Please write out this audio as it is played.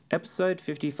Episode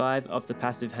 55 of The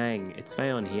Passive Hang. It's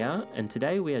Fayon here, and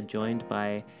today we are joined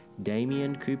by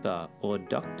Damien Cooper, or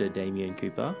Dr. Damien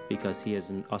Cooper, because he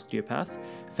is an osteopath,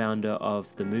 founder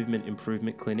of the Movement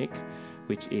Improvement Clinic,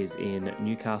 which is in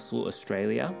Newcastle,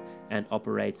 Australia, and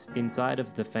operates inside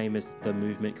of the famous The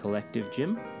Movement Collective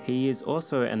gym. He is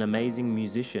also an amazing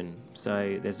musician,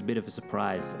 so there's a bit of a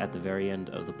surprise at the very end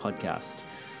of the podcast.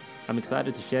 I'm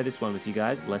excited to share this one with you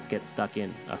guys. Let's get stuck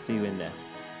in. I'll see you in there.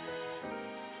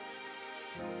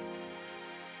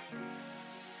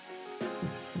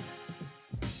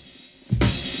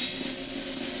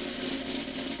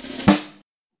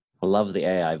 I love the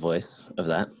AI voice of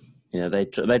that. You know, they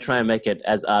try and make it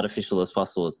as artificial as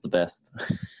possible. It's the best.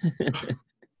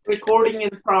 Recording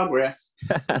in progress.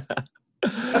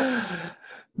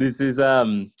 This is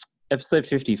episode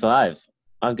 55.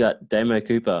 I've got Damo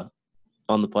Cooper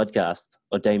on the podcast,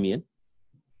 or Damien.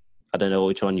 I don't know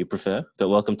which one you prefer, but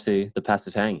welcome to The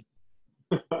Passive Hang.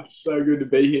 So good to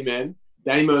be here, man.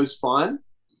 Damo's fine.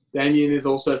 Damien is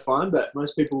also fine, but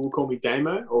most people will call me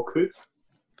Damo or Coop.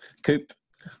 Coop.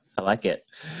 I like it.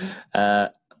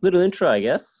 Little intro, I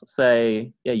guess. So,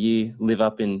 yeah, you live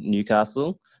up in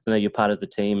Newcastle. I know you're part of the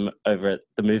team over at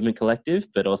the Movement Collective,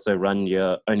 but also run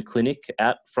your own clinic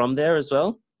out from there as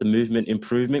well, the Movement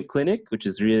Improvement Clinic, which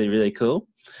is really, really cool.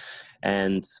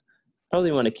 And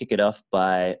probably want to kick it off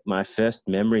by my first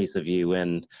memories of you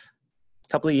when a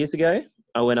couple of years ago,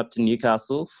 I went up to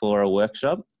Newcastle for a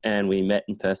workshop and we met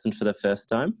in person for the first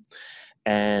time.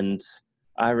 And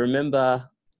I remember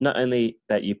not only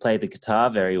that you play the guitar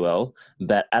very well,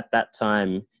 but at that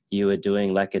time you were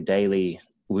doing like a daily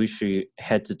wushu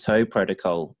head to toe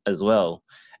protocol as well.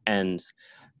 And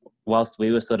whilst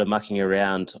we were sort of mucking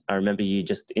around, I remember you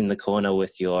just in the corner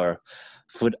with your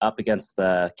foot up against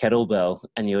the kettlebell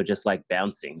and you were just like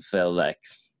bouncing for like,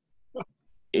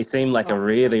 it seemed like a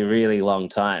really, really long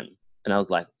time. And I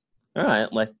was like, all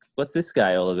right, like what's this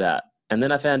guy all about? And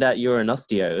then I found out you were an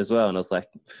osteo as well. And I was like,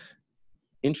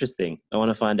 interesting. I want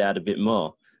to find out a bit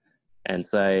more. And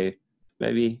so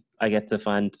maybe I get to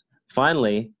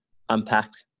finally unpack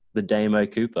the Damo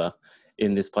Cooper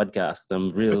in this podcast.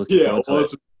 I'm really looking forward to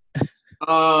awesome. It.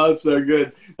 Oh, that's so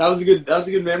good. That was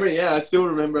a good memory. Yeah, I still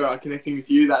remember connecting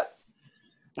with you that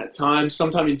time,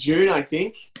 sometime in June, I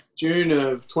think. June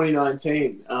of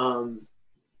 2019.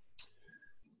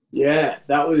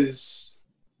 That was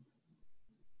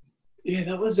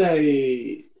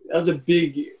a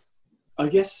big, I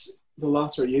guess the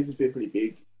last 3 years has been pretty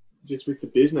big just with the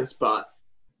business, but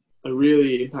a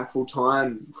really impactful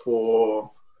time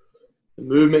for the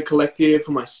Movement Collective,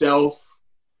 for myself.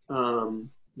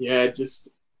 Just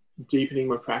deepening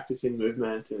my practice in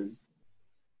movement and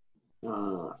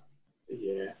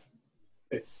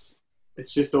it's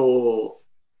just all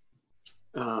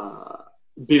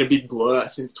been a big blur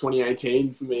since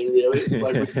 2018 for me, really.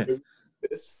 Like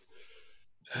this.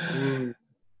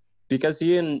 Because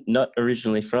you're not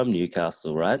originally from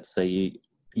Newcastle, right? So you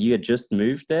had just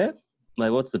moved there?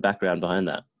 Like, what's the background behind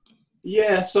that?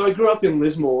 Yeah, so I grew up in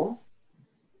Lismore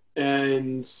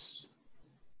and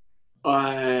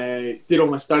I did all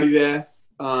my study there,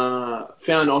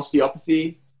 found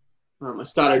osteopathy. I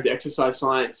started exercise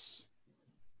science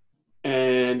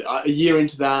and a year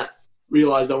into that,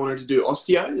 realised I wanted to do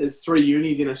osteo. There's 3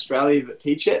 unis in Australia that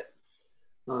teach it.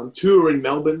 2 are in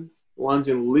Melbourne. One's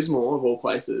in Lismore, of all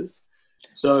places.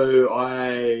 So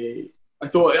I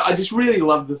thought I just really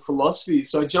loved the philosophy,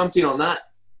 so I jumped in on that.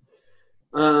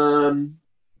 And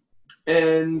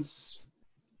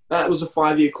that was a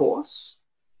 5-year course.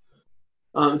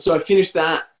 So I finished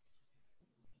that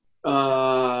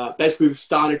basically the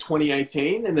start of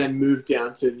 2018, and then moved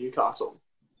down to Newcastle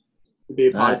to be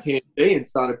a part of TNT and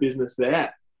start a business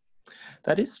there.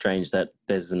 That is strange that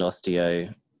there's an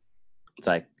osteo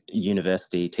like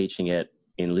university teaching it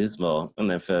in Lismore. And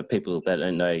then for people that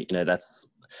don't know, that's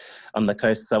on the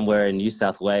coast somewhere in New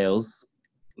South Wales.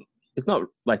 It's not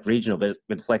like regional, but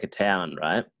it's like a town,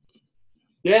 right?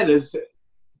 Yeah, there's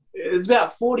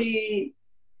about 40,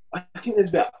 I think there's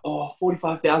about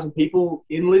 45,000 people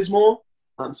in Lismore,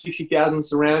 60,000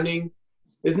 surrounding.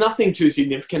 There's nothing too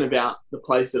significant about the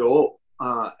place at all.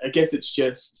 I guess it's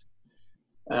just,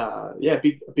 a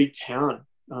big town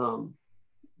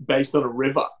based on a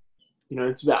river.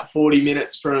 It's about 40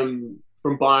 minutes from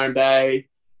Byron Bay,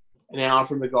 an hour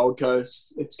from the Gold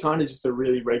Coast. It's kind of just a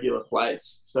really regular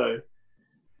place. So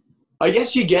I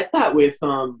guess you get that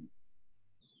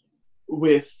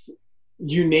with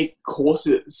unique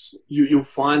courses. You'll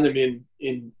find them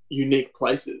in unique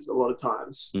places a lot of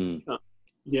times.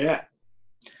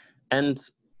 And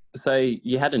So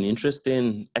you had an interest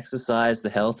in exercise, the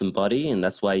health and body, and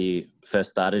that's why you first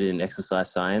started in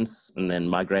exercise science and then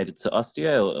migrated to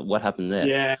osteo. What happened there?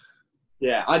 Yeah,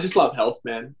 yeah. I just love health,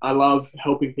 man. I love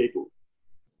helping people.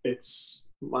 It's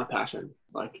my passion.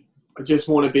 Like, I just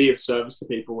want to be of service to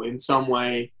people in some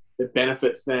way that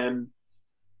benefits them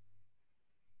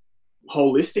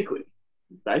holistically,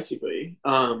 basically.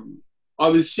 I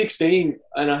was 16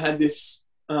 and I had this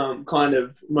kind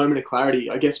of moment of clarity.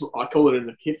 I guess I call it an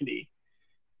epiphany.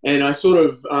 And I sort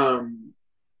of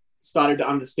started to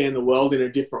understand the world in a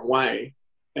different way.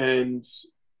 And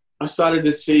I started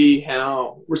to see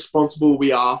how responsible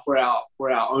we are for our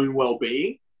own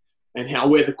well-being, and how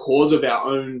we're the cause of our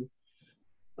own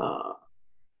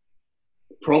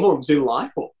problems in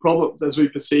life, or problems as we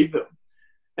perceive them.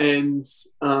 And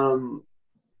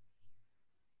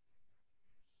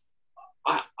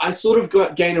I sort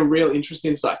of gained a real interest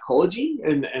in psychology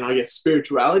and I guess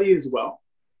spirituality as well.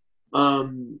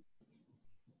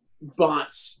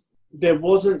 But there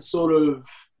wasn't sort of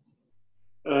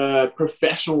a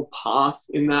professional path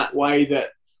in that way that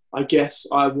I guess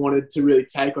I wanted to really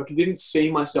take. Like, I didn't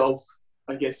see myself,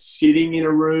 I guess, sitting in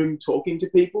a room talking to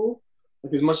people.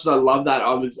 Like, as much as I love that,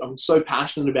 I'm so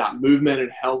passionate about movement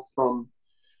and health from,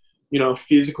 a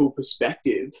physical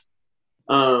perspective.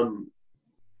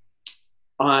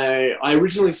 I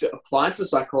originally applied for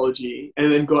psychology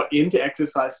and then got into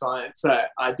exercise science.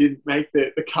 I didn't make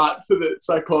the cut for the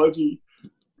psychology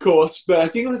course, but I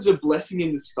think it was a blessing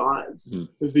in disguise. It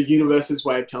was the universe's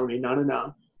way of telling me,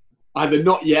 no, either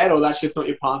not yet, or that's just not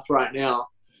your path right now.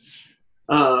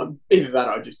 Either that,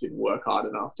 or I just didn't work hard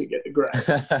enough to get the grades.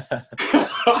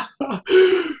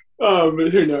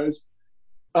 But who knows?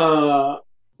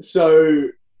 So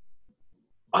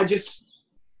I just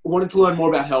wanted to learn more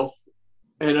about health,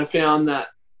 and I found that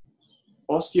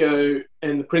osteo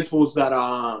and the principles that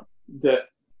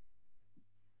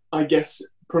I guess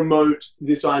promote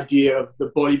this idea of the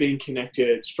body being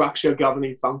connected, structure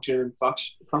governing function, and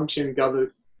function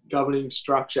governing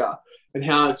structure, and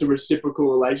how it's a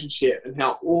reciprocal relationship, and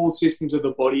how all systems of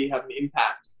the body have an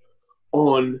impact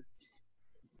on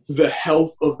the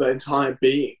health of the entire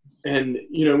being. And,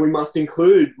 we must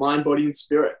include mind, body, and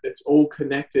spirit. It's all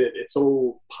connected. It's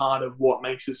all part of what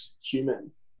makes us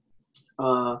human.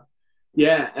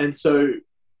 And so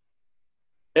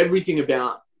everything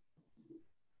about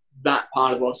that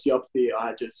part of osteopathy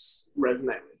I just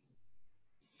resonate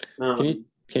with.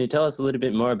 Can you tell us a little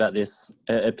bit more about this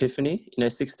epiphany?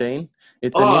 16.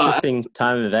 It's an interesting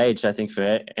time of age, I think,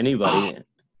 for anybody.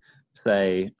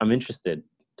 Say, I'm interested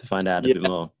to find out a bit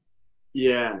more.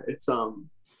 Yeah, it's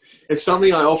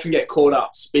something I often get caught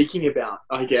up speaking about.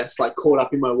 I guess, like, caught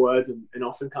up in my words and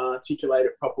often can't articulate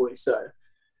it properly. So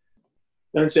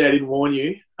don't say I didn't warn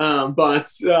you. But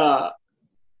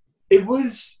it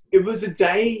was a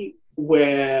day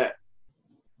where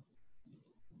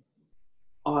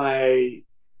I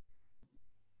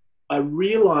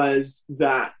realized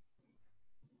that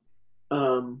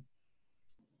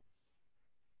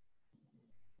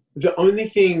the only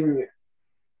thing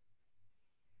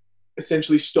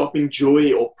essentially stopping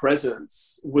joy or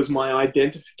presence was my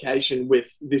identification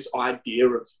with this idea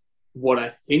of what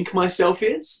I think myself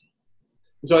is.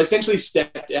 So I essentially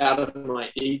stepped out of my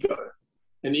ego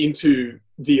and into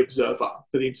the observer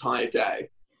for the entire day.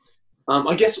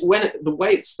 I guess the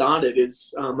way it started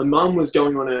is my mum was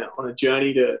going on a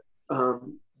journey to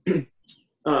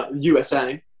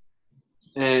USA,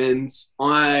 and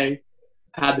I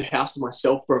had the house to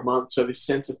myself for a month. So this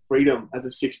sense of freedom as a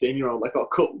 16-year-old, like, oh,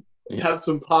 cool, let's have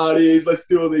some parties, let's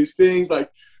do all these things, like,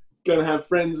 gonna have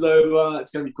friends over,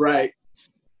 it's gonna be great.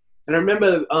 And I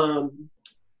remember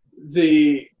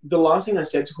the last thing I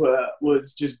said to her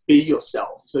was just be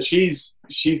yourself. So she was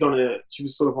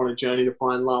sort of on a journey to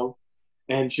find love,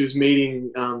 and she was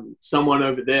meeting someone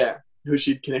over there who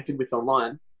she'd connected with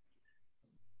online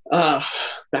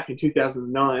back in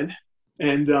 2009.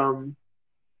 And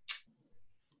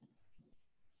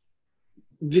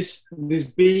this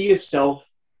be yourself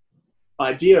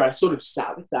idea, I sort of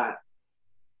sat with that,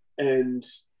 and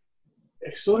I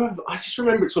just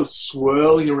remember it sort of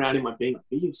swirling around in my being.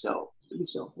 Be yourself.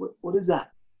 What does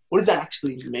that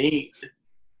actually mean?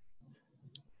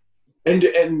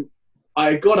 And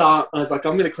I got up. I was like,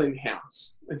 I'm going to clean the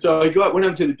house. And so I went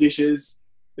up to the dishes.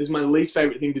 It was my least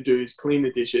favorite thing to do, is clean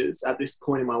the dishes at this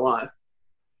point in my life.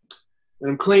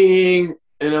 And I'm cleaning,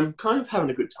 and I'm kind of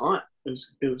having a good time. It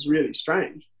was really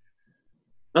strange.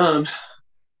 And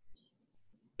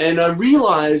I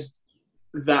realized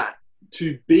that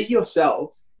to be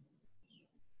yourself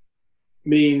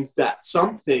means that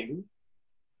something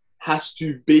has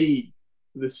to be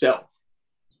the self.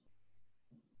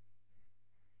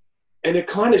 And it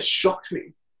kind of shocked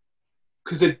me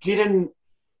because it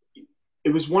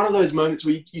was one of those moments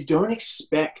where you don't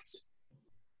expect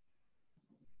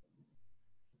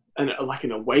like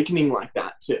an awakening like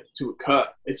that to occur.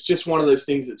 It's just one of those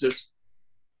things that just,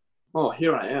 oh,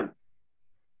 here I am.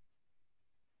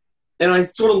 And I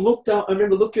sort of looked up, I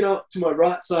remember looking up to my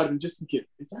right side and just thinking,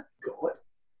 is that God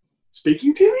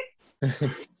speaking to me?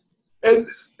 And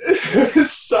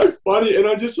it's so funny. And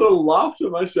I just sort of laughed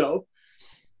at myself.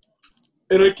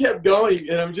 And I kept going,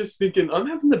 and I'm just thinking, I'm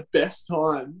having the best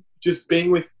time just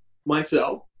being with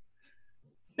myself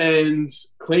and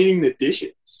cleaning the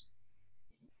dishes.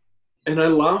 And I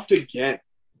laughed again,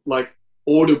 like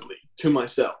audibly to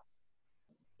myself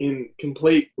in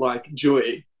complete like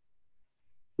joy,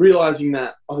 realizing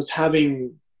that I was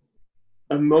having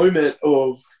a moment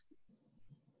of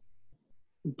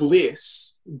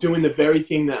bliss doing the very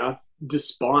thing that I've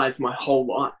despised my whole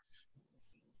life.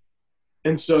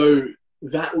 And so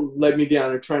that led me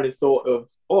down a train of thought of,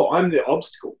 oh, I'm the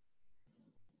obstacle.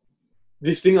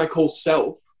 This thing I call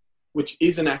self, which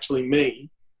isn't actually me,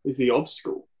 is the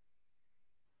obstacle.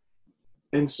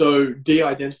 And so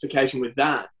de-identification with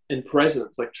that and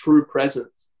presence, like true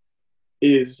presence,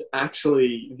 is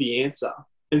actually the answer.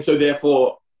 And so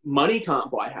therefore, money can't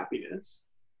buy happiness.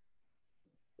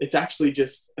 It's actually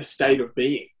just a state of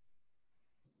being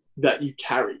that you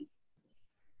carry.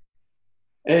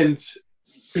 And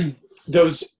there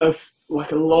was a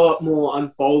lot more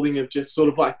unfolding of just sort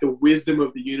of like the wisdom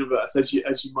of the universe, as you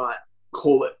might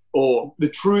call it, or the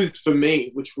truth for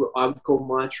me, which I would call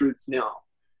my truths now.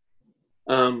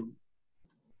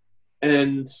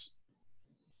 And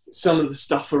some of the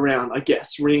stuff around, I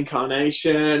guess,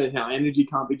 reincarnation and how energy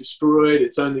can't be destroyed,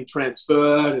 it's only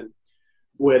transferred, and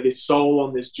we're this soul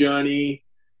on this journey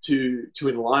to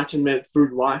enlightenment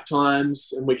through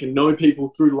lifetimes, and we can know people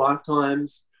through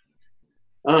lifetimes.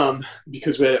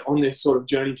 Because we're on this sort of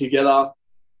journey together,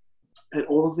 and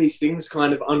all of these things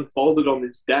kind of unfolded on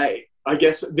this day. I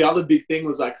guess the other big thing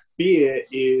was like fear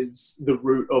is the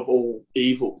root of all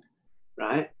evil,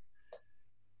 right?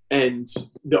 And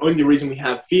the only reason we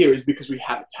have fear is because we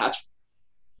have attachment.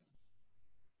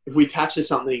 If we attach to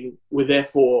something, we're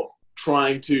therefore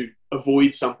trying to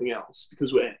avoid something else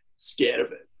because we're scared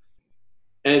of it.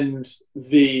 And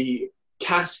the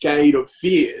cascade of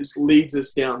fears leads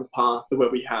us down the path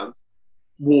where we have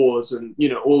wars and, you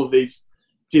know, all of these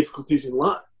difficulties in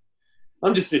life.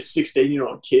 I'm just this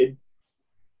 16-year-old kid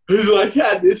who's like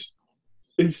had this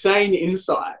insane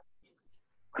insight.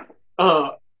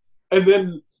 And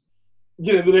then,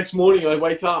 you know, the next morning I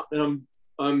wake up and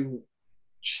I'm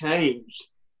changed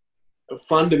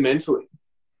fundamentally.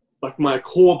 Like my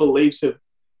core beliefs have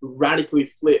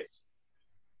radically flipped.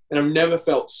 And I've never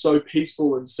felt so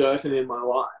peaceful and certain in my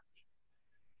life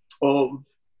of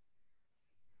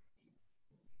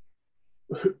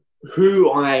who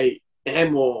I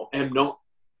am or am not,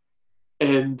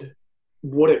 and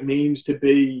what it means to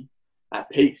be at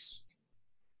peace.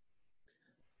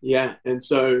 Yeah, and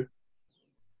so,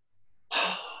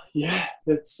 yeah,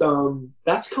 that's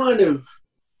kind of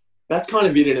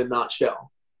it in a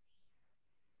nutshell.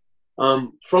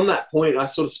 From that point, I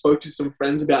sort of spoke to some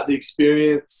friends about the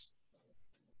experience,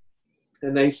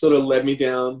 and they sort of led me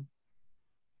down,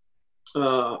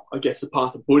 I guess, the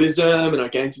path of Buddhism, and I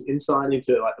gained some insight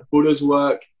into like the Buddha's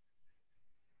work,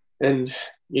 and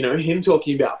you know, him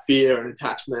talking about fear and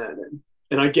attachment,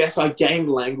 and I guess I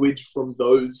gained language from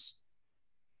those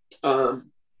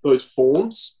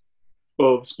forms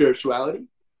of spirituality.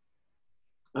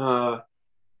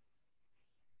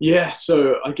 Yeah,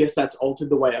 so I guess that's altered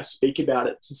the way I speak about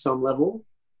it to some level,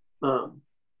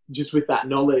 just with that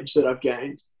knowledge that I've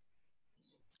gained.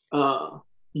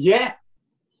 Yeah,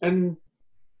 and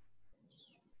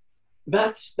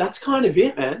that's kind of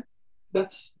it, man.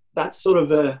 That's sort of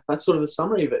the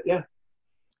summary of it. Yeah.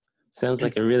 Sounds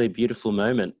like a really beautiful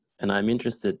moment, and I'm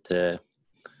interested to,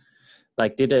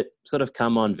 like, did it sort of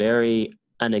come on very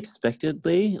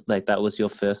unexpectedly? Like that was your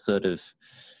first sort of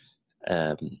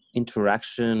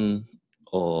interaction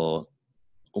or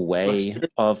way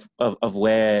of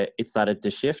where it started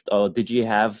to shift, or did you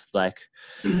have like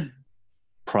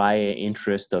prior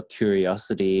interest or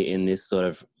curiosity in this sort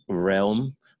of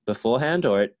realm beforehand,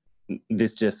 or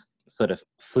this just sort of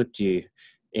flipped you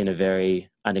in a very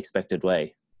unexpected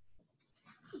way?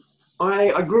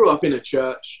 I grew up in a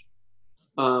church,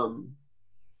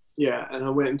 yeah, and I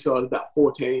went until I was about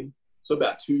 14, so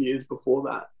about 2 years before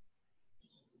that.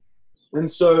 And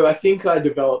so I think I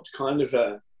developed kind of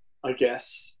I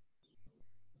guess,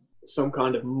 some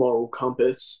kind of moral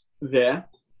compass there.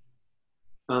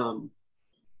 Or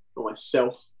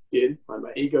myself did, my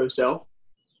ego self.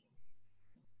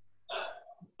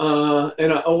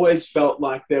 And I always felt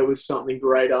like there was something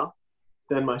greater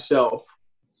than myself,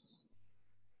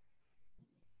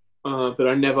 but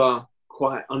I never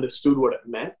quite understood what it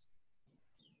meant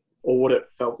or what it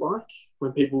felt like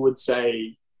when people would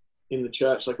say in the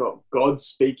church, like, oh, God's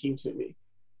speaking to me.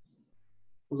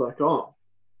 I was like, oh,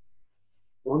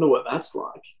 I wonder what that's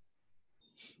like.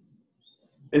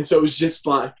 And so it was just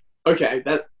like, okay,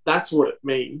 that's what it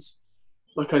means.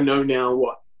 Like, I know now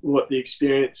what the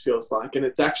experience feels like. And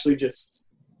it's actually just,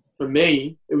 for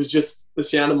me, it was just the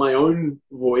sound of my own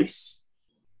voice,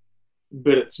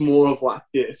 but it's more of like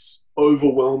this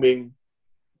overwhelming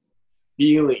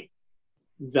feeling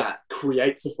that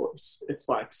creates a voice. It's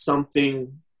like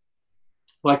something,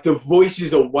 like the voice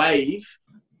is a wave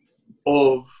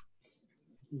of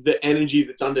the energy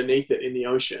that's underneath it in the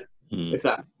ocean, if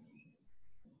that.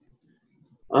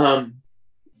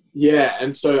 Yeah,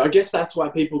 and so I guess that's why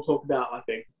people talk about like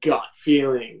their gut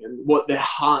feeling and what their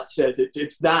heart says.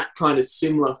 It's that kind of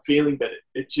similar feeling, but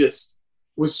it just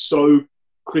was so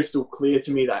crystal clear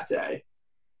to me that day.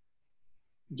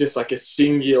 Just like a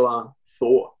singular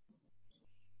thought,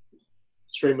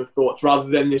 stream of thoughts, rather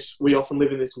than this. We often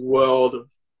live in this world of,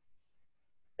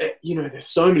 there's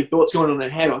so many thoughts going on in our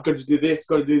head. I've got to do this,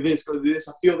 got to do this, got to do this.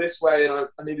 I feel this way, and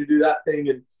I need to do that thing.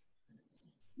 And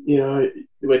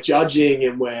we're judging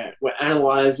and we're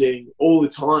analyzing all the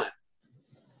time,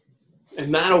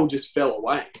 and that all just fell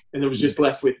away. And it was just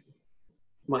left with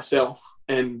myself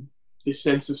and this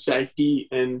sense of safety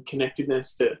and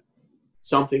connectedness to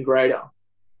something greater.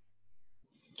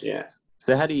 Yeah.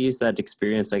 So how do you use that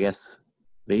experience, I guess,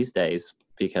 these days?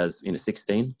 Because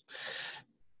 16,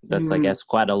 that's I guess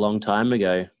quite a long time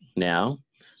ago now.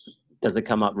 Does it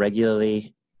come up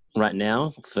regularly right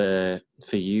now for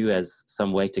you as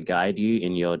some way to guide you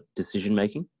in your decision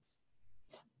making?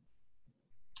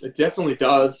 It definitely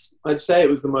does. I'd say it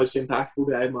was the most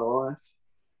impactful day of my life.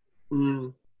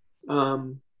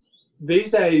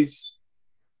 These days,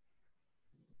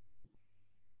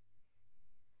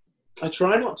 I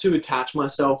try not to attach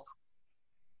myself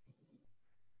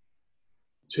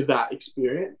to that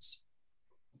experience.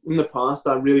 In the past,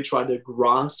 I really tried to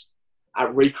grasp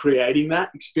at recreating that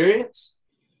experience.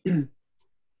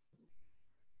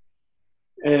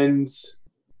 And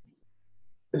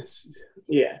I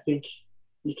think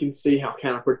you can see how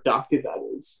counterproductive that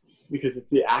is, because it's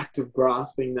the act of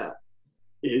grasping that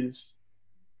is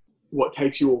what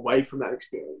takes you away from that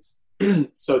experience.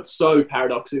 So it's so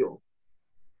paradoxical.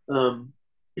 The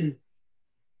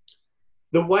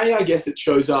way I guess it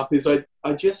shows up is I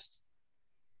just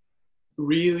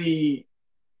really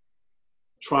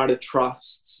try to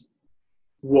trust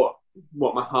what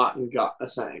my heart and gut are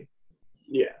saying.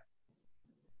 Yeah.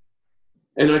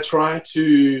 And I try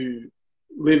to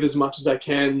live as much as I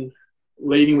can,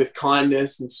 leading with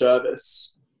kindness and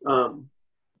service, and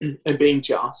being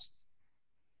just.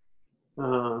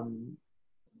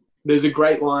 There's a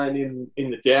great line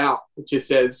in the Tao which just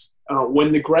says,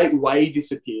 when the great way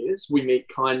disappears, we meet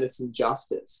kindness and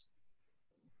justice.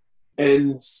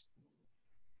 And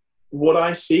what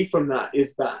I see from that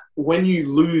is that when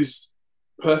you lose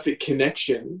perfect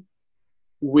connection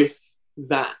with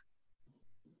that,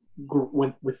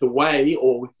 with the way,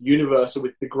 or with the universe, or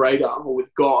with the greater, or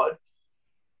with God,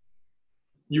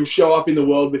 you'll show up in the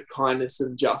world with kindness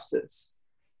and justice.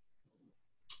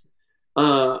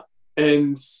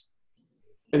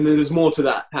 And then there's more to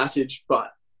that passage,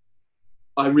 but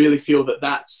I really feel that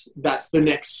that's the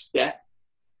next step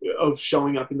of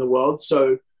showing up in the world.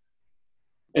 So,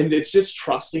 and it's just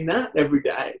trusting that every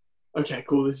day. Okay,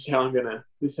 cool. This is how I'm gonna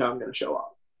show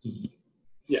up. Mm-hmm.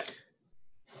 Yeah.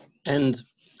 And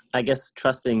I guess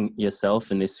trusting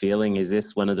yourself in this feeling, is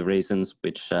this one of the reasons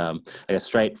which, I guess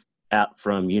straight out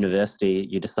from university,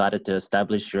 you decided to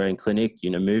establish your own clinic,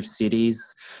 move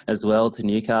cities as well to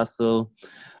Newcastle?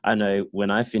 I know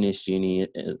when I finished uni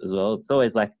as well, it's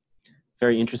always like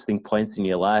very interesting points in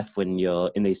your life when you're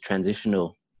in these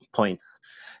transitional points,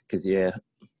 because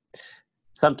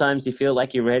sometimes you feel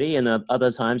like you're ready, and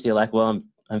other times you're like, well,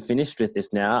 I'm finished with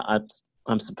this now.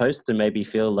 I'm supposed to maybe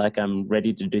feel like I'm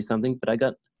ready to do something, but I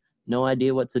got no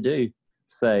idea what to do.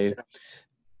 So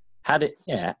how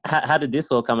did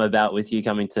this all come about with you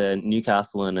coming to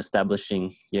Newcastle and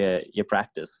establishing your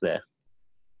practice there?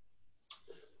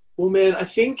 Well, man, I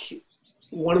think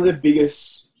one of the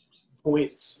biggest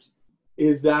points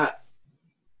is that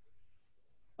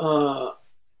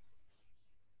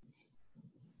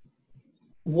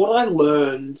what I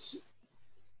learned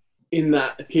in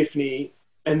that epiphany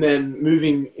and then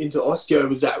moving into osteo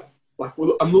was that, like,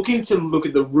 I'm looking to look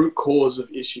at the root cause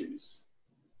of issues.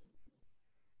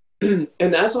 And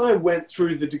as I went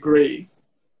through the degree,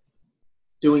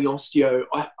 doing osteo,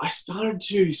 I started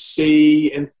to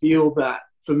see and feel that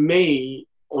for me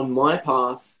on my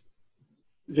path,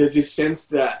 there's this sense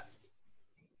that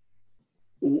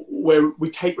where we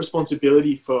take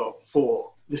responsibility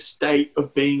for the state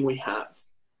of being we have.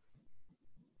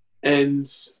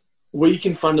 And we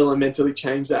can fundamentally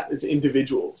change that as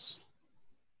individuals.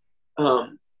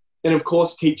 And of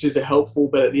course, teachers are helpful,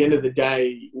 but at the end of the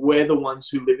day, we're the ones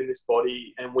who live in this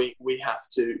body, and we have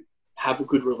to have a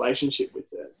good relationship with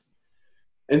it.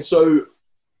 And so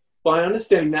by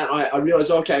understanding that, I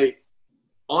realized, okay,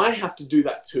 I have to do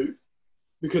that too,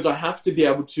 because I have to be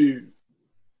able to,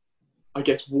 I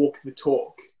guess, walk the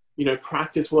talk,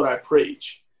 practice what I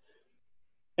preach.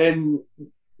 And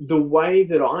the way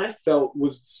that I felt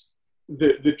was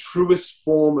the truest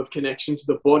form of connection to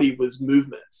the body was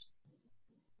movement.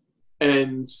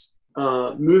 And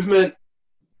movement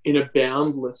in a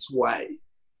boundless way.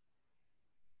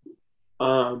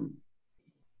 I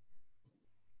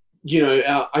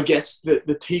guess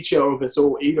the teacher of us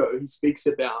all, Ego, he speaks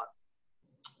about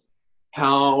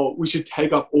how we should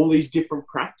take up all these different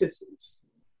practices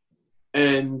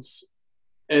and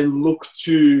look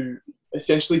to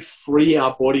essentially free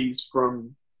our bodies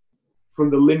from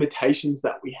the limitations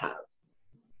that we have,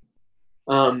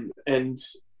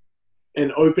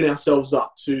 and open ourselves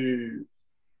up to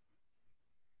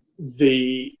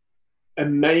the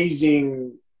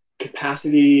amazing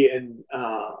capacity and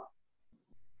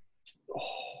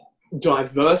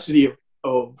diversity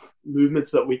of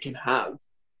movements that we can have,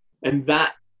 and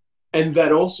that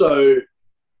also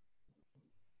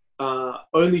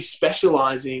only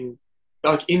specializing,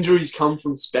 like injuries come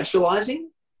from specializing.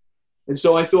 And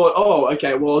so I thought,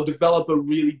 okay, well, I'll develop a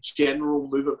really general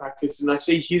movement practice. And I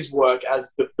see his work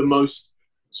as the most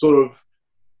sort of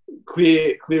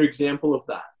clear example of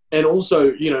that. And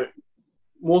also,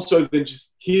 more so than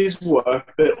just his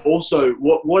work, but also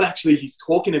what actually he's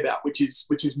talking about, which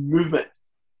is movement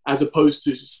as opposed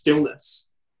to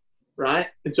stillness, right?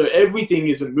 And so everything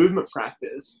is a movement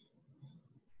practice.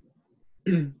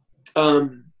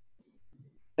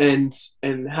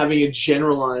 And having a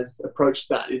generalized approach to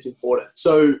that is important.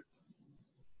 So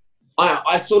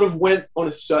I sort of went on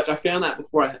a search. I found that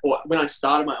when I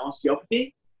started my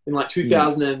osteopathy in like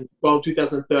 2012,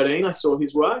 2013, I saw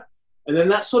his work. And then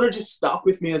that sort of just stuck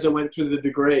with me as I went through the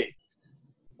degree.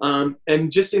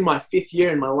 And just in my 5th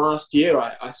year, in my last year,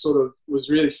 I sort of was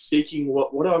really seeking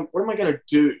what am I going to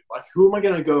do? Like, who am I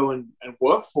going to go and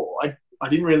work for? I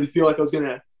didn't really feel like I was going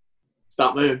to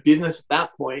start my own business at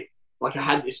that point. Like, I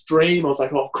had this dream. I was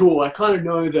like, oh, cool. I kind of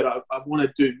know that I want to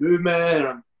do movement.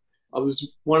 And I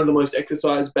was one of the most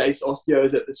exercise-based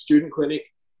osteos at the student clinic.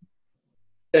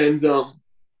 And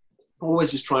always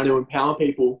just trying to empower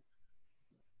people.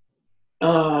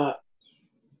 And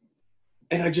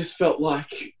I just felt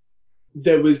like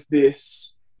there was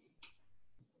this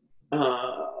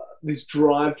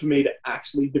drive for me to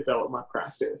actually develop my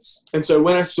practice. And so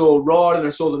when I saw Rod and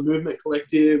I saw the Movement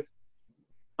Collective,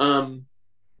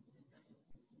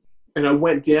 and I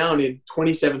went down in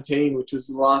 2017, which was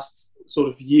the last sort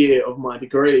of year of my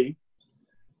degree,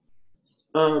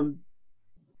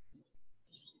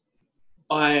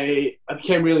 I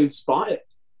became really inspired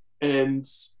and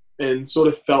sort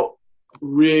of felt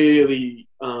really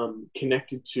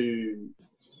connected to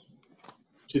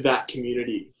that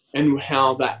community and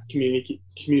how that community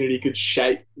could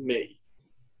shape me.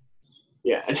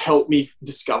 Yeah, and help me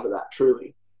discover that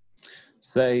truly.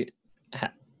 So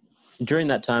during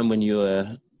that time when you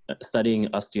were studying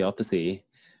osteopathy,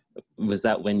 was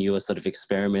that when you were sort of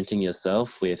experimenting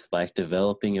yourself with like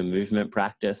developing a movement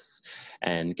practice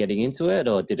and getting into it,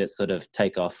 or did it sort of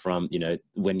take off from,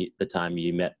 the time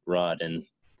you met Rod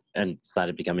and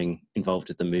started becoming involved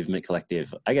with the Movement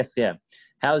Collective? I guess, yeah.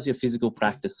 How has your physical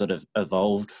practice sort of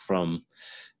evolved from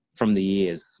the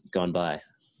years gone by?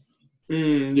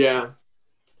 Yeah,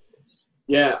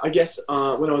 I guess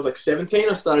when I was like 17,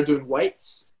 I started doing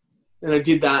weights. And I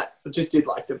did that. I just did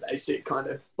like the basic kind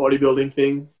of bodybuilding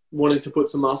thing. Wanted to put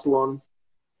some muscle on.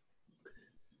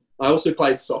 I also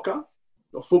played soccer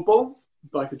or football,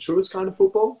 like the truest kind of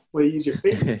football, where you use your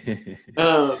feet.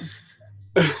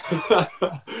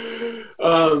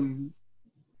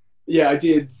 Yeah, I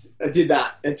did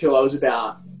that until I was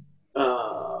about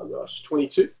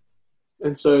 22,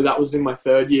 and so that was in my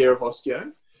 3rd year of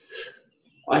osteo.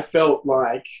 I felt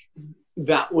like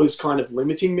that was kind of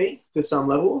limiting me to some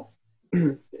level.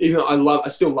 Even though I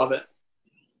still love it.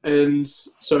 And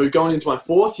so going into my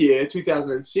 4th year,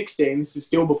 2016, this is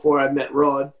still before I met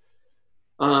Rod,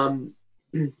 I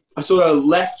sort of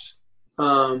left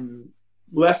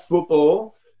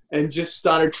football and just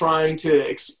started trying to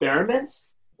experiment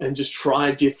and just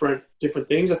try different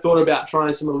things. I thought about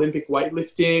trying some Olympic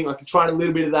weightlifting. I tried a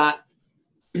little bit of that.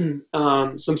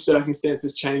 Some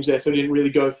circumstances changed there, so I didn't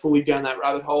really go fully down that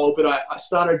rabbit hole. But I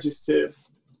started just to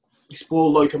explore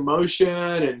locomotion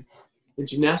and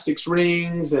gymnastics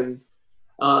rings, and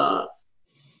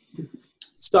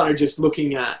started just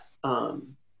looking at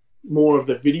more of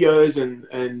the videos and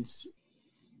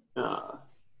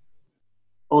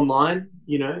online,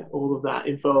 all of that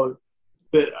info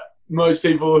that most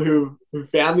people who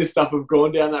found this stuff have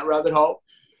gone down that rabbit hole.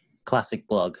 Classic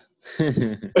blog.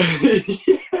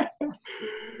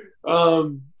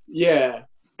 Yeah.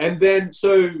 And then,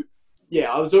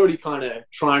 I was already kind of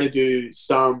trying to do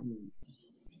some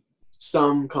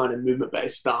kind of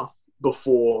movement-based stuff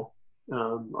before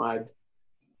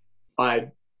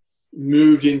I'd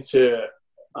moved into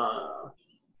a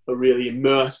really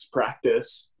immersed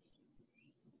practice.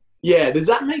 Yeah, does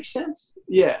that make sense?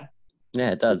 Yeah.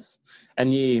 Yeah, it does.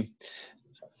 And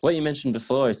what you mentioned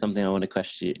before is something I want to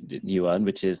question you on,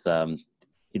 which is,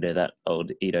 that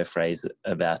old Edo phrase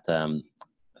about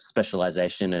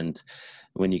specialization. And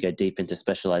when you go deep into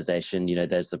specialization,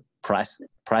 there's a price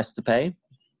to pay.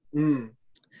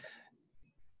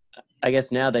 I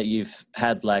guess now that you've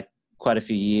had quite a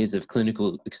few years of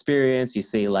clinical experience, you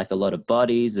see a lot of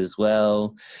bodies as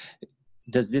well.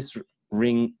 Does this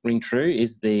ring true?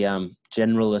 Is the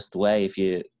generalist way, if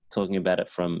you're talking about it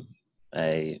from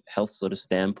a health sort of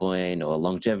standpoint or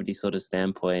longevity sort of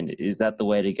standpoint, is that the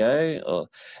way to go? Or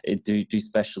do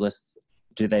specialists,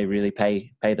 do they really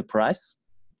pay the price?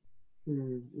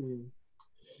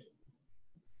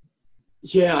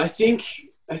 Yeah, I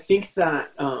think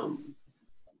that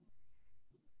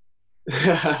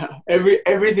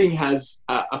everything has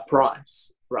a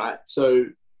price, right? So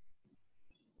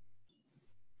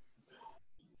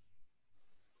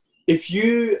if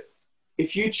you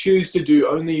choose to do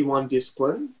only one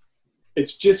discipline,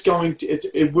 it's just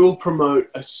it will promote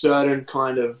a certain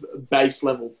kind of base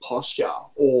level posture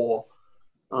or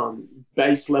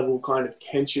base level kind of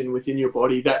tension within your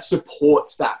body that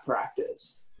supports that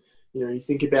practice. You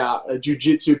think about a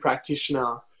jiu-jitsu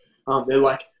practitioner,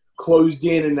 they're closed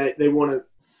in, and they want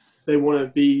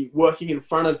to be working in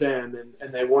front of them,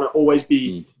 and they want to always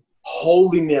be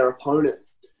holding their opponent.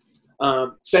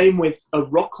 Same with a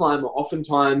rock climber.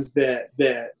 Oftentimes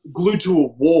they're glued to a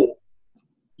wall,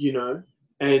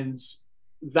 and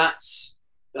that's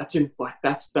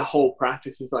the whole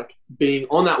practice, is being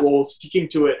on that wall, sticking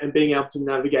to it, and being able to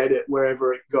navigate it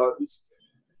wherever it goes.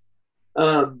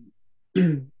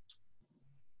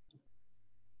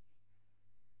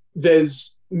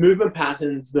 There's movement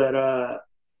patterns that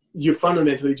you're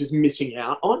fundamentally just missing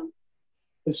out on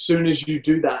as soon as you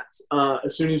do that,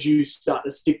 as soon as you start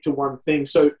to stick to one thing.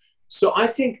 So I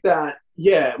think that,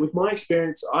 with my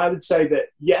experience, I would say that,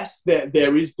 yes,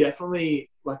 there is definitely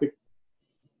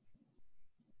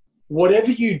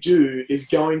whatever you do is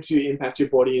going to impact your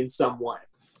body in some way,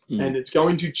 and it's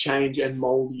going to change and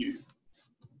mold you.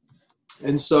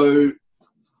 And so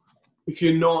if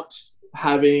you're not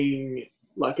having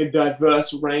a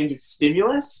diverse range of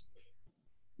stimulus,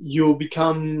 you'll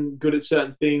become good at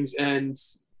certain things, and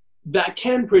that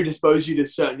can predispose you to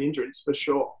certain injuries, for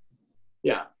sure.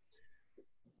 Yeah.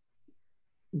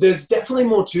 There's definitely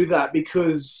more to that,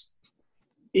 because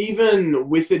even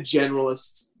with a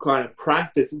generalist kind of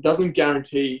practice, it doesn't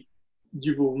guarantee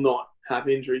you will not have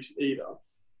injuries either.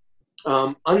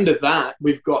 Under that,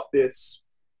 we've got this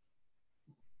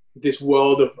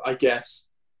world of, I guess,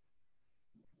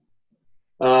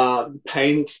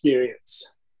 pain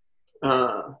experience.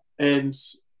 And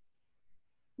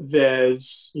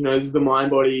there's the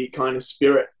mind-body kind of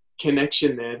spirit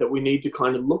connection there that we need to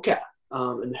kind of look at,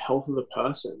 and the health of the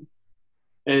person.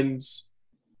 And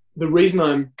the reason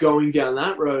I'm going down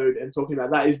that road and talking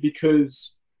about that is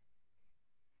because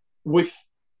with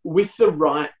the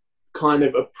right kind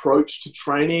of approach to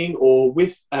training, or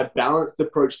with a balanced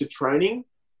approach to training,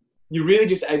 you're really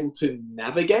just able to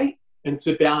navigate, and it's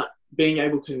about being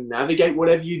able to navigate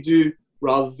whatever you do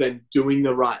rather than doing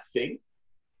the right thing,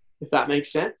 if that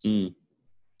makes sense.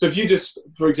 So if you just,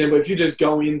 for example, if you just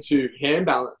go into hand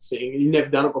balancing and you've never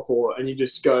done it before, and you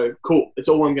just go, cool, it's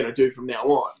all I'm going to do from now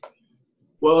on,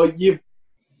 well,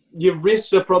 your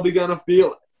wrists are probably going to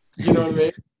feel it. You know what I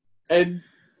mean?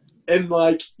 And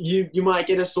you might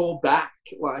get a sore back,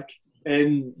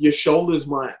 and your shoulders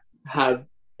might have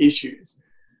issues.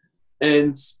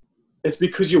 And it's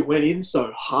because you went in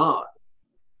so hard,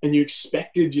 and you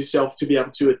expected yourself to be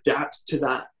able to adapt to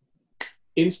that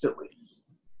instantly.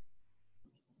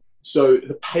 So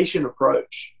the patient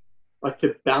approach,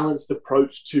 the balanced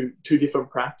approach to two different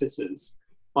practices,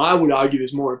 I would argue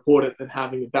is more important than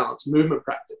having a balanced movement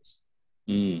practice.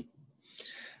 Mm.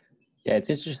 Yeah, it's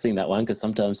interesting, that one, because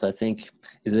sometimes I think,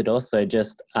 is it also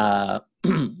just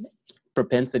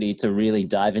propensity to really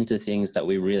dive into things that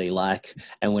we really like,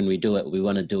 and when we do it, we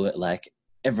want to do it like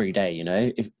every day, you know,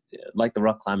 if like the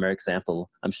rock climber example,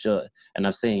 I'm sure, and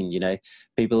I've seen, you know,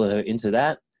 people who are into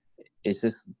that, it's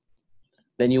just,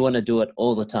 then you want to do it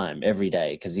all the time, every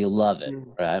day, because you love it,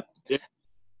 right? Yeah.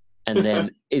 And then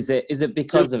is it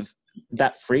because of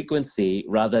that frequency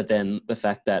rather than the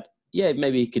fact that, yeah,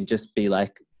 maybe you could just be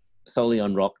like solely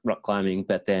on rock climbing,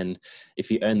 but then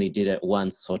if you only did it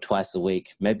once or twice a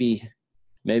week, maybe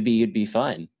you'd be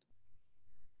fine.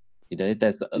 You know,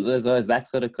 there's always that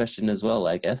sort of question as well,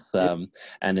 I guess.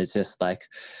 And it's just like,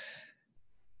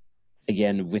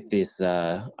 again, with this,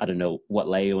 I don't know what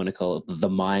layer you want to call it, the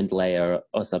mind layer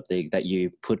or something that you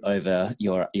put over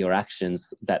your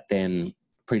actions that then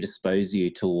predispose you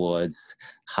towards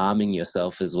harming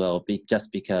yourself as well,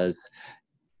 just because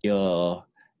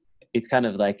it's kind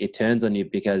of like it turns on you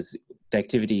because the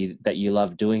activity that you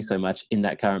love doing so much in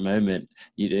that current moment,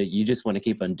 you just want to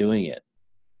keep on doing it.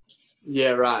 Yeah,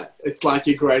 right. It's like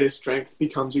your greatest strength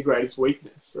becomes your greatest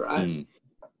weakness, right? Mm.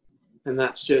 And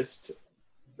that's just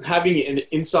having an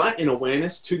insight and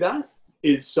awareness to that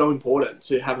is so important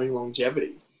to having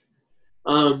longevity.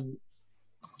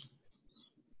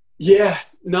 Yeah,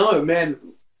 no, man.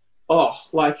 Oh,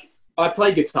 like I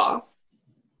play guitar,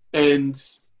 and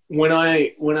when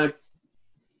I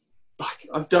like,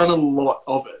 I've done a lot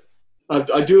of it.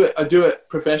 I do it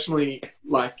professionally,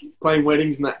 like playing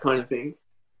weddings and that kind of thing.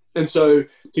 And so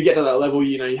to get to that level,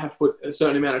 you know, you have to put a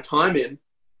certain amount of time in.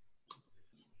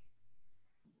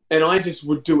 And I just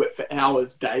would do it for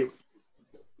hours daily,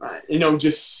 right? You know,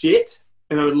 just sit,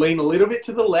 and I would lean a little bit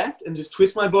to the left and just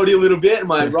twist my body a little bit, and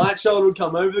my right shoulder would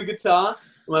come over the guitar,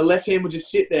 and my left hand would just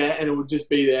sit there, and it would just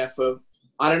be there for,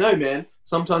 I don't know, man,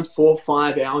 sometimes 4 or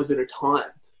 5 hours at a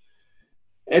time.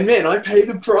 And man, I pay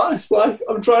the price. Like,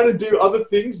 I'm trying to do other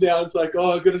things now. It's like,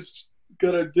 oh, I've got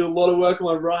to do a lot of work on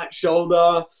my right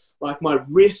shoulder. Like, my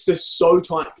wrists are so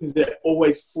tight because they're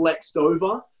always flexed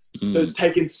over. So it's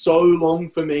taken so long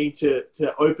for me to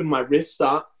open my wrists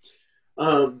up.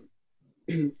 Yeah,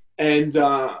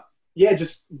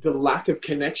 just the lack of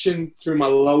connection through my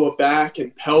lower back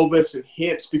and pelvis and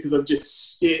hips, because I'd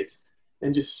just sit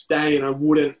and just stay, and I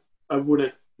wouldn't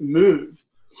move.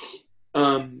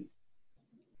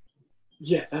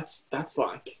 Yeah, that's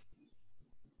like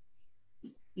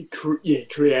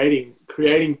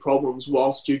creating problems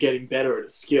whilst you're getting better at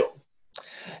a skill.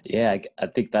 Yeah, I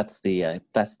think that's the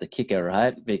kicker,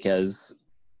 right? Because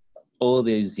all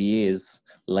these years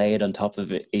laid on top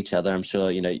of each other, I'm sure,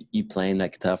 you know, you playing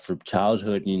that guitar from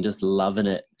childhood and you're just loving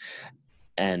it,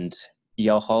 and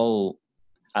your whole,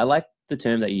 I like the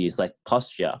term that you use, like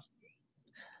posture,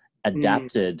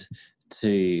 adapted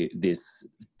to this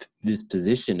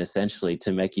position essentially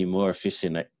to make you more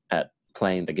efficient at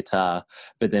playing the guitar.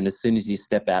 But then as soon as you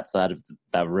step outside of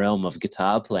the realm of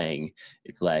guitar playing,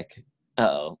 it's like,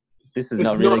 oh, this is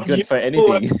not really good for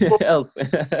anything else.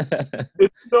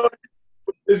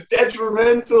 It's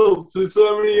detrimental to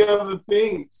so many other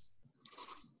things.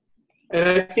 And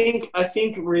I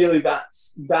think really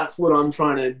that's what I'm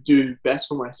trying to do best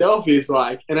for myself, is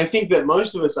like, and I think that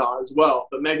most of us are as well,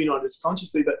 but maybe not as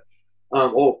consciously, but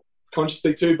or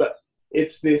consciously too, but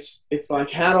it's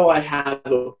like, how do I have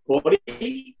a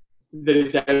body that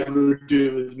is able to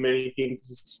do as many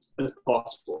things as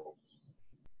possible?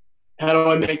 How do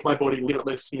I make my body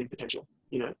limitless in potential,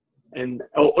 you know, and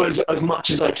as much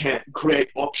as I can create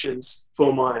options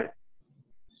for my,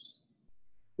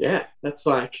 yeah, that's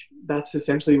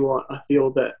essentially what I feel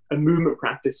that a movement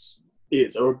practice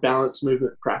is, or a balanced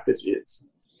movement practice is.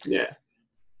 Yeah.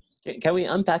 Can we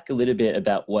unpack a little bit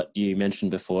about what you mentioned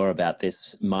before about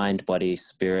this mind, body,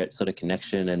 spirit sort of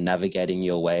connection and navigating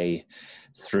your way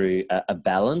through a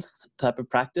balanced type of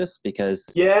practice? Because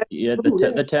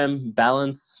the term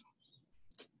balance,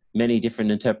 many different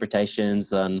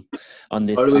interpretations on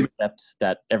this concept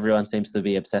that everyone seems to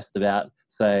be obsessed about.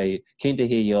 So keen to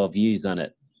hear your views on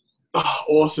it. Oh,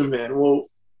 awesome, man.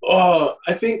 Well,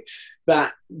 I think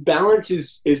that balance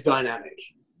is dynamic.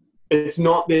 It's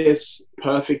not this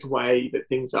perfect way that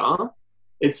things are.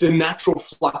 It's a natural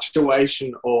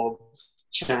fluctuation of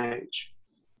change.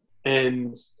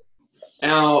 And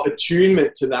our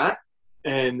attunement to that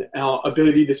and our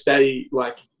ability to stay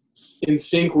like in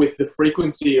sync with the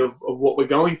frequency of what we're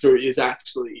going through is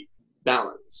actually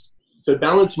balance. So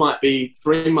balance might be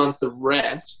 3 months of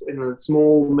rest and a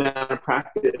small amount of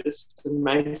practice and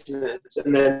maintenance,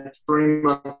 and then 3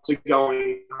 months of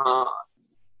going hard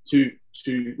to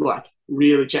like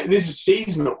really changed. This is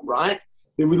seasonal, right?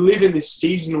 We live in this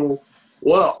seasonal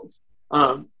world.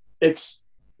 It's,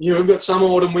 we've got summer,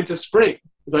 autumn, winter, spring.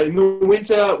 It's like in the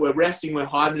winter, we're resting, we're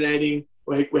hibernating,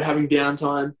 we're having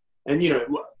downtime. And,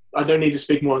 I don't need to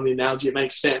speak more on the analogy. It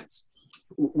makes sense.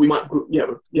 We might,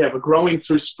 we're growing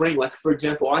through spring. Like, for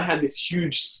example, I had this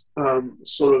huge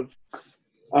sort of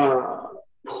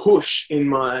push in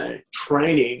my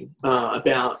training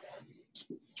about,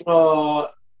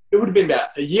 it would have been about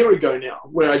a year ago now,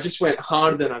 where I just went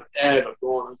harder than I've ever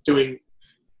gone. I was doing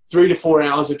 3 to 4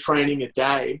 hours of training a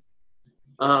day,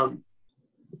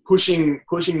 pushing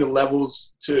the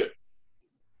levels to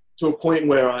a point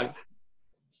where I've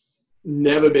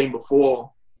never been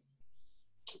before.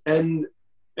 And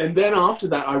then after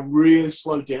that, I really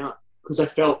slowed down because I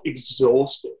felt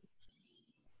exhausted.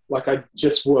 Like I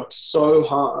just worked so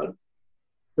hard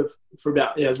for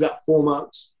about, it was about 4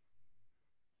 months.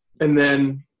 And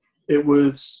then it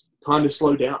was kind of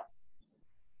slow down,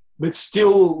 but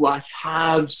still like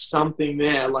have something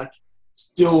there, like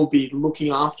still be looking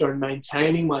after and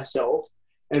maintaining myself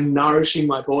and nourishing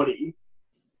my body,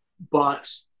 but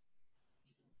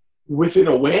with an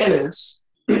awareness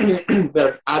that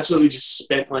I've absolutely just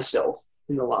spent myself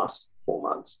in the last 4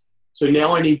 months. So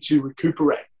now I need to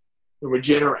recuperate and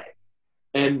regenerate,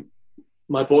 and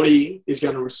my body is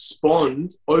going to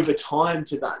respond over time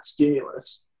to that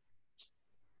stimulus.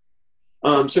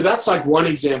 So that's like one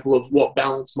example of what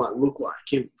balance might look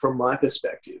like from my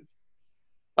perspective.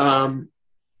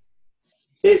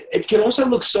 It can also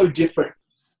look so different.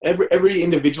 Every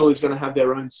individual is going to have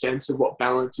their own sense of what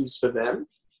balance is for them.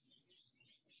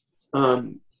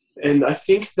 And I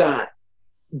think that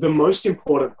the most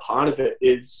important part of it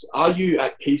is, are you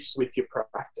at peace with your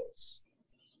practice?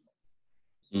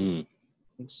 Mm.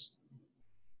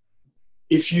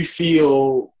 If you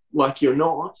feel like you're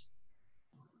not,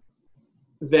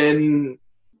 then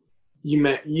you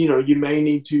may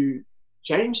need to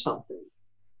change something.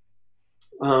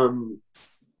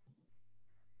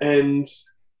 And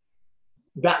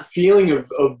that feeling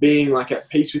of being like at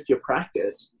peace with your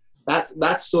practice,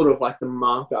 that's sort of like the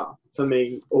marker for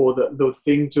me, or the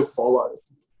thing to follow.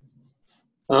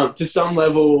 To some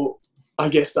level, I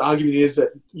guess the argument is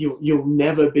that you'll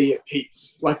never be at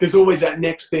peace. Like there's always that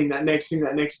next thing.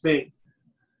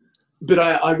 But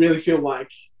I really feel like,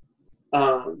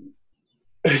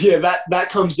 that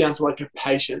comes down to like a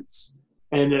patience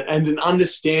and an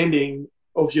understanding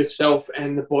of yourself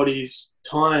and the body's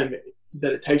time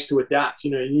that it takes to adapt.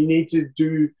 You need to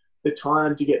do the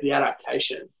time to get the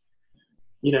adaptation.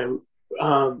 In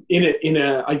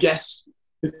a I guess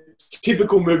the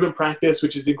typical movement practice,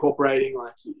 which is incorporating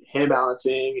like hand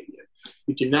balancing and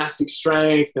your gymnastic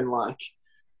strength and like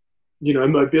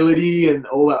mobility and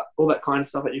all that kind of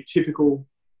stuff, like your typical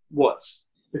what's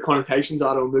the connotations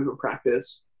are to a movement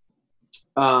practice.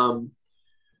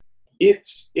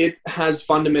 It has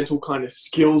fundamental kind of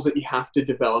skills that you have to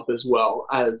develop as well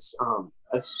as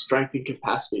strength and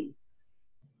capacity.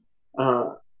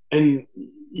 And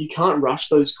you can't rush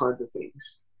those kinds of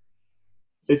things.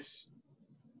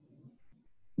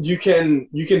 You can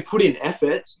put in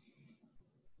effort,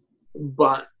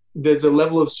 but there's a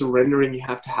level of surrendering you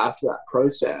have to that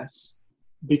process,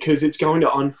 because it's going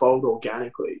to unfold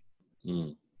organically.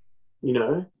 Mm.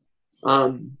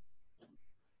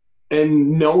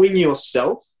 And knowing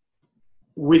yourself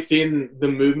within the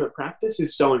movement practice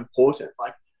is so important.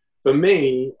 Like for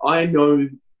me, I know,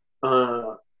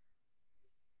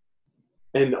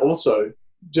 and also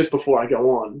just before I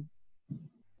go on,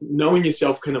 knowing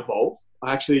yourself can evolve.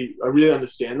 I really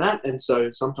understand that. And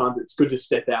so sometimes it's good to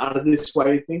step out of this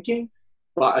way of thinking,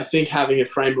 but I think having a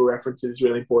frame of reference is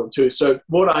really important too. So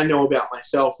what I know about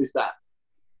myself is that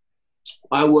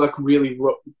I work really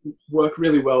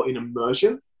well in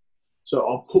immersion. So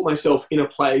I'll put myself in a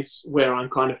place where I'm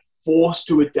kind of forced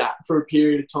to adapt for a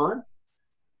period of time.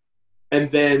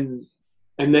 And then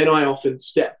I often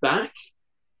step back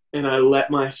and I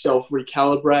let myself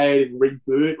recalibrate and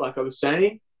reboot, like I was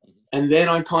saying. And then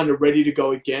I'm kind of ready to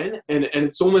go again. And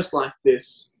it's almost like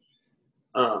this,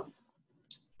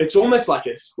 it's almost like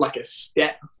a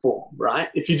step form, right?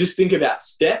 If you just think about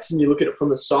steps and you look at it from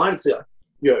the side, it's like,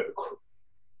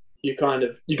 you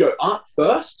go up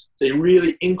first. So you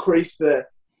really increase the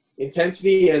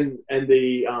intensity and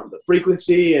the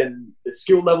frequency, and the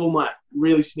skill level might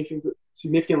really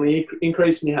significantly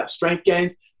increase, and you have strength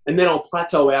gains. And then I'll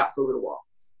plateau out for a little while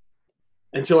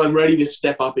until I'm ready to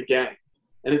step up again.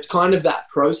 And it's kind of that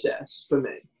process for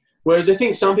me. Whereas I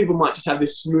think some people might just have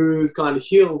this smooth kind of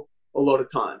hill a lot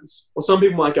of times. Or some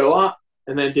people might go up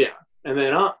and then down, and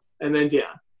then up and then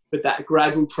down. But that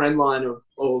gradual trend line of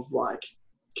like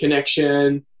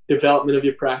connection, development of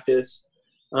your practice,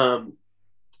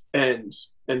 and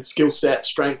skill set,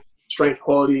 strength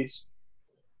qualities,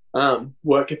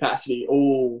 work capacity,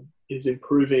 all is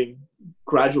improving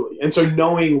gradually. And so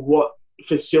knowing what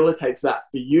facilitates that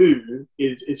for you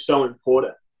is so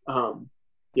important.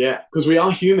 Because we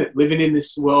are human living in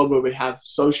this world where we have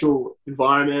social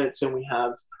environments and we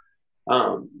have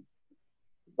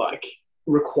like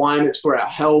requirements for our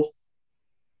health.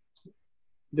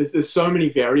 There's so many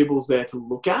variables there to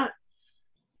look at,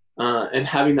 and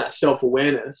having that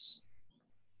self-awareness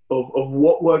of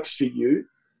what works for you,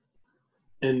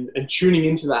 and tuning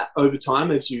into that over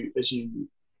time as you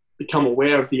become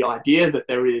aware of the idea that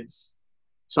there is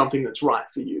something that's right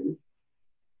for you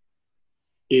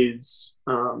is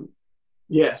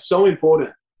so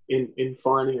important in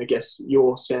finding, I guess,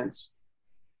 your sense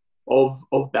of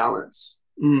balance.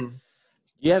 Do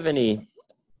you have any,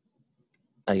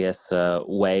 I guess,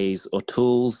 ways or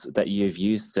tools that you've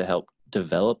used to help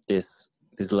develop this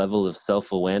level of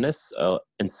self-awareness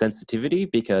and sensitivity?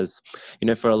 Because,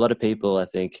 for a lot of people, I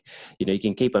think, you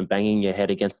can keep on banging your head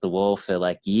against the wall for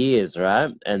like years,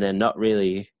 right? And then not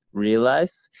really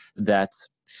realize that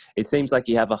it seems like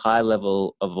you have a high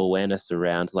level of awareness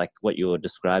around like what you were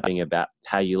describing about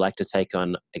how you like to take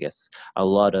on, I guess, a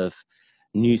lot of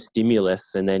new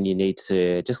stimulus, and then you need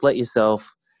to just let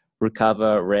yourself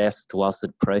recover, rest whilst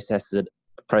it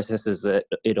processes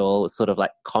it all. It's sort of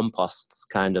like composts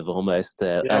kind of almost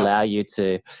to allow you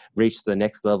to reach the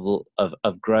next level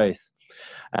of growth.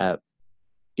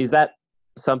 Is that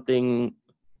something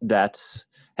that,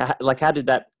 like, how did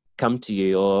that come to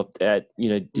you? Or,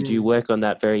 did you work on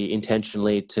that very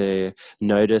intentionally to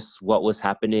notice what was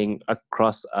happening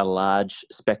across a large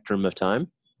spectrum of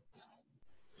time?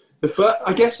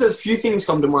 I guess a few things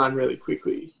come to mind really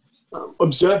quickly.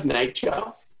 Observe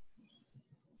nature.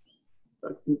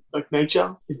 Like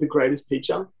nature is the greatest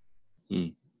teacher.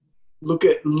 Look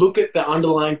at the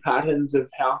underlying patterns of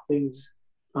how things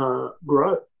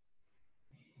grow.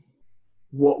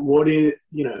 What is,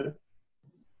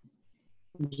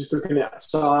 just looking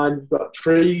outside, we've got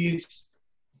trees.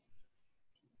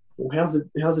 Well, how's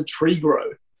a tree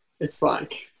grow? It's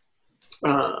like,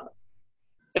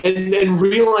 and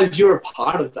realize you're a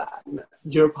part of that.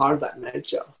 You're a part of that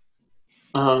nature.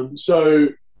 So,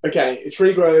 okay, a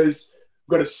tree grows.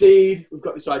 We've got a seed. We've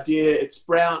got this idea. It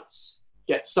sprouts,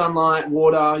 gets sunlight,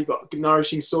 water. You've got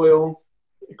nourishing soil.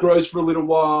 It grows for a little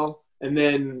while, and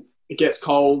then it gets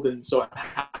cold, and so it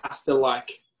has to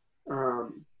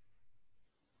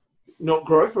not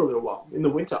grow for a little while in the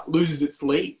winter. Loses its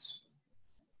leaves.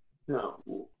 Now,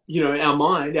 our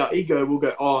mind, our ego will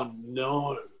go, "Oh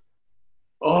no,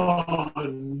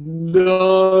 I'm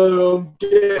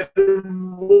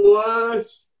getting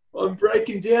worse. I'm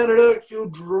breaking down. I don't feel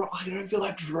dry. I don't feel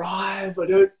like drive. I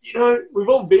don't, we've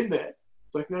all been there."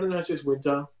 It's like, no, it's just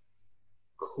winter.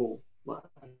 Cool.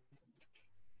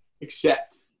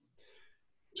 Accept.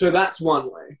 So that's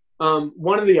one way.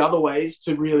 One of the other ways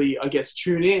to really, I guess,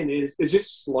 tune in is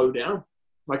just slow down.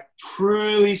 Like,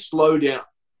 truly slow down.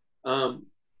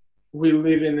 We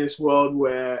live in this world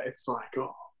where it's like,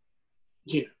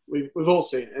 we've all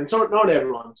seen it. And so not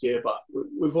everyone's here, but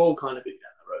we've all kind of been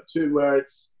down the road too, where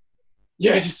it's,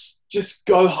 just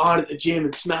go hard at the gym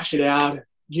and smash it out. And,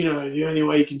 the only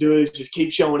way you can do it is just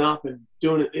keep showing up and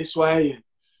doing it this way. And,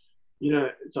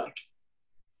 it's like,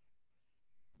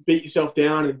 beat yourself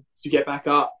down and to get back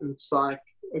up. And it's like,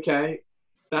 okay,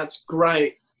 that's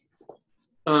great.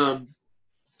 Until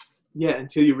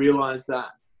you realize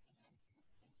that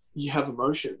you have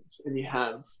emotions and you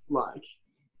have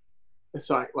it's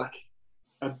like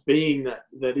a being that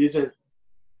isn't,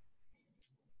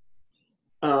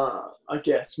 I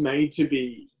guess, made to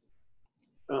be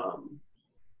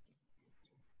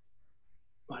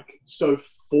so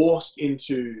forced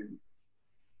into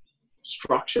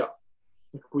structure.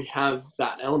 We have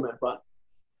that element, but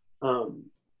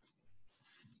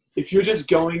if you're just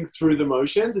going through the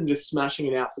motions and just smashing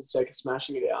it out for the sake of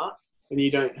smashing it out, and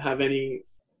you don't have any,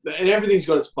 and everything's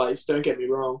got its place, don't get me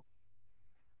wrong,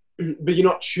 but you're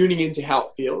not tuning into how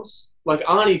it feels. Like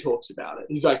Arnie talks about it.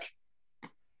 He's like,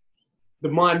 the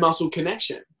mind-muscle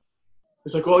connection.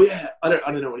 It's like, oh yeah, I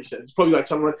don't know what he says. It's probably like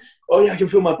something like, oh yeah, I can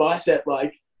feel my bicep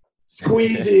like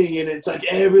squeezing, and it's like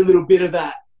every little bit of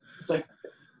that. It's like,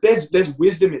 there's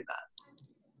wisdom in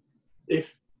that.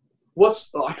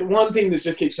 What's like one thing that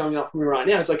just keeps coming up for me right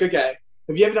now, it's like, okay,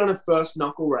 have you ever done a first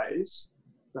knuckle raise,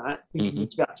 right?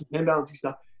 Just about some hand balancing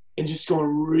stuff, and just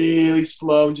gone really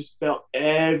slow and just felt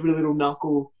every little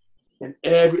knuckle and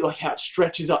how it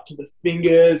stretches up to the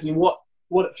fingers and what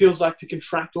it feels like to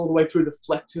contract all the way through the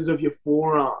flexors of your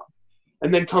forearm,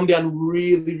 and then come down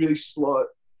really, really slow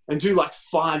and do like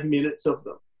 5 minutes of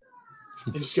them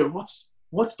and just go,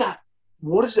 what's that?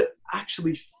 What does it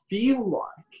actually feel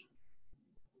like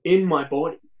in my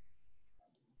body?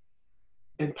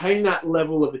 And paying that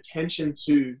level of attention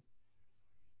to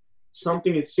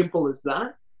something as simple as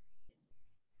that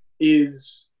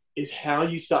is how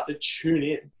you start to tune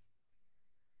in.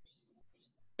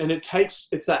 And it's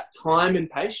that time and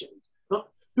patience.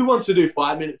 Who wants to do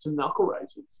 5 minutes of knuckle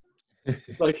raises?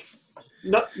 Like,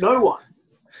 no one.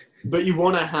 But you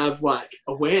want to have like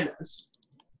awareness.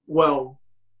 Well,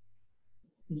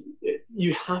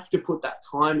 you have to put that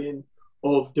time in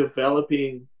of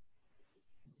developing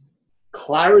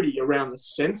clarity around the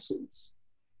senses,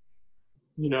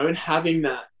 and having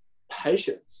that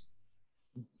patience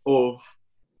of,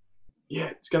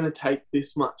 it's going to take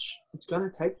this much. It's going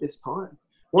to take this time.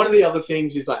 One of the other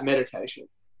things is like meditation.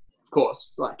 Of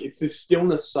course, like it's the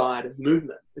stillness side of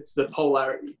movement. It's the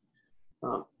polarity.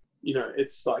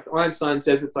 It's like Einstein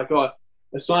says, it's like, a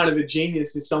sign of a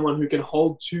genius is someone who can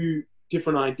hold two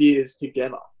different ideas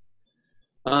together,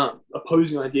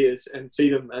 opposing ideas, and see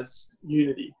them as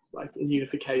unity, like in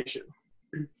unification.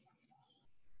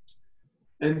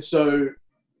 And so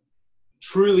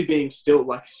truly being still,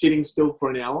 like sitting still for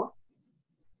an hour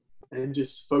and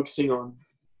just focusing on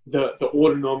the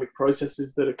autonomic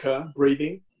processes that occur,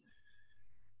 breathing,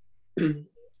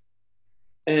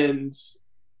 and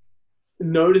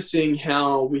noticing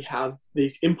how we have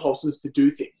these impulses to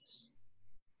do things,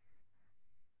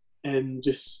 and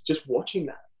just watching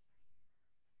that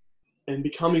and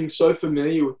becoming so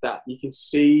familiar with that, you can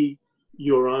see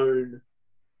your own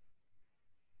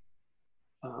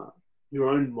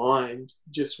mind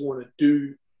just want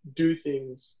to do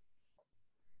things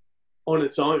on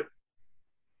its own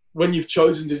when you've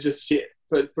chosen to just sit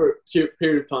for a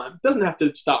period of time. It doesn't have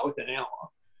to start with an hour,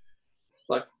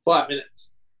 like 5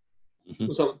 minutes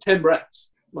or something, 10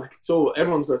 breaths. Like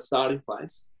everyone's got a starting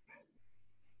place.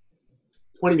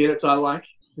 20 minutes I like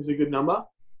is a good number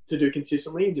to do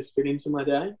consistently and just fit into my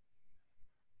day.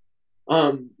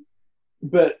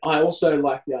 But I also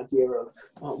like the idea of,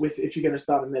 if you're going to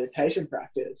start a meditation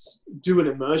practice, do an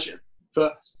immersion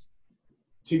first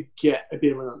to get a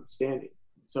bit of an understanding.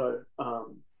 So,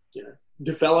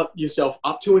 develop yourself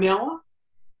up to an hour,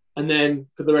 and then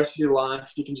for the rest of your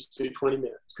life, you can just do 20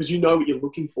 minutes because you know what you're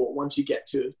looking for once you get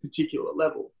to a particular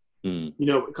level. You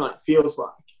know what it kind of feels like.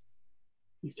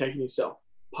 You've taken yourself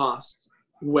past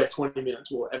where 20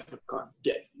 minutes will ever kind of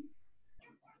get you.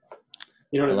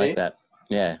 You know what I mean? Like that.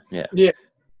 Yeah.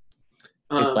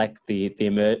 It's like the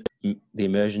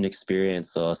immersion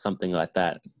experience or something like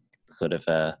that sort of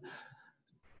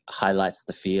highlights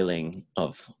the feeling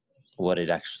of what it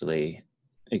actually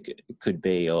could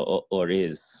be or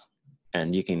is,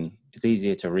 and it's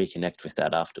easier to reconnect with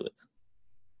that afterwards.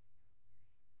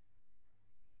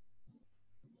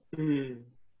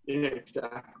 Yeah,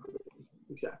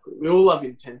 exactly. We all love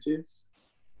intensives,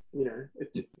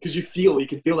 it's because you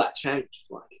can feel that change.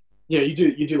 Like, you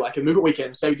do like a movement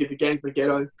weekend. Say we did the Games of the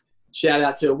Ghetto. Shout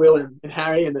out to Will and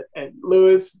Harry and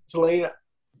Lewis, Selena.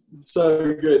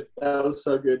 So good. That was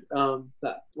so good,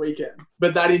 that weekend.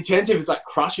 But that intensive, it's like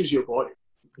crushes your body.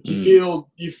 You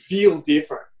feel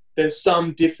different. There's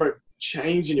some different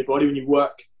change in your body when you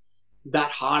work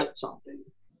that hard at something.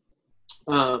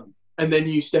 And then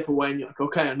you step away and you're like,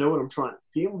 okay, I know what I'm trying to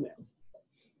feel now.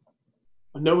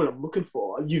 I know what I'm looking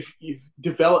for. You've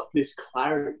developed this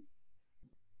clarity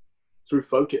through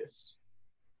focus.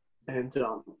 And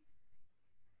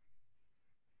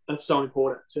that's so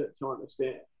important to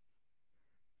understand.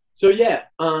 So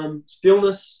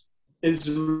stillness is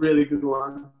a really good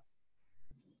one.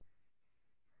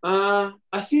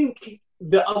 I think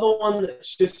the other one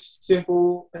that's just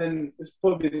simple, and it's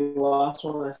probably the last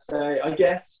one I say, I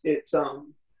guess it's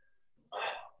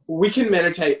we can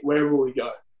meditate wherever we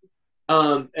go.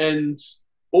 And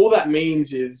all that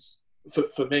means is,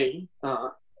 for me,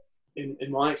 in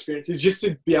my experience, is just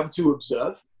to be able to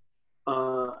observe.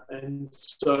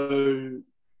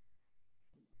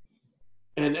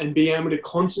 And be able to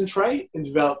concentrate and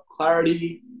develop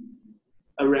clarity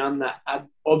around that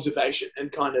observation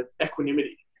and kind of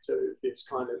equanimity. So this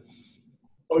kind of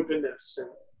openness and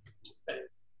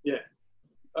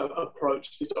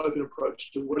approach, this open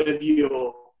approach to whatever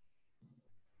you're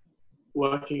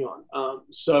working on.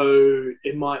 So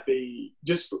it might be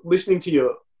just listening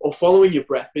to or following your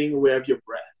breath, being aware of your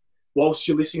breath whilst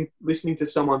you're listening to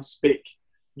someone speak.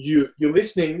 You're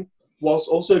listening whilst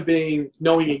also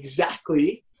knowing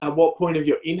exactly at what point of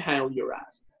your inhale you're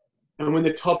at, and when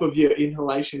the top of your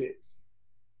inhalation is,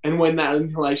 and when that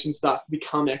inhalation starts to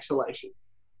become exhalation,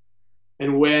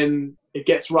 and when it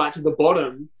gets right to the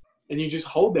bottom, and you just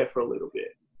hold there for a little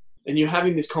bit, and you're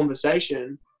having this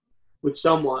conversation with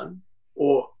someone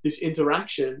or this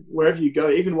interaction wherever you go,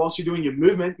 even whilst you're doing your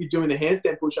movement, you're doing a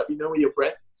handstand push-up, you know where your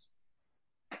breath is.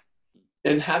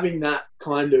 And having that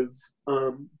kind of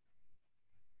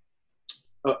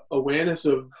awareness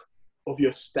of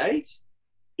your state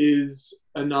is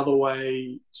another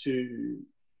way to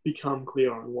become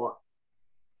clear on what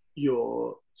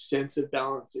your sense of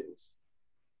balance is.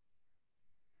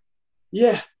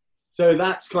 Yeah. So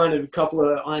that's kind of a couple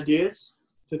of ideas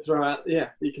to throw out. Yeah,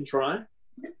 you can try.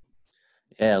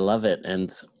 Yeah, I love it.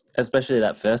 And especially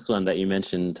that first one that you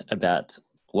mentioned about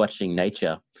watching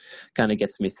nature kind of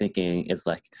gets me thinking. It's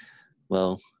like,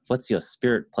 well, what's your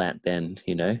spirit plant then,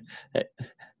 you know?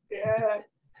 Yeah.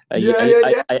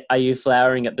 Are you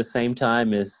flowering at the same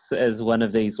time as one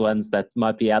of these ones that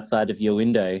might be outside of your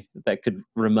window that could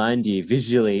remind you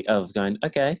visually of going,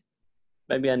 okay,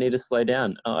 maybe I need to slow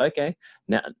down. Oh, okay.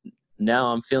 Now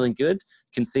I'm feeling good.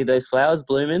 Can see those flowers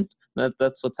blooming.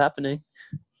 That's what's happening.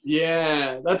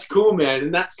 Yeah, that's cool, man.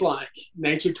 And that's like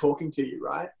nature talking to you,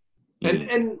 right?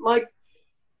 And like,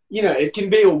 you know, it can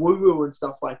be a woo-woo and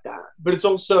stuff like that, but it's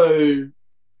also,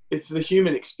 it's the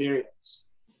human experience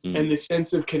and the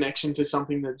sense of connection to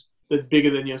something that's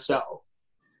bigger than yourself.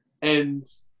 And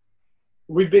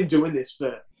we've been doing this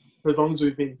for as long as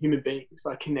we've been human beings,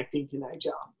 like connecting to nature.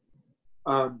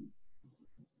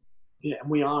 Yeah,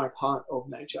 and we are a part of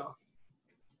nature.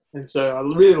 And so I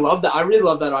really love that. I really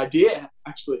love that idea,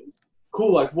 actually.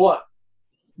 Cool. Like what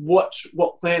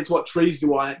plants, what trees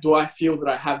do I feel that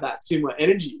I have that similar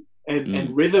energy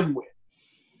and rhythm with?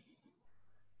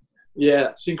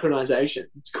 Yeah, synchronization.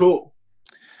 It's cool.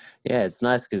 Yeah, it's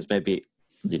nice because maybe,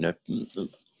 you know,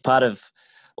 part of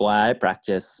why I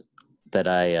practice that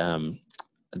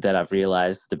I've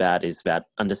realized about is about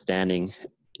understanding,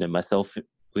 you know, myself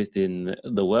within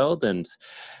the world and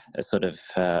sort of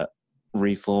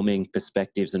reforming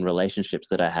perspectives and relationships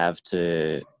that I have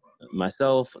to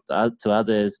myself, to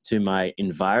others, to my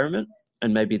environment.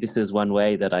 And maybe this is one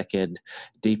way that I could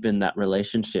deepen that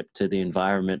relationship to the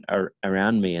environment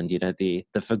around me, and, you know, the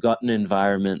forgotten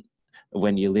environment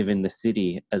when you live in the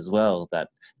city as well, that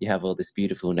you have all this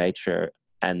beautiful nature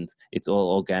and it's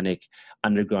all organic,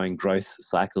 undergoing growth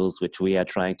cycles, which we are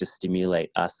trying to stimulate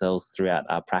ourselves throughout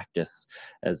our practice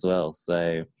as well.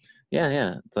 So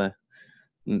yeah, it's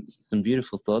some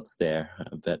beautiful thoughts there.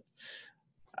 But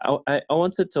I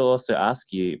wanted to also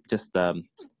ask you, just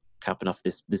capping off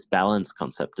this balance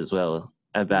concept as well,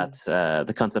 about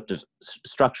the concept of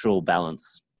structural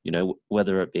balance. You know,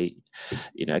 whether it be,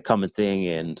 you know, a common thing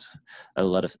and a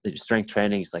lot of strength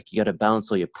training is like you got to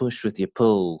balance all your push with your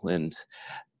pull and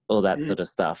all that sort of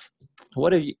stuff. What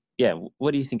do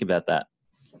you think about that?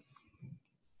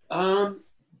 I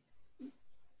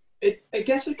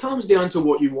guess it comes down to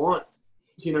what you want.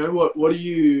 You know, what do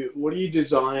you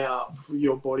desire for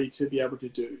your body to be able to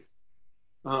do?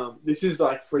 This is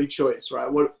like free choice, right?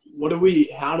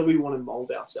 How do we want to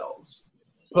mold ourselves?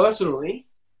 Personally,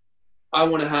 I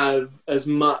want to have as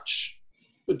much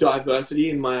diversity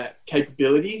in my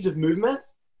capabilities of movement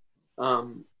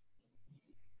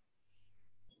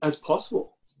as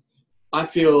possible. I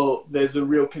feel there's a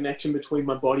real connection between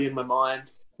my body and my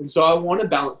mind. And so I want to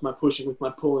balance my pushing with my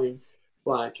pulling.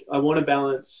 Like I want to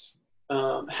balance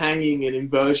hanging and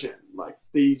inversion, like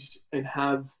these, and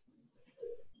have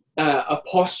a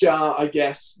posture, I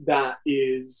guess, that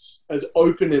is as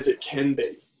open as it can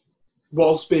be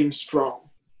whilst being strong.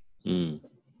 And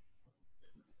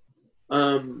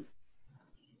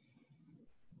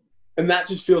that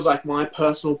just feels like my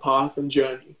personal path and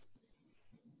journey.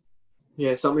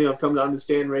 Yeah, something I've come to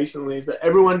understand recently is that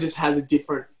everyone just has a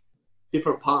different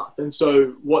path, and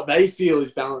so what they feel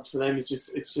is balance for them is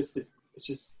just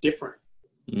different.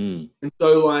 And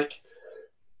so, like,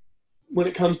 when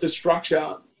it comes to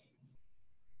structure,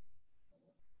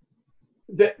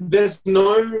 there's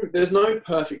no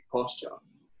perfect posture.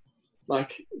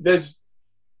 Like, there's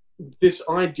this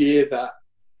idea that,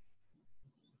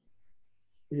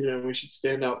 you know, we should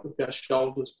stand up with our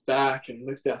shoulders back and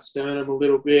lift our sternum a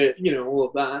little bit, you know, all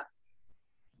of that.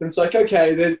 And it's like,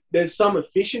 okay, there's some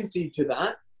efficiency to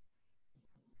that,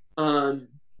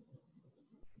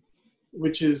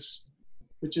 which is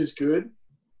good.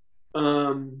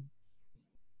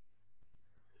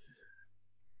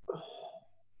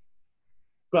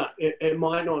 But it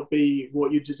might not be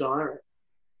what you desire.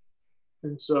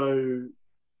 And so,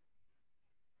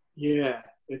 yeah,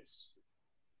 it's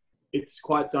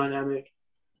quite dynamic.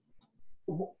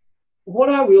 What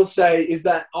I will say is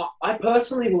that I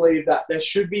personally believe that there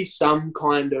should be some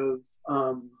kind of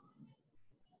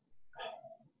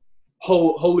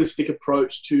holistic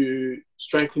approach to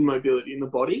strength and mobility in the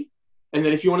body. And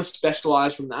then if you want to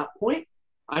specialize from that point,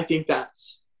 I think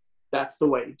that's the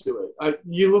way to do it.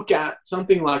 You look at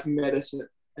something like medicine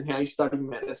and how you study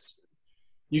medicine.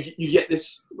 You get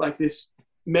this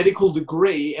medical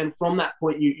degree, and from that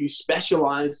point you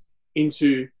specialize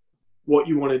into what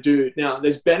you want to do. Now,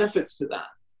 there's benefits to that.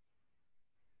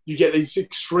 You get these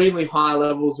extremely high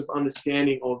levels of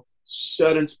understanding of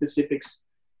certain specifics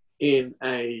in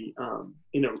a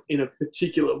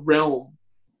particular realm.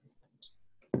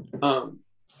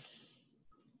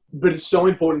 But it's so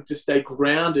important to stay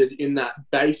grounded in that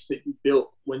base that you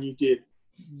built when you did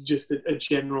just a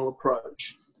general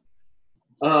approach.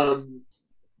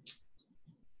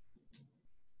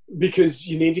 Because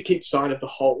you need to keep sight of the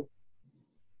whole.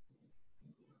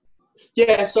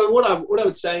 Yeah, so what I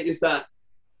would say is that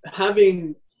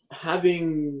having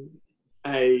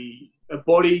a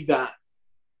body that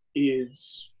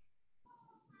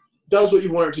does what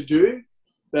you want it to do.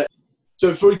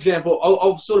 So, for example,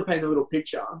 I'll sort of paint a little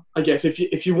picture. I guess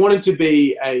if you wanted to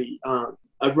be a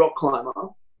rock climber,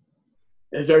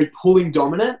 a very pulling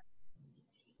dominant,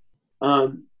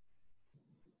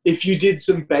 if you did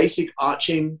some basic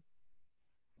arching,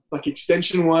 like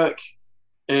extension work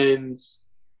and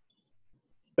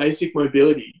basic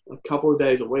mobility, a couple of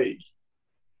days a week,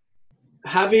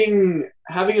 having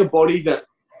a body that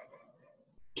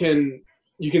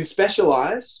you can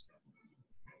specialize,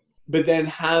 but then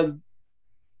have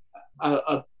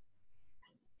a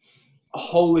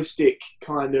holistic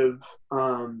kind of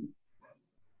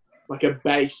like a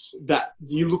base that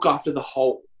you look after the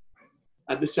whole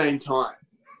at the same time.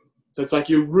 So it's like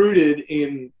you're rooted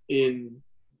in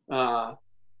a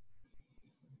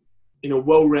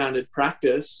well-rounded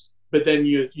practice, but then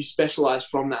you specialize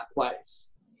from that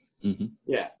place. Mm-hmm.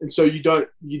 Yeah, and so you don't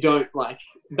like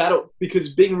that'll,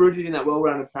 because being rooted in that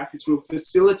well-rounded practice will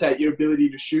facilitate your ability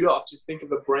to shoot off. Just think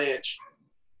of a branch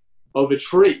of a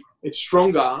tree. It's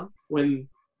stronger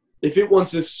if it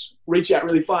wants to reach out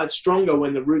really far, it's stronger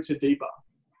when the roots are deeper.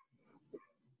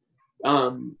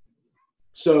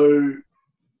 So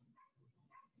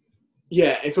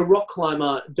yeah, if a rock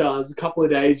climber does a couple of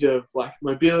days of like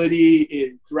mobility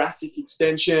in thoracic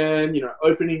extension,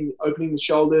 opening the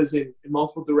shoulders in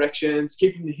multiple directions,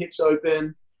 keeping the hips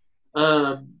open,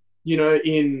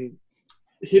 in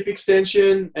hip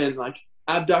extension and like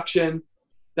abduction,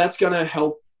 that's going to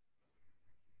help.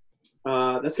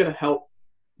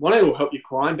 One, it will help you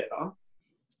climb better,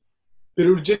 but it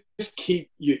will just keep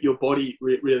your body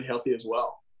really healthy as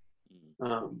well,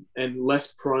 and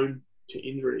less prone to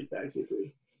injury,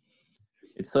 basically.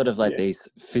 It's sort of like these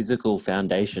physical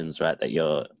foundations, right, that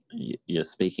you're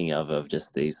speaking of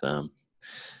just these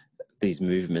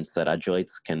movements that our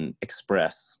joints can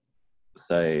express.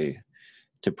 So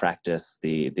to practice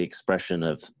the expression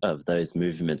of those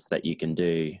movements that you can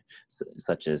do,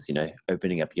 such as,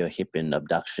 opening up your hip in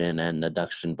abduction and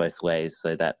adduction both ways,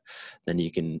 so that then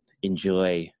you can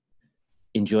enjoy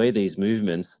these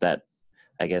movements that,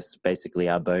 I guess, basically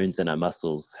our bones and our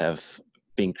muscles have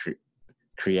been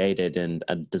created and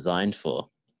designed for.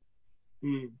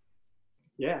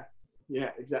 Yeah,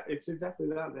 exactly. It's exactly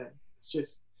that, man. It's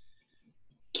just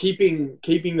keeping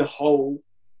the whole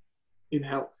in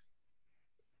health,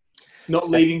 not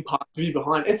leaving parts of you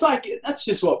behind. It's like, that's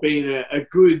just what being a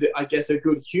good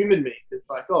human means. It's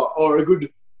like, or a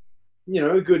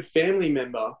good family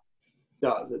member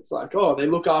does. It's like, they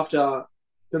look after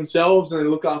themselves and they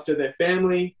look after their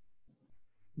family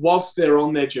whilst they're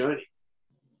on their journey.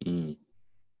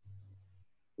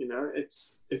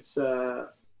 It's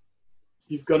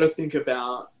you've got to think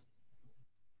about,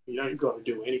 you don't got to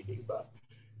do anything, but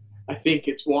I think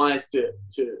it's wise to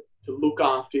look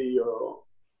after your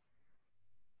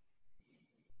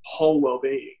whole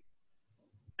well-being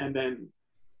and then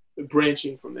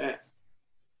branching from there.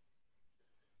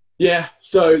 Yeah,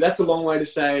 so that's a long way to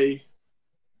say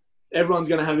everyone's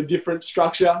going to have a different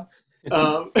structure.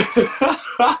 But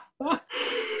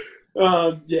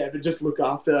just look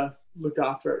after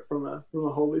it from a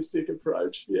holistic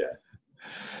approach. Yeah.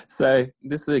 So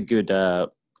this is a good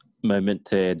moment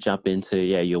to jump into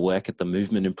your work at the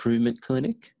Movement Improvement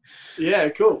Clinic. Yeah,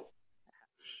 cool.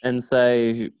 And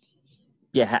so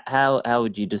how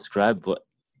would you describe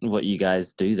what you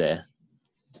guys do there?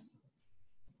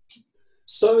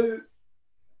 So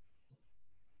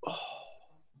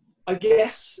I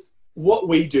guess what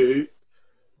we do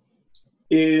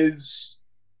is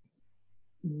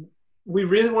we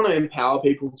really want to empower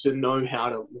people to know how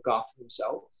to look after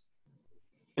themselves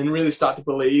and really start to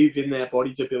believe in their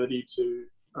body's ability to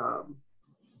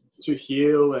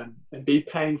heal and be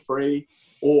pain-free,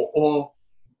 or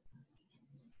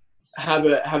have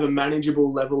a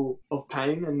manageable level of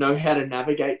pain and know how to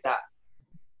navigate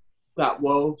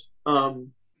world.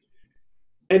 And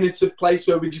it's a place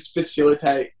where we just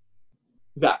facilitate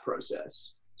that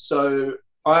process. So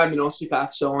I'm an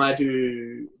osteopath, so I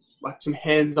do like some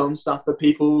hands-on stuff for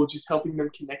people, just helping them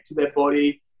connect to their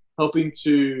body, helping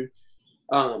to,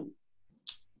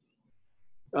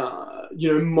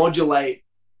 modulate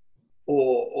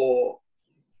or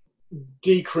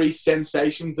decrease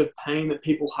sensations of pain that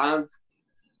people have,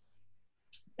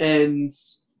 and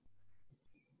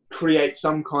create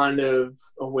some kind of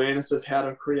awareness of how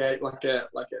to create like a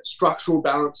structural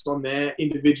balance on their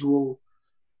individual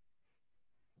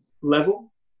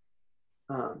level,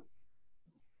 on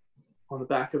the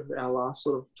back of our last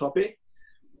sort of topic,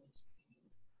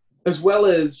 as well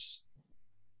as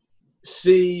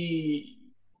see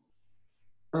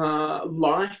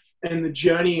life and the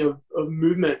journey of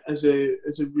movement as a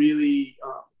really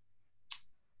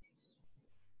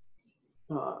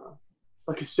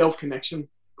like a self-connection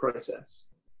process.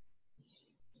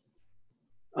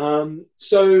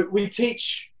 So we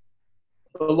teach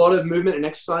a lot of movement and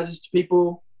exercises to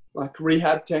people, like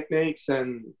rehab techniques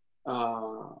and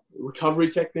recovery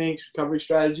techniques, recovery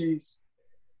strategies,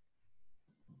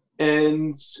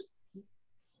 and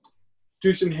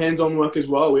do some hands-on work as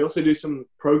well. We also do some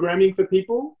programming for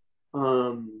people.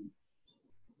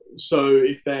 So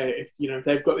if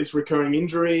they've got this recurring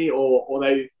injury, or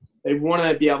they want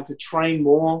to be able to train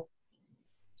more,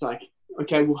 it's like,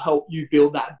 okay, we'll help you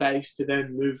build that base to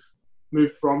then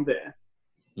move from there,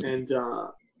 and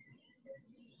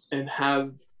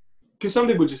have, because some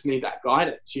people just need that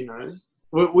guidance.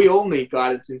 We all need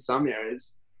guidance in some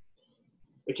areas.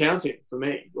 Accounting for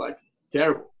me, like,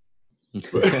 terrible.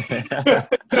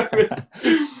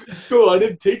 Cool, I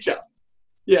need a teacher.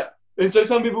 Yeah. And so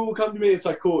some people will come to me, it's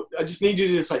like, cool, I just need you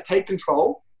to just like take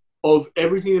control of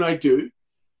everything that I do,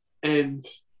 and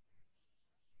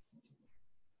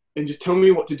just tell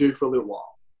me what to do for a little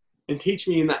while and teach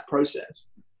me in that process.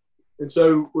 And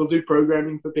so we'll do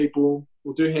programming for people.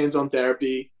 We'll do hands-on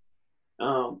therapy.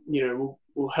 We'll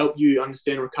help you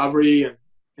understand recovery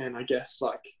and I guess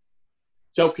like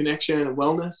self-connection and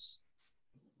wellness.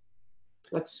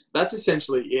 That's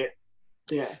essentially it.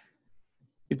 Yeah.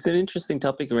 It's an interesting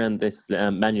topic around this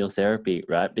manual therapy,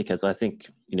 right? Because I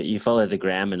think, you follow the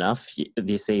gram enough,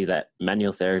 you see that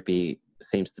manual therapy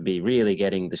seems to be really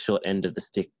getting the short end of the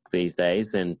stick these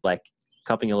days, and like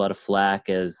copping a lot of flack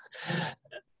as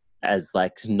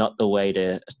like not the way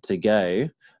to go.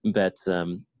 But how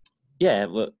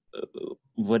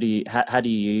do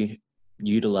you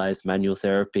utilize manual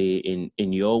therapy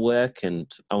in your work?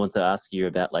 And I want to ask you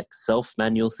about like self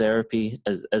manual therapy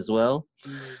as well.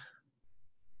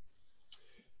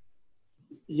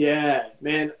 Yeah,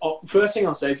 man. First thing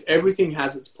I'll say is everything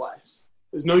has its place.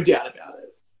 There's no doubt about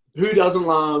it. Who doesn't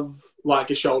love like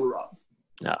a shoulder rub?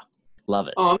 No, love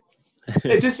it.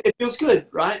 It feels good,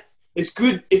 right? It's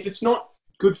good. If it's not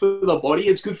good for the body,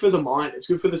 it's good for the mind. It's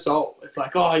good for the soul. It's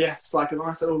like, oh yes, like a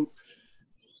nice little,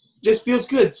 just feels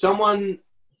good. Someone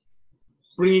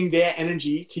bringing their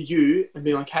energy to you and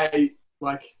being like, hey,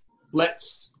 like,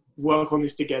 let's work on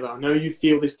this together. I know you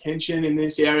feel this tension in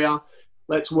this area.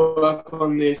 Let's work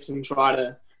on this and try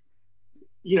to,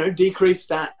 decrease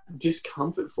that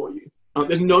discomfort for you.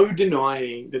 There's no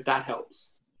denying that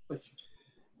helps.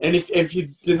 And if you're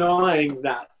denying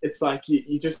that, it's like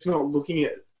you're just not looking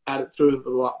at it through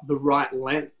the right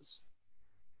lens.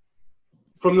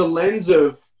 From the lens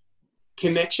of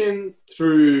connection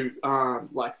through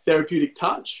like therapeutic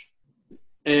touch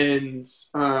and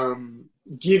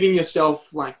giving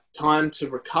yourself like time to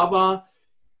recover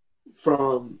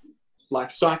from, like,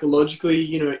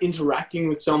 psychologically, interacting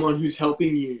with someone who's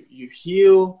helping you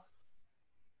heal.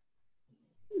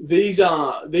 These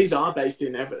are based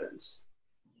in evidence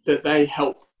that they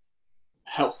help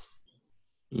health.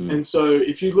 And so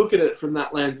if you look at it from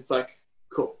that lens, it's like,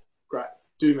 cool, great,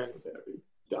 do manual therapy,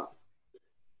 done.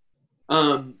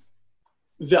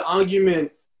 The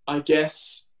argument, I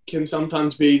guess, can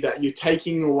sometimes be that you're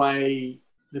taking away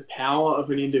the power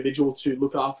of an individual to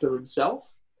look after himself.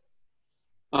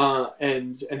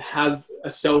 And have a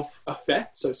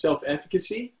self-effect, so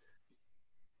self-efficacy.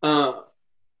 That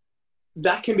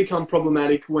can become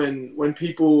problematic when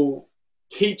people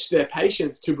teach their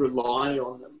patients to rely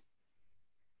on them.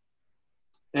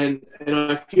 And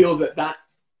I feel that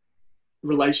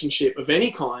relationship of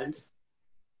any kind,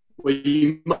 where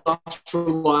you must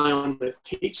rely on the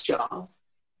teacher,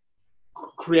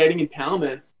 creating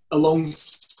empowerment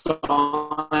alongside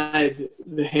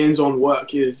the hands-on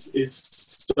work is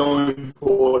so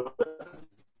important.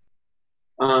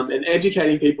 And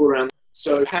educating people around.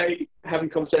 So, hey, having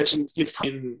conversations,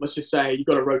 let's just say you've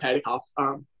got a rotator cuff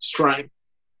strain.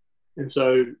 And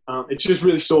so it's just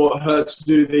really sore her to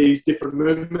do these different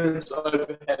movements,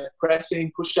 overhead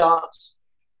pressing, push-ups,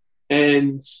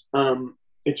 and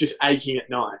it's just aching at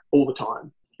night all the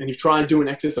time. And you try and doing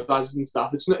exercises and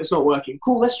stuff, it's not working.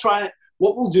 Cool, let's try it.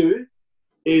 What we'll do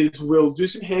is we'll do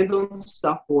some hands-on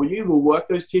stuff for you. We'll work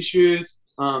those tissues,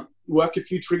 work a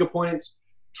few trigger points,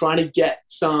 trying to get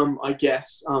some, I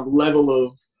guess, level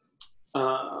of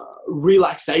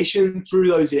relaxation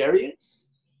through those areas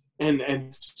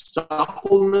and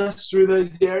suppleness through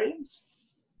those areas.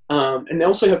 And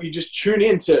also help you just tune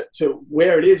in to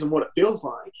where it is and what it feels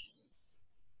like.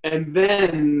 And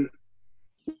then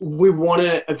we want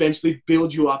to eventually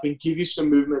build you up and give you some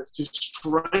movements to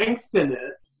strengthen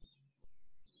it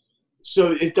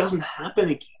so it doesn't happen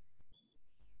again.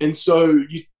 And so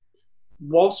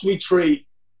whilst we treat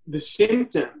the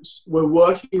symptoms, we're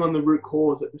working on the root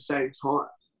cause at the same time.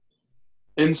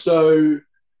 And so,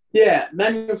 yeah,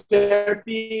 manual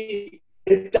therapy,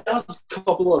 it does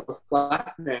couple a lot of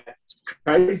flack, man. It's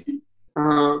crazy.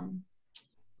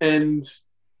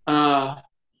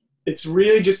 It's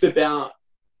really just about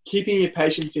keeping your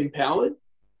patients empowered,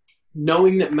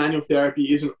 knowing that manual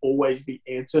therapy isn't always the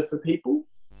answer for people.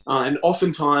 And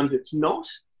oftentimes it's not,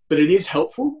 but it is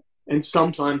helpful. And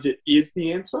sometimes it is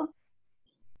the answer.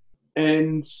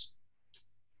 And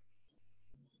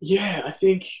yeah, I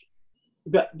think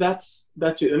that's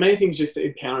it. The main thing is just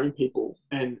empowering people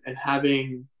and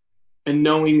having and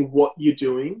knowing what you're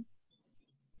doing,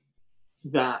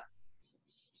 that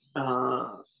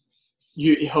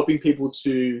you're helping people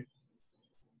to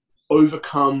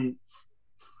overcome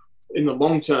in the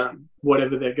long term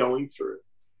whatever they're going through.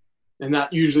 And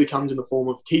that usually comes in the form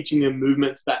of teaching them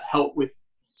movements that help with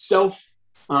self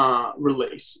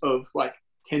release of like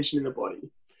tension in the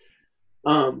body.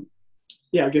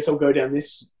 Yeah, I guess I'll go down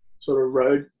this sort of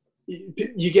road.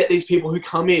 You get these people who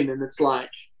come in and it's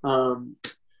like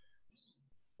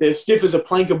they're stiff as a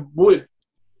plank of wood.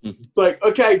 Mm-hmm. It's like,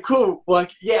 okay, cool. Like,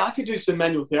 yeah, I could do some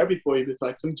manual therapy for you, but it's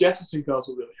like some Jefferson curls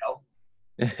will really help.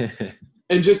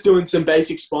 And just doing some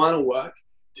basic spinal work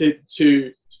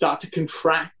to start to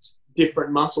contract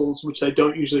different muscles, which they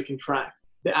don't usually contract.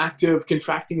 The act of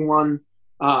contracting one,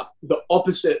 the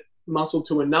opposite muscle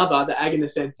to another, the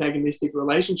agonist-antagonistic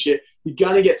relationship, you're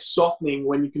going to get softening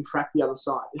when you contract the other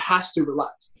side. It has to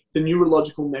relax. It's a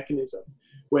neurological mechanism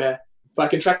where if I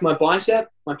contract my bicep,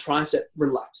 my tricep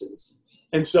relaxes,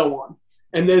 and so on.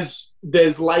 And there's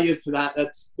layers to that.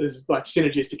 There's like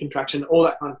synergistic contraction, all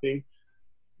that kind of thing.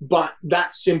 But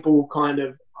that simple kind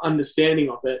of understanding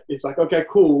of it is like, okay,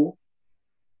 cool.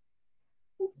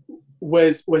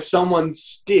 Where someone's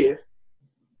stiff,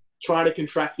 try to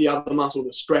contract the other muscle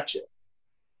to stretch it.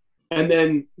 And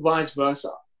then vice versa.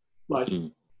 Like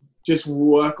just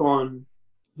work on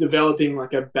developing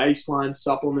like a baseline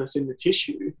suppleness in the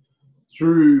tissue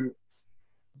through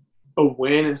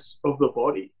awareness of the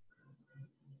body,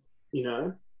 you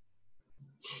know?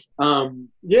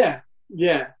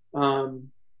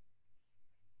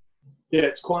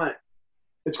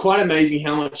 It's quite amazing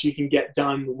how much you can get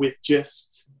done with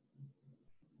just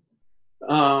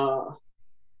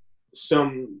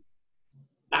some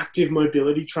active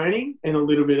mobility training and a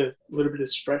little bit of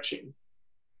stretching,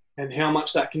 and how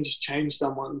much that can just change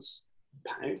someone's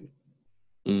pain.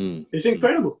 It's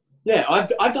incredible. Yeah,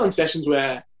 I've done sessions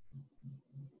where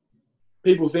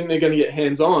people think they're going to get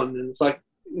hands-on, and it's like,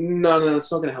 no,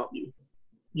 it's not going to help you.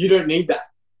 You don't need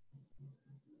that.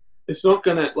 It's not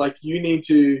going to, like, you need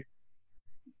to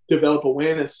develop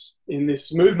awareness in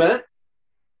this movement,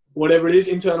 whatever it is,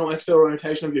 internal, external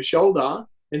rotation of your shoulder,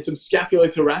 and some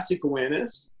scapulothoracic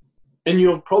awareness, and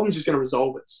your problem's just going to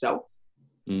resolve itself.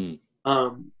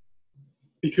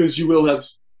 Because you will have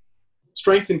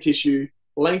strengthened tissue,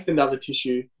 lengthened other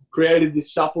tissue, created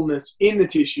this suppleness in the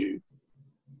tissue.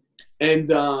 And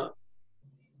and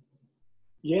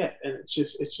it's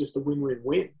just a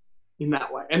win-win-win in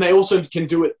that way. And they also can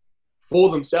do it for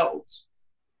themselves.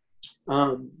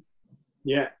 Does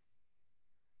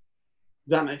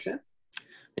that make sense?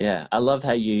 Yeah, I love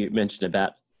how you mentioned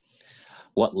about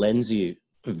what lens you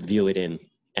view it in,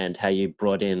 and how you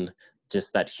brought in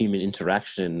just that human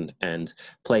interaction and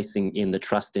placing in the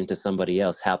trust into somebody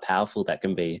else, how powerful that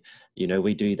can be. You know,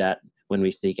 we do that when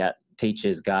we seek out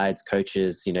teachers, guides,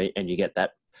 coaches, you know, and you get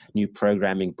that new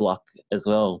programming block as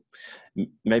well.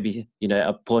 Maybe, you know,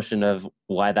 a portion of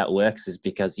why that works is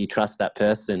because you trust that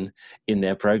person in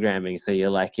their programming. So you're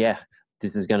like, yeah,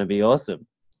 this is going to be awesome.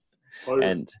 Oh,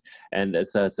 yeah. And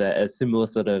so it's a similar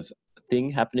sort of thing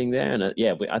happening there. And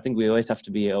I think we always have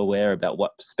to be aware about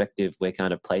what perspective we're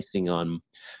kind of placing on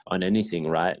anything,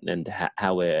 right? And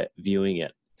how we're viewing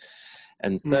it.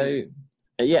 And so,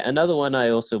 Yeah, another one I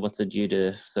also wanted you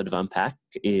to sort of unpack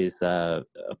is a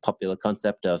popular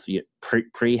concept of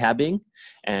prehabbing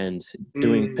and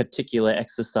doing particular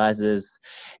exercises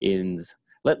in.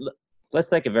 Let's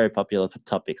take a very popular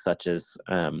topic such as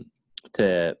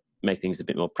to make things a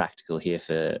bit more practical here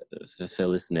for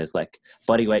listeners, like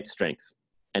body weight strength.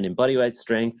 And in body weight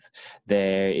strength,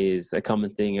 there is a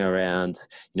common thing around,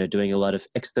 doing a lot of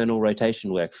external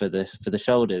rotation work for the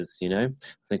shoulders. I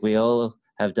think we all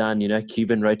have done,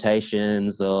 Cuban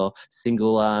rotations or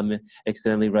single arm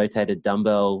externally rotated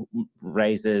dumbbell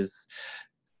raises.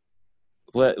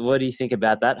 What do you think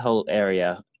about that whole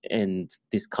area and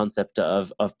this concept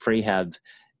of prehab?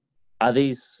 Are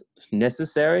these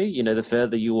necessary, the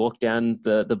further you walk down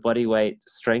the body weight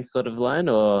strength sort of line,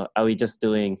 or are we just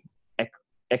doing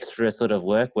extra sort of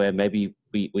work where maybe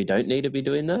we don't need to be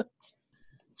doing that?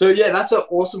 So yeah, that's an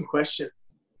awesome question.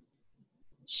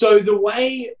 So the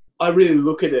way I really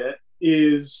look at it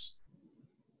is,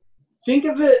 think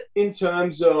of it in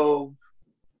terms of,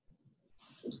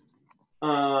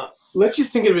 let's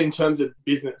just think of it in terms of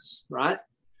business, right?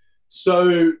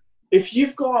 So if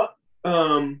you've got,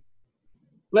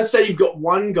 let's say you've got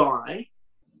one guy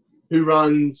who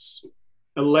runs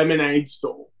a lemonade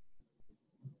stall,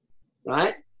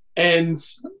 right? And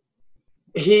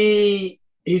he's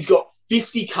got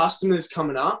 50 customers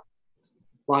coming up,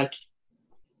 like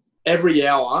every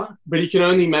hour, but he can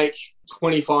only make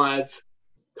 25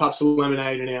 cups of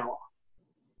lemonade an hour.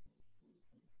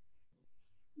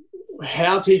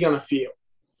 How's he going to feel?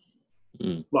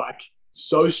 Like,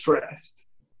 so stressed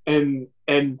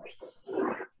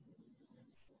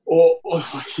or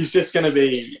like he's just going to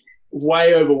be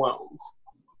way overwhelmed,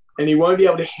 and he won't be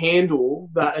able to handle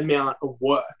that amount of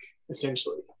work,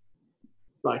 essentially.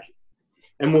 Like,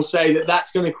 and we'll say that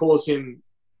that's going to cause him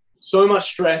so much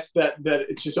stress that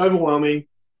it's just overwhelming.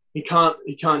 He can't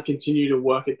continue to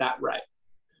work at that rate.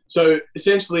 So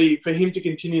essentially, for him to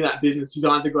continue that business, he's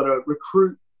either got to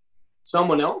recruit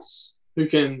someone else who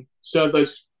can serve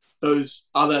those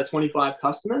other 25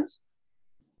 customers,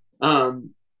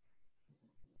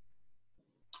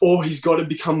 or he's got to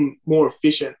become more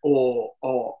efficient or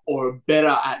better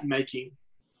at making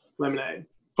lemonade.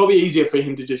 Probably easier for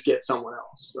him to just get someone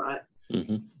else, right?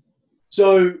 Mm-hmm.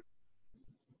 So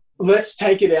let's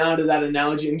take it out of that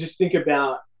analogy and just think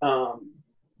about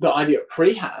the idea of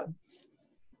prehab.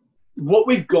 What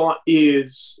we've got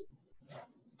is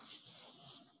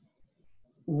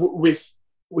with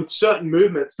certain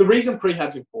movements, the reason prehab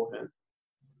is important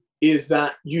is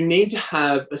that you need to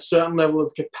have a certain level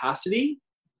of capacity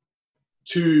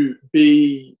to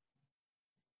be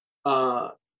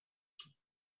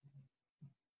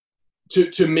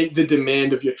to meet the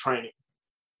demand of your training.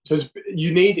 So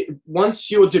you need, once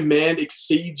your demand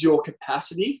exceeds your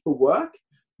capacity for work,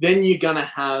 then you're going to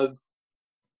have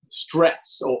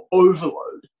stress or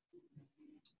overload.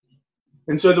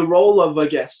 And so the role of, I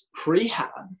guess,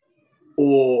 prehab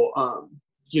or,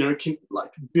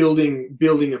 like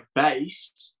building a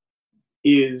base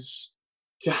is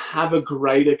to have a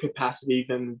greater capacity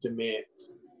than the demand.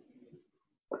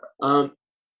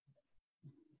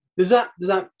 Does that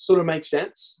sort of make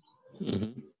sense?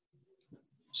 Mm-hmm.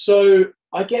 So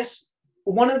I guess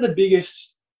one of the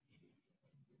biggest,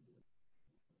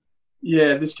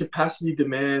 this capacity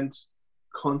demand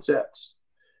concepts,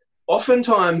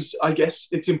 oftentimes I guess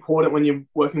it's important when you're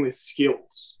working with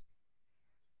skills.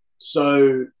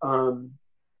 So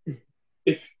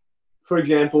if, for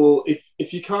example,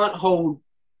 if you can't hold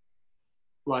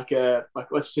like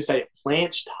let's just say a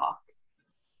planche tuck,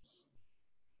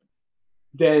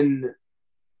 then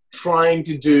trying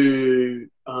to do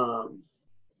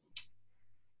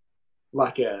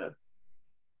like a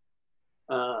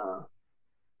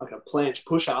planche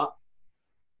push-up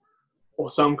or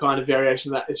some kind of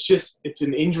variation of that, it's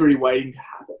an injury waiting to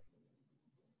happen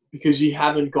because you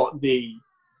haven't got the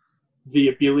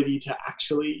ability to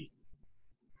actually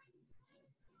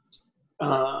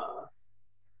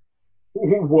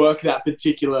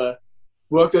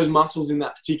work those muscles in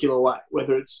that particular way,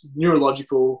 whether it's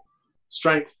neurological,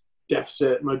 strength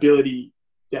deficit, mobility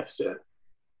deficit.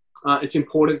 It's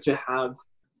important to have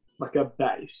like a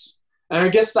base. And I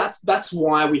guess that's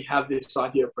why we have this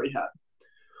idea of prehab.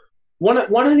 One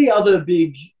of the other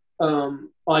big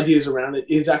ideas around it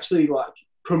is actually like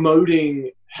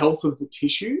promoting health of the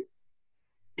tissue.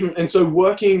 And so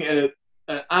working at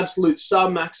an absolute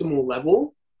sub-maximal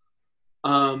level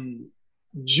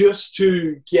just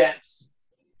to get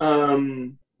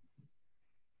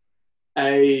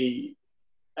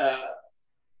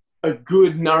a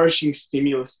good nourishing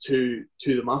stimulus to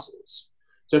the muscles.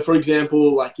 So for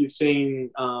example, like you've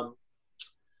seen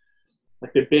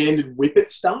like the banded whippet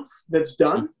stuff that's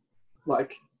done,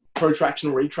 like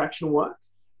protraction, retraction work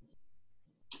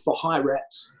for high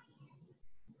reps.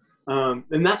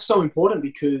 And that's so important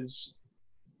because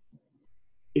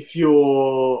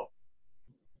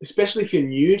especially if you're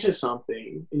new to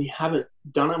something and you haven't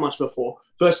done it much before,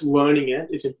 first learning it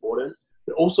is important,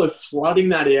 but also flooding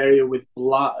that area with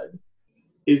blood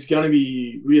is going to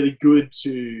be really good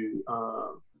to,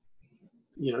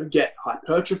 get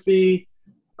hypertrophy,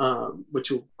 which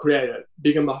will create a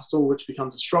bigger muscle, which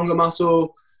becomes a stronger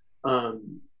muscle.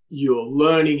 You're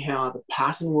learning how the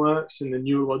pattern works and the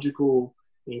neurological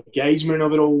engagement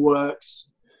of it all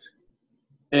works.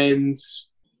 And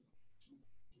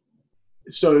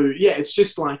so, yeah, it's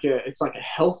just like it's like a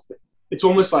health thing. It's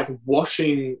almost like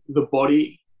washing the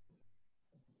body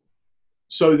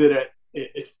so that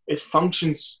it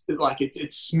functions like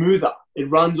it's smoother. It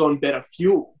runs on better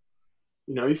fuel.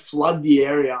 Flood the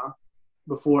area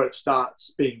before it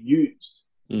starts being used.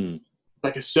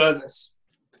 Like a service.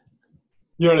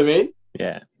 You know what I mean?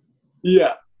 Yeah.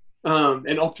 Yeah. And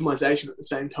optimization at the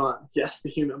same time. Yes, the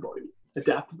human body.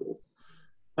 Adaptable.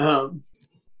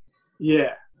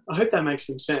 Yeah. I hope that makes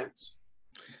some sense.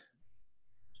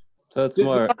 So it's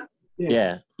more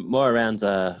around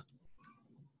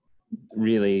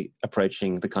really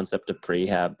approaching the concept of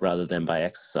prehab rather than by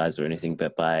exercise or anything,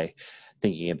 but by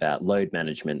thinking about load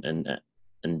management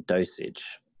and dosage.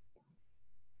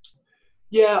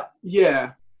 Yeah,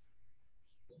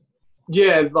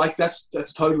 like that's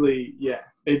totally,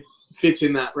 it fits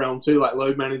in that realm too, like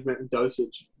load management and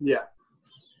dosage.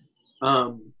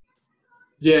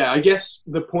 I guess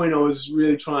the point I was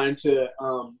really trying to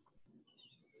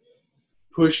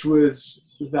push was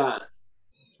that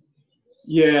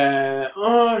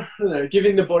I don't know,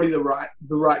 giving the body the right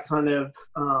kind of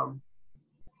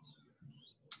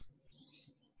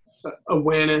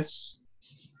awareness,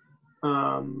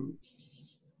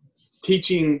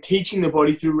 teaching the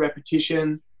body through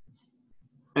repetition,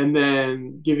 and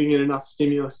then giving it enough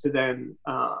stimulus to then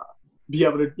be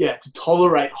able to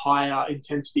tolerate higher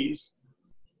intensities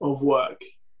of work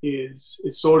is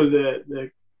sort of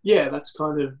that's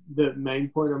kind of the main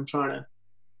point I'm trying to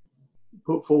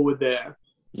put forward there.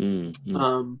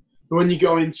 When you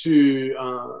go into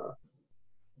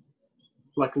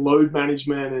like load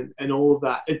management and all of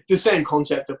that, the same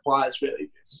concept applies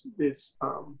really. This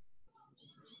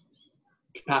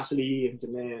capacity and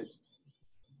demand.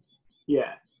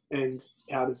 And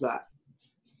how does that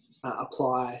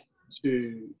apply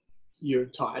to your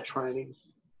entire training?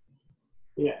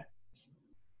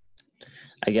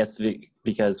 I guess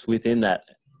because within that,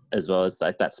 as well as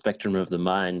like that spectrum of the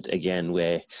mind, again,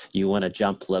 where you want to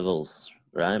jump levels,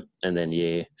 right? And then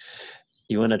you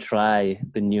want to try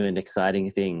the new and exciting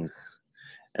things.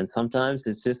 And sometimes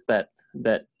it's just that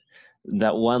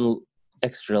one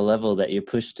extra level that you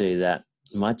push to that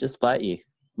might just bite you,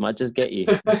 might just get you.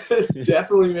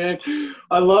 Definitely, man.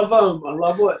 I love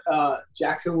what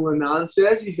Jackson Lennon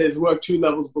says. He says, work 2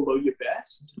 levels below your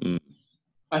best.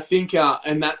 I think,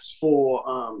 and that's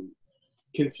for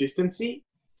consistency.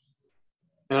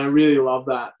 And I really love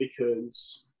that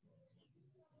because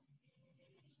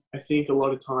I think a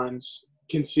lot of times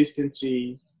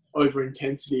consistency over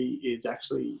intensity is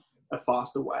actually a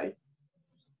faster way.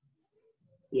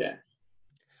 Yeah,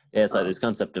 it's like this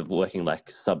concept of working like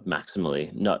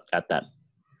sub-maximally, not at that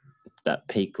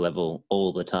peak level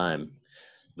all the time,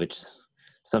 which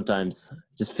sometimes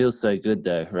just feels so good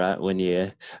though, right? When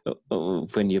you're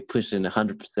pushing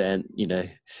 100%,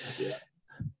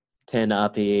 10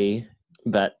 RPE,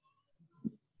 but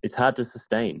it's hard to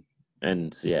sustain.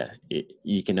 And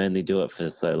you can only do it for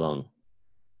so long.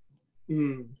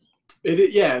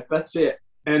 That's it.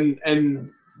 And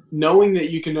knowing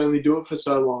that you can only do it for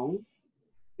so long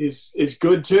is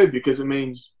good too, because it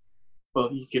means,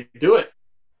 well, you can do it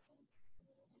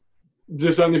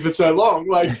just only for so long.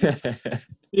 Like,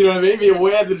 you know what I mean? Be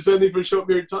aware that it's only for a short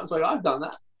period of time. It's like, I've done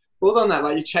that. All done that.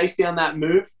 Like, you chase down that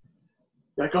move.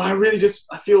 You're like, I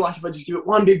feel like if I just give it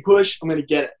one big push, I'm going to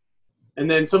get it. And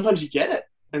then sometimes you get it.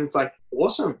 And it's like,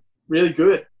 awesome, really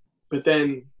good. But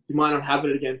then you might not have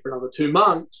it again for another 2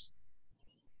 months.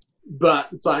 But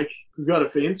it's like, we've got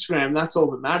it for Instagram. That's all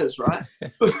that matters, right?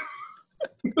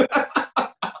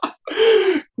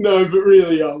 No, but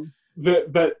really,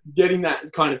 but getting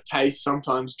that kind of taste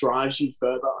sometimes drives you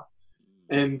further.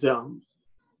 And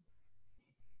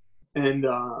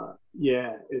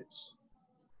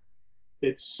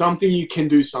it's something you can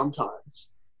do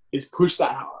sometimes, is push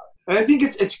that hard. And I think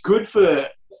it's good for,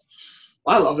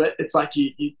 I love it. It's like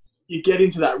you get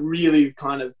into that really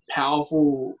kind of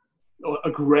powerful or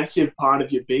aggressive part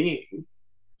of your being.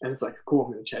 And it's like, cool,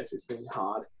 I'm going to chase this thing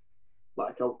hard.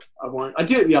 Like I won't. I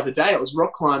did it the other day. I was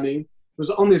rock climbing. It was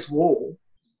on this wall,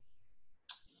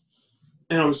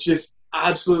 and I was just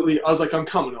absolutely. I was like, I'm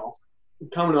coming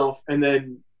off. And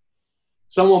then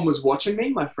someone was watching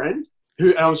me, my friend,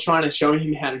 and I was trying to show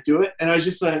him how to do it, and I was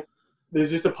just like,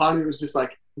 there's just a part of me that was just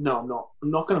like, no, I'm not.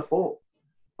 I'm not gonna fall.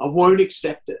 I won't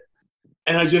accept it.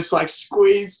 And I just like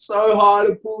squeezed so hard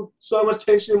and pulled so much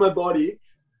tension in my body.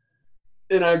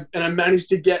 And I managed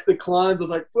to get the climb. I was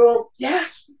like, well,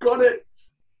 yes, got it.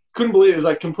 Couldn't believe it. It was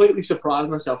like completely surprised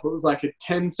myself. It was like a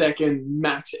 10-second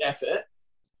max effort.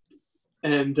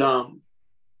 And,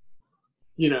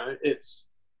 you know, it's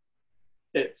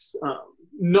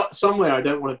not somewhere I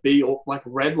don't want to be, or like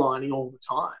redlining all the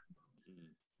time.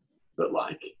 But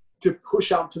like to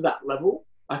push up to that level,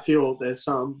 I feel there's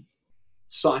some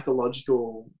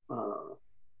psychological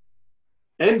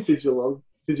and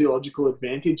physiological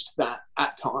advantage to that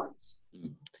at times.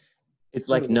 It's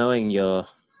like knowing your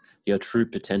true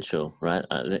potential, right?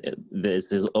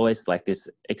 There's always like this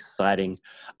exciting,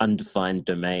 undefined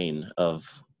domain of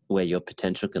where your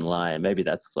potential can lie, and maybe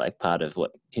that's like part of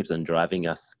what keeps on driving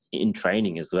us in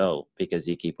training as well, because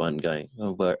you keep on going,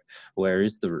 oh, where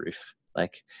is the roof?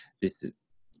 Like this is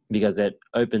because it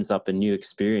opens up a new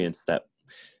experience that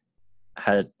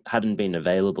hadn't been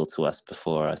available to us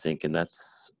before, I think, and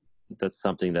that's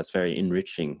something that's very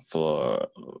enriching for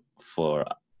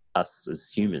us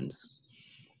as humans.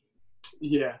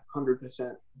 Yeah,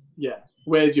 100%. Yeah,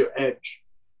 where's your edge?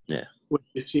 Yeah, where's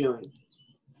your ceiling?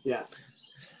 Yeah.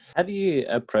 How do you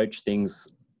approach things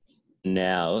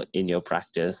now in your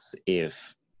practice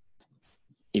if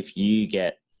you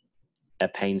get a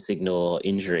pain signal or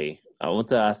injury? I want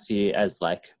to ask you as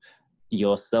like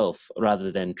yourself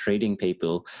rather than treating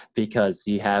people, because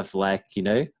you have like, you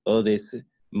know, all this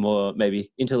more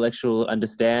maybe intellectual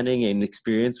understanding and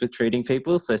experience with treating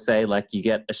people. So say like you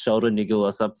get a shoulder niggle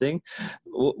or something,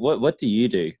 what do you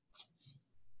do?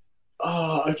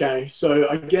 Oh, okay. So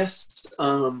I guess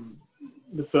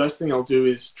the first thing I'll do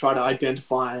is try to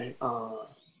identify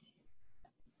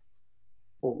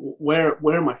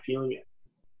where am I feeling it?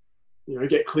 You know,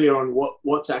 get clear on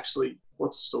what's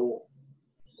sore.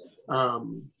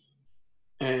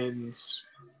 And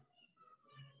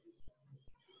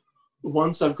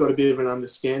once I've got a bit of an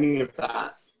understanding of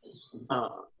that,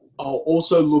 I'll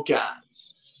also look at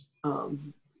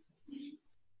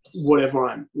whatever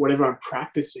I'm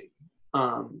practicing.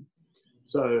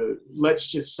 So let's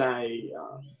just say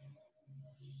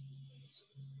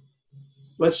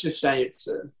it's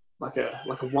like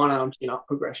a one-arm chin-up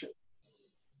progression.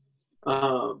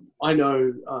 I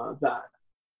know that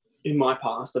in my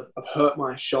past I've hurt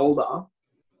my shoulder,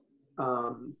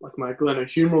 like my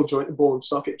glenohumeral joint, the ball and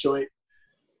socket joint,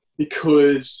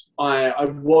 because I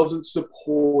wasn't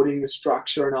supporting the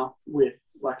structure enough with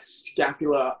like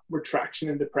scapular retraction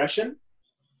and depression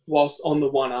whilst on the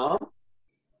one arm.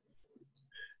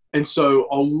 And so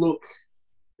I'll look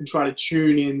and try to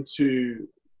tune into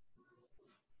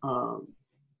my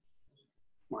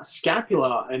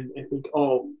scapula and think,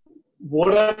 oh,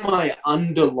 what am I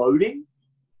underloading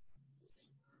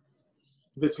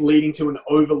that's leading to an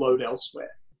overload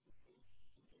elsewhere?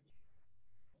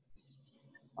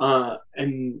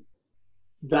 And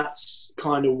that's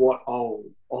kind of what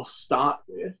I'll start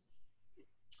with.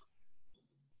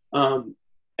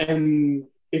 And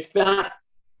if that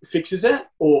fixes it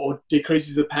or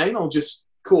decreases the pain, I'll just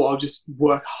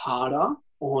work harder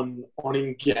on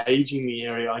engaging the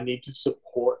area I need to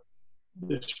support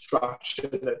the structure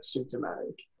that's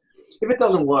symptomatic. If it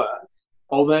doesn't work,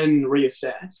 I'll then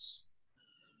reassess,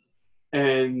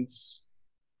 and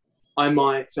I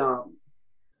might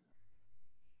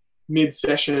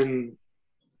mid-session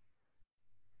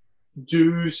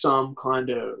do some kind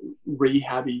of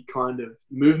rehabby kind of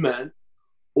movement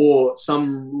or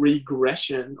some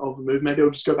regression of the movement. Maybe I'll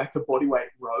just go back to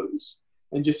bodyweight rows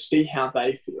and just see how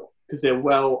they feel, because they're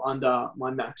well under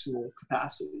my maximal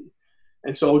capacity.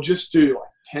 And so I'll just do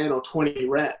like 10 or 20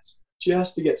 reps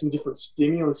just to get some different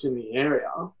stimulus in the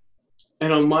area.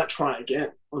 And I might try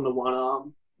again on the one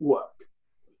arm work.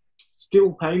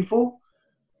 Still painful.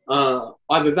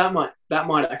 Either that might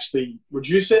actually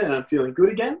reduce it and I'm feeling good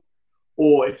again,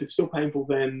 or if it's still painful,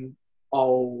 then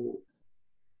I'll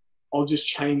just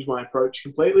change my approach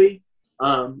completely,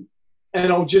 and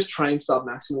I'll just train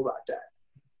sub-maximal that day.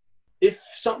 If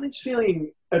something's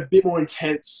feeling a bit more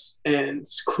intense and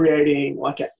it's creating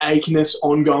like an achiness,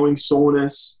 ongoing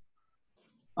soreness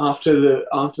after the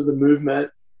movement,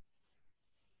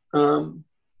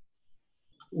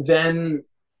 then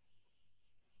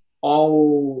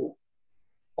I'll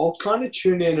kind of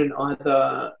tune in and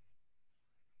either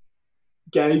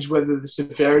gauge whether the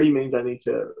severity means I need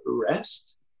to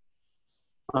rest,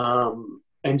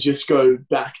 and just go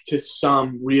back to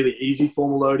some really easy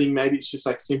form of loading. Maybe it's just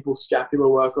like simple scapular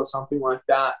work or something like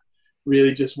that.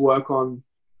 Really just work on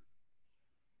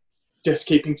just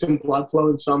keeping some blood flow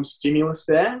and some stimulus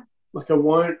there. Like I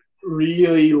won't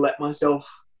really let myself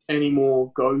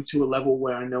anymore go to a level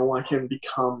where I know I can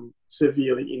become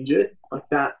severely injured like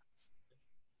that.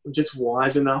 I'm just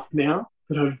wise enough now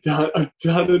that I've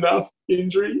done enough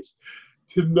injuries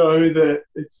to know that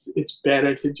it's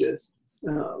better to just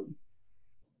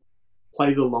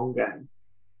play the long game.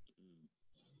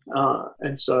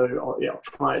 And so I'll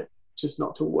try just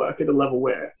not to work at a level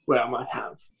where I might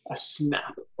have a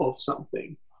snap of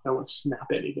something. I don't want to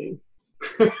snap anything.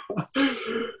 You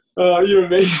know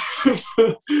what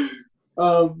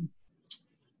I mean?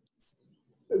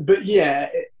 But yeah,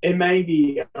 it may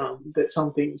be that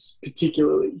something's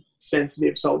particularly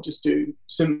sensitive, so I'll just do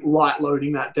some light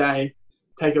loading that day,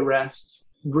 take a rest,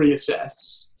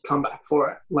 reassess, come back for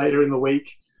it later in the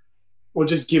week, or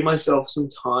just give myself some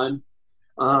time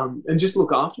and just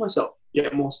look after myself,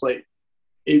 get more sleep,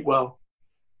 eat well,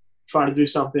 try to do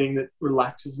something that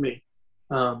relaxes me.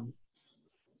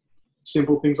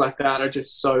 Simple things like that are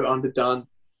just so underdone.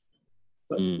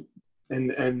 But,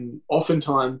 and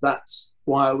oftentimes that's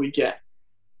why we get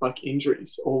like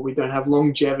injuries, or we don't have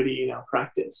longevity in our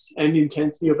practice and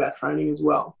intensity of our training as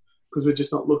well, because we're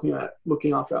just not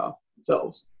looking after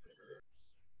ourselves.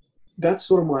 That's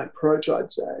sort of my approach,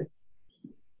 I'd say.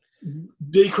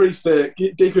 Decrease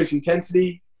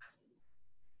intensity,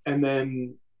 and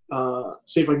then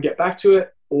see if I can get back to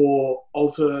it, or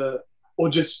alter, or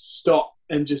just stop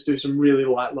and just do some really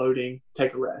light loading,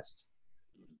 take a rest.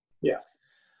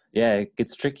 Yeah, it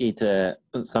gets tricky to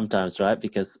sometimes, right?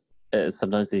 Because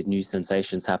sometimes these new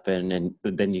sensations happen, and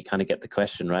then you kind of get the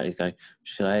question, right? You go,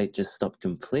 should I just stop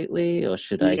completely, or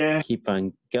should I keep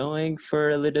on going for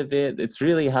a little bit? It's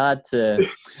really hard to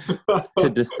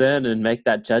discern and make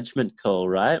that judgment call,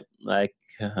 right? Like,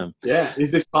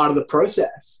 is this part of the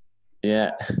process?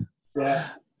 Yeah.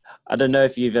 I don't know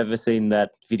if you've ever seen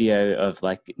that video of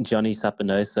like Johnny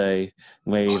Sapinoso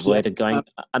where he avoided going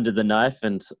under the knife,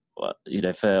 and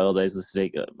for all those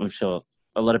listening, I'm sure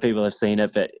a lot of people have seen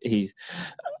it, but he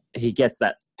gets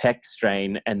that pec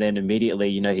strain, and then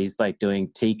immediately, he's like doing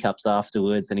teacups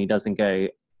afterwards, and he doesn't go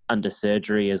under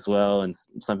surgery as well, and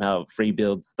somehow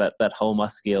rebuilds that whole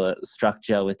muscular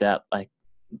structure without like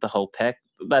the whole pec.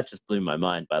 That just blew my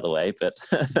mind, by the way. But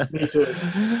Me too.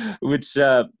 Which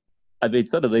sort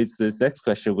of leads to this next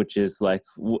question, which is like,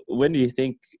 when do you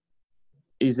think,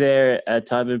 is there a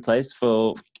time and place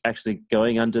for actually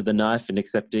going under the knife and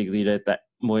accepting, that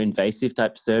more invasive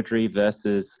type surgery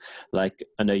versus, like,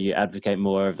 I know you advocate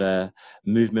more of a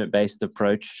movement-based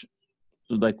approach.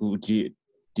 Like, do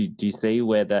you see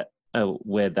where that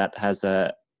has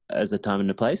a time and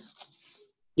a place?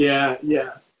 Yeah.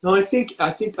 No, I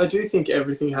do think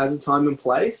everything has a time and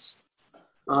place.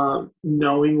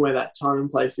 Knowing where that time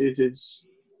and place is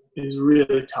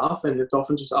really tough, and it's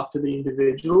often just up to the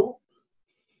individual.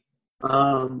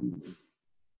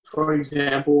 For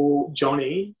example,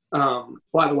 Johnny,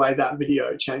 by the way, that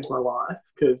video changed my life,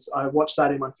 because I watched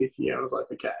that in my 5th year and I was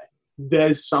like, okay,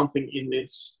 there's something in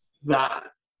this that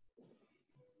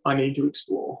I need to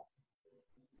explore.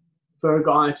 For a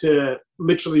guy to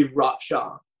literally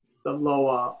rupture the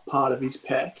lower part of his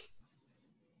pec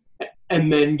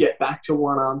and then get back to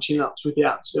one arm chin-ups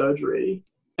without surgery,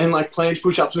 and like planche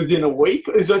push-ups within a week.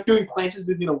 It's like doing planches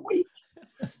within a week.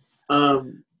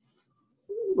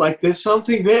 Like there's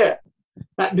something there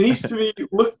that needs to be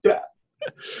looked at.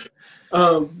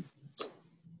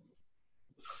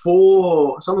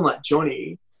 For someone like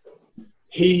Johnny,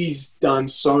 he's done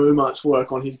so much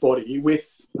work on his body with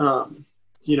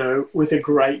a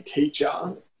great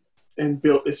teacher, and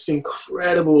built this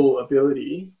incredible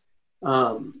ability.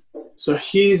 So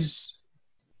his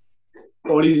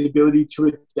body's ability to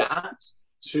adapt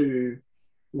to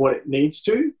what it needs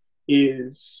to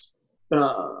is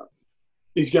going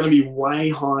to be way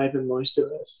higher than most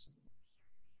of us.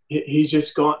 He's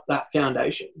just got that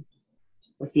foundation.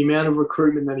 Like the amount of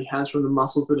recruitment that he has from the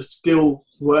muscles that are still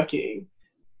working,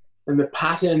 and the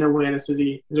pattern awareness that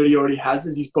he already has,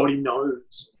 as his body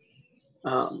knows.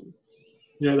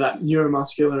 That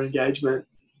neuromuscular engagement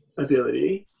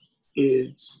ability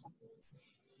it's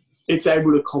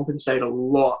able to compensate a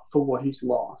lot for what he's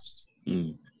lost.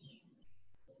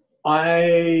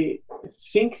 I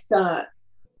think that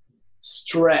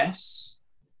stress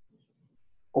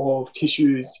of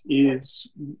tissues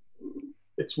it's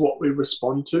what we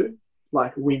respond to.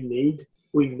 Like we need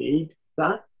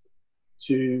that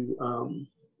to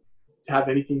have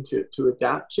anything to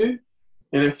adapt to.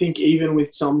 And I think even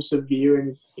with some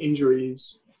severe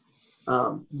injuries,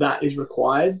 that is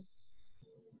required.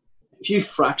 If you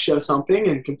fracture something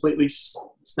and completely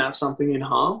snap something in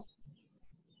half,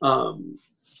 and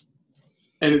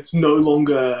it's no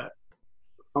longer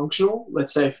functional,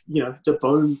 let's say, if it's a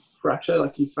bone fracture,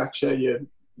 like you fracture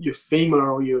your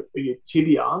femur or your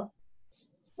tibia,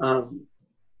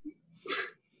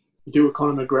 you do a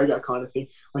Conor McGregor kind of thing.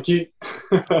 Like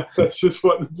that's just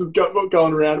what's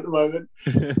going around at the moment.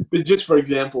 But just for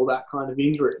example, that kind of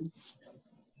injury,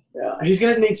 he's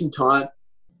going to need some time.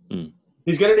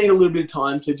 He's going to need a little bit of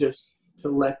time to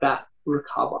let that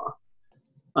recover,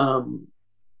 and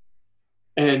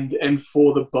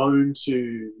for the bone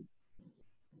to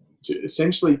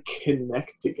essentially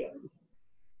connect again,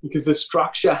 because the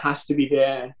structure has to be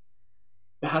there.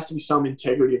 There has to be some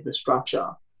integrity of the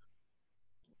structure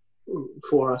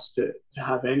for us to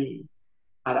have any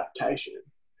adaptation.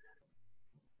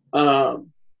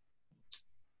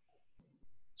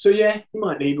 So yeah, you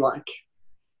might need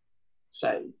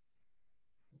say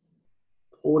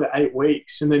 4 to 8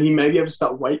 weeks, and then you may be able to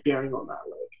start weight bearing on that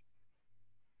leg.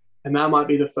 And that might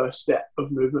be the first step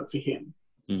of movement for him.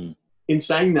 In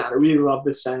saying that, I really love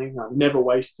the saying, never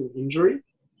waste an injury,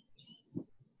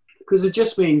 because it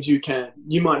just means you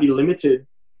might be limited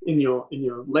in your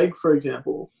leg, for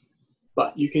example,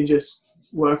 but you can just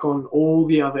work on all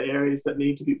the other areas that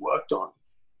need to be worked on.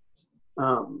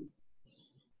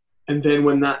 And then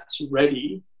when that's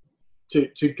ready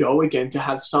to go again, to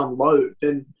have some load,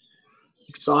 then it's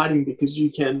exciting because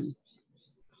you can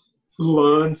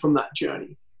learn from that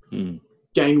journey,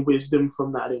 gain wisdom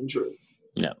from that injury.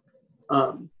 Yeah.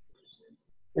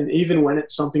 And even when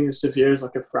it's something as severe as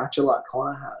like a fracture like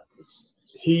Connor has,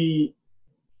 he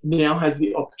now has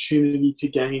the opportunity to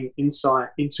gain insight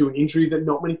into an injury that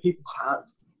not many people have.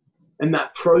 And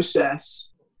that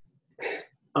process,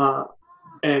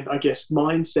 and I guess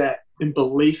mindset and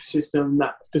belief system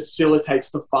that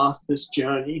facilitates the fastest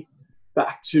journey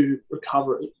back to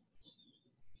recovery.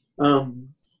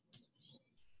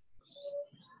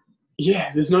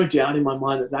 There's no doubt in my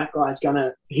mind that guy's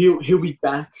he'll be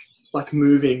back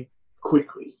moving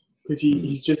quickly, because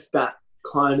he's just that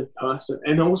kind of person.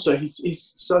 And also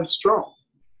he's so strong.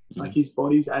 Like his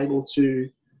body's able to,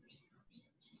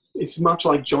 it's much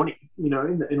like Johnny, in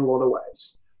a lot of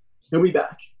ways. He'll be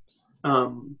back.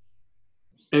 And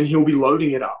he'll be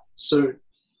loading it up soon.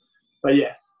 But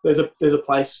yeah, there's a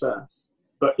place for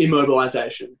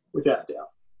immobilization, without doubt.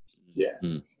 Yeah.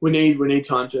 We need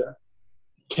time to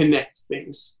connect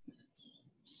things.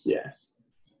 Yeah,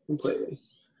 completely.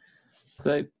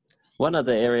 So one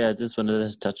other area I just wanted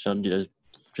to touch on,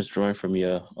 just drawing from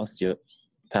your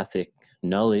osteopathic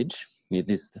knowledge,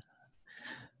 this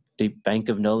deep bank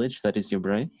of knowledge that is your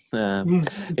brain,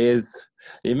 is,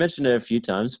 you mentioned it a few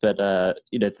times, but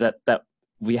that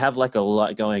we have a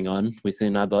lot going on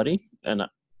within our body. And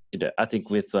I think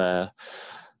with a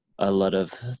lot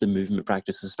of the movement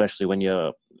practice, especially when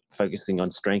you're focusing on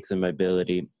strength and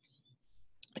mobility,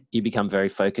 you become very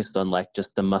focused on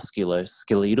just the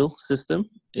musculoskeletal system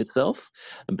itself.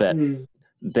 But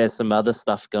there's some other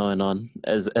stuff going on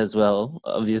as well,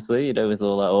 obviously, with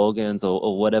all our organs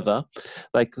or whatever.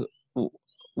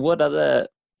 What other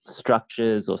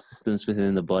structures or systems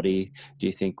within the body do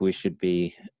you think we should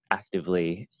be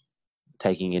actively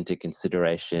taking into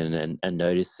consideration and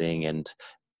noticing, and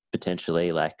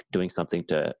potentially doing something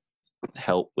to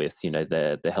help with,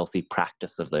 the healthy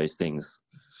practice of those things?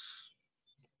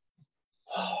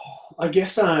 I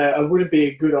guess I wouldn't be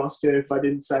a good osteo if I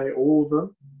didn't say all of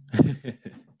them.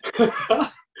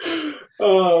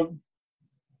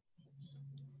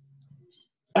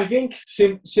 I think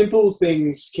simple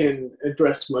things can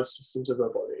address most systems of our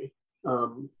body.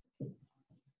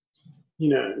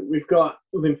 We've got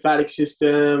lymphatic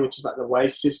system, which is the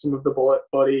waste system of the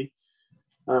body.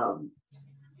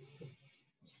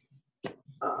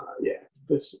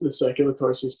 The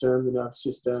circulatory system, the nervous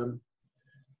system,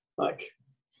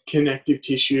 connective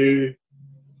tissue.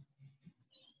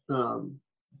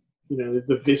 There's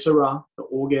the viscera, the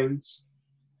organs,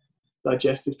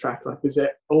 digestive tract. There's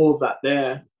all of that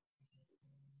there.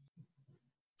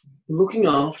 Looking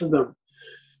after them.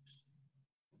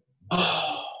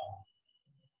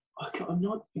 I'm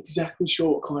not exactly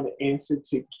sure what kind of answer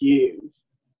to give,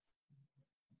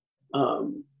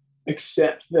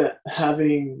 except that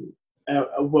having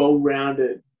a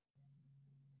well-rounded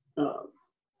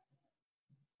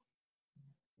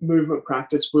movement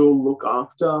practice will look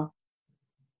after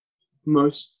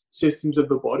most systems of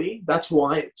the body. That's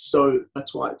why it's so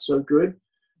good.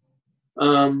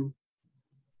 So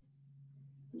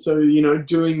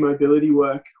doing mobility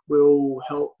work will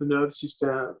help the nervous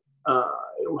system.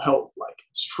 It will help like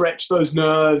stretch those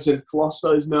nerves and floss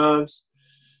those nerves,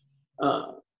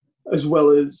 as well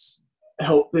as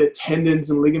help their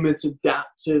tendons and ligaments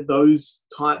adapt to those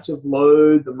types of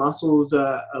load. The muscles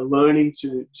are learning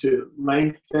to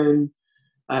lengthen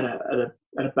at a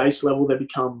base level. They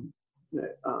become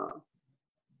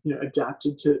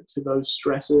adapted to those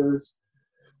stresses.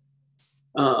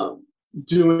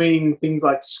 Doing things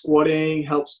like squatting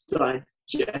helps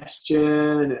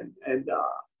digestion,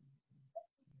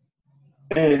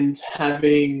 and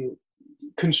having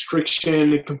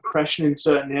constriction and compression in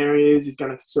certain areas is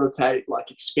going to facilitate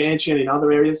like expansion in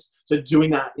other areas. So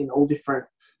doing that in all different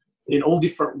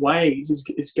ways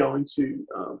is going to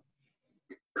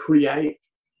create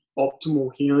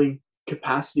optimal healing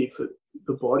capacity for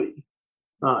the body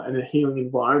and a healing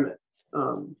environment.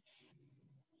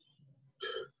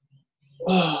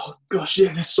 Oh gosh,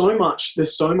 yeah. There's so much to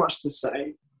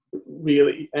say,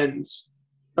 really, and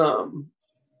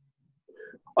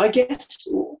I guess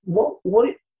what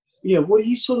are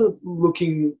you sort of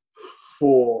looking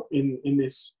for in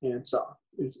this answer?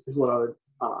 Is what I would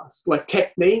ask. Like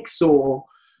techniques, or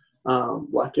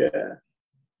like a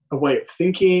way of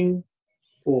thinking,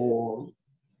 or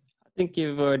I think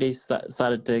you've already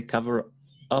started to cover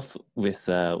off with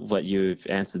what you've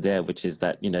answered there, which is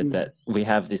that that we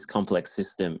have this complex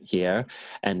system here,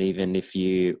 and even if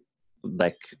you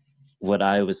like, what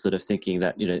I was sort of thinking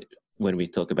that when we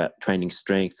talk about training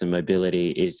strength and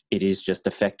mobility, it is just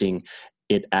affecting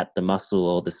it at the muscle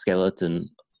or the skeleton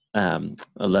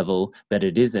level, but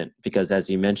it isn't, because as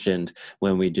you mentioned,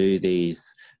 when we do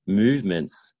these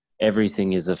movements,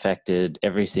 everything is affected,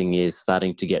 everything is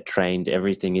starting to get trained,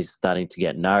 everything is starting to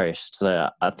get nourished. So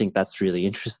I think that's really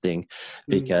interesting,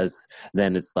 because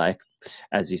then it's like,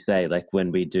 as you say, like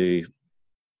when we do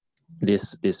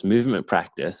this movement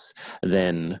practice,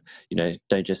 then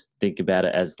don't just think about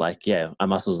it as like, yeah, our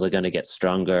muscles are going to get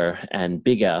stronger and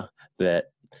bigger, but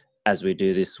as we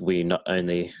do this, we not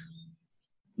only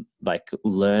like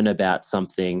learn about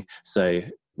something, so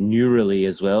neurally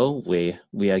as well, we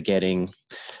are getting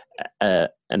an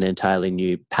entirely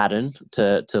new pattern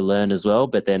to learn as well,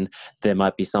 but then there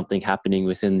might be something happening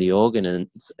within the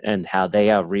organs and how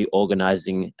they are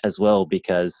reorganizing as well,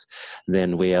 because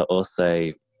then we are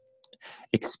also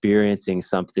experiencing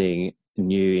something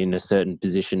new in a certain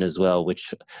position as well,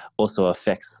 which also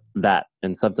affects that.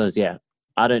 And sometimes, yeah,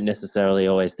 I don't necessarily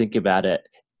always think about it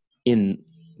in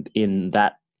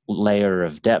that layer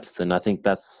of depth, and I think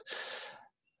that's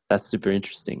super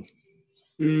interesting.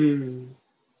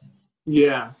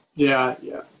 Yeah,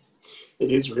 it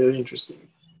is really interesting.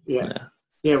 Yeah,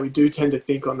 we do tend to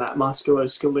think on that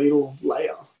musculoskeletal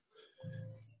layer,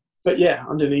 but yeah,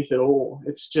 underneath it all,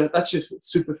 that's just a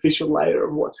superficial layer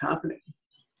of what's happening.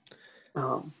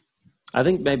 I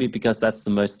think maybe because that's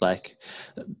the most like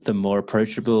the more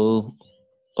approachable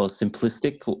or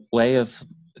simplistic way of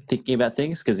thinking about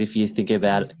things, because if you think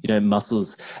about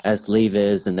muscles as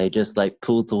levers and they just like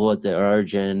pull towards their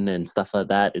origin and stuff like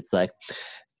that, it's like,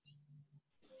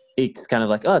 it's kind of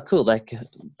like, oh cool, like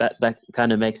that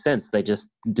kind of makes sense. They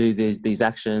just do these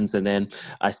actions and then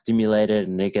I stimulate it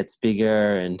and it gets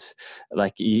bigger, and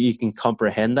like you can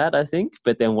comprehend that, I think.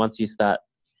 But then once you start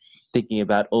thinking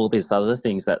about all these other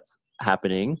things that's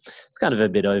happening, it's kind of a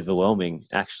bit overwhelming,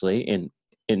 actually, in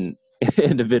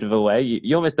in a bit of a way.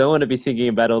 You almost don't want to be thinking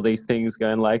about all these things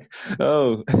going like,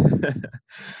 oh.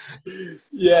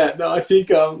 Yeah, no, I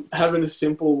think having a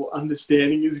simple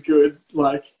understanding is good.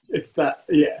 Like it's that,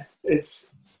 yeah, it's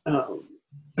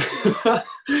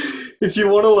if you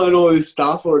want to learn all this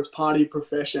stuff or it's part of your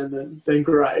profession, then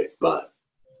great. But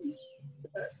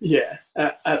yeah,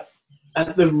 at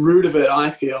the root of it, I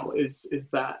feel is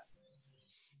that,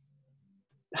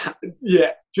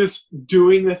 yeah, just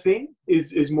doing the thing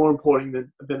is more important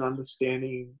than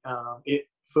understanding it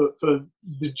for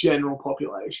the general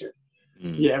population.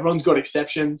 Yeah, everyone's got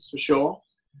exceptions for sure.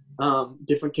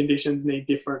 Different conditions need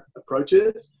different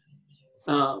approaches.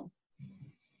 But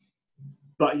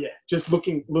yeah, just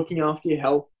looking after your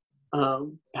health,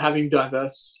 having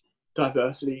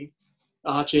diversity,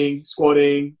 arching,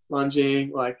 squatting,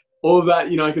 lunging, like all of that.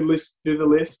 I could do the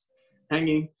list,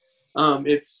 hanging.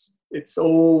 It's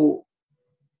all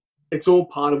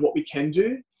part of what we can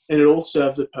do, and it all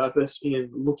serves a purpose in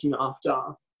looking after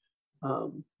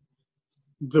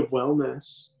the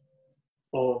wellness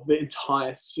of the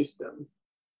entire system.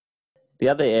 The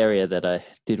other area that I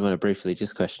did want to briefly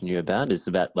just question you about is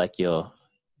about like your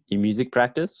music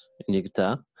practice and your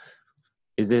guitar.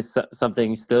 Is this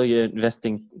something still you're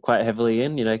investing quite heavily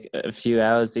in, a few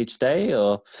hours each day,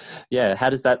 or yeah,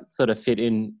 how does that sort of fit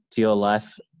into your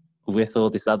life with all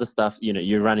this other stuff,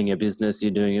 you're running a business,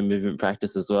 you're doing a movement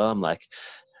practice as well. I'm like,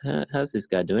 how's this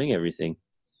guy doing everything?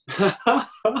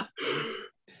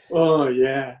 Oh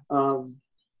yeah.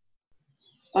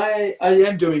 I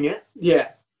am doing it. Yeah.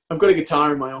 I've got a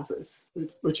guitar in my office,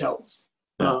 which helps.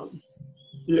 Yeah.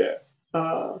 Yeah.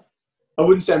 I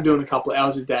wouldn't say I'm doing a couple of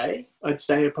hours a day. I'd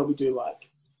say I probably do like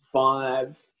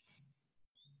 5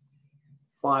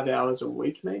 hours a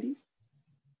week, maybe.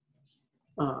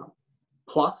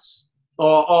 Plus.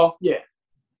 Yeah.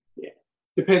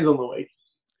 Depends on the week.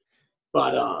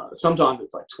 But sometimes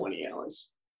it's like 20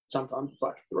 hours. Sometimes it's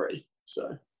like 3.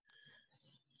 So,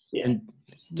 yeah. And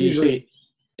do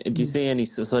you see any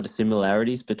sort of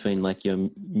similarities between like your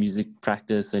music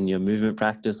practice and your movement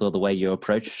practice, or the way you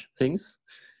approach things?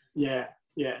 Yeah.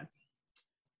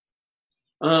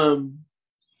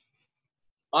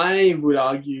 I would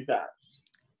argue that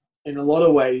in a lot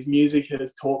of ways, music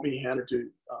has taught me how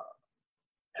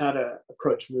to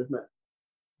approach movement.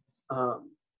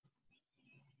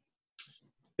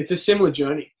 It's a similar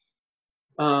journey.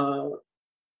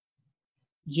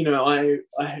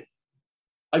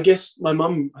 I guess my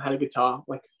mum had a guitar.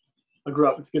 Like, I grew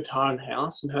up with a guitar in the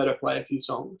house and heard her play a few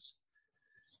songs.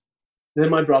 Then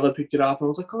my brother picked it up and I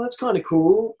was like, oh, that's kind of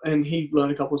cool. And he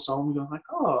learned a couple of songs and I was like,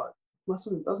 oh,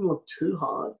 it doesn't look too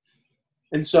hard.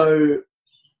 And so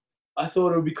I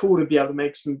thought it would be cool to be able to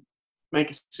make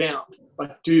a sound,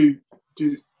 like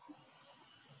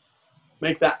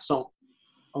make that song.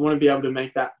 I want to be able to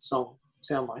make that song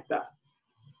sound like that.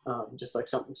 Just like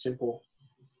something simple.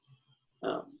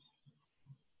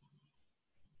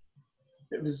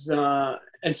 It was,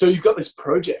 and so you've got this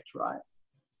project, right?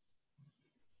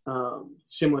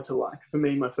 Similar to, like, for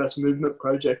me, my first movement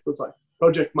project was like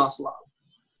Project Muscle Up.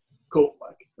 Cool,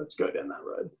 like, let's go down that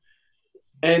road.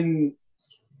 And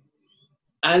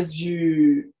as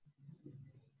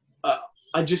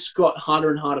I just got harder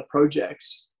and harder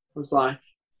projects. I was like,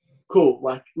 cool,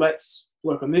 like, let's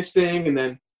work on this thing and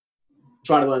then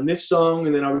try to learn this song.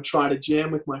 And then I would try to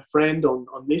jam with my friend on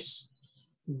this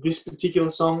particular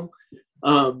song.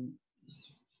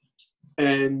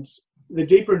 And the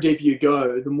deeper and deeper you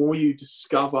go, the more you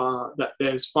discover that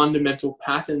there's fundamental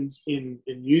patterns in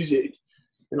music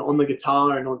and on the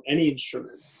guitar and on any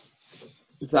instrument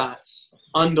that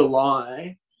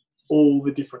underlie all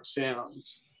the different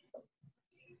sounds.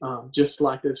 Just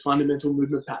like there's fundamental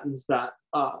movement patterns that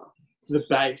are the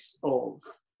base of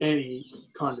any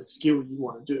kind of skill you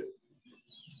want to do.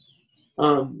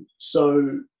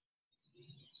 So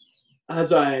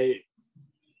as I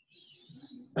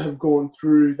have gone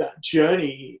through that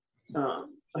journey,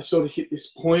 I sort of hit this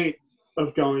point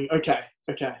of going, okay,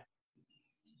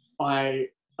 I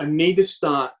need to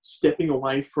start stepping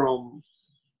away from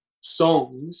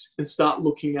songs and start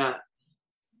looking at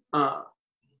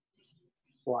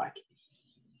like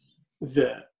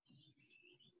the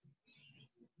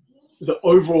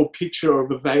overall picture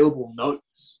of available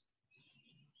notes.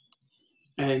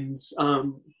 And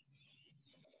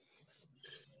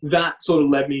that sort of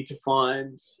led me to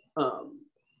find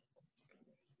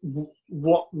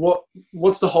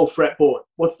what's the whole fretboard?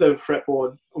 What's the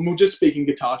fretboard? And we'll just speak in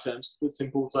guitar terms. It's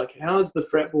simple. It's like, how is the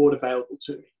fretboard available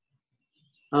to me?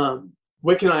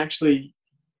 Where can I actually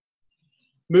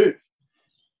move?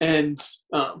 And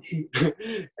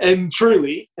and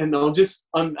truly, and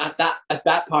I'm at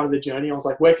that part of the journey. I was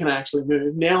like, where can I actually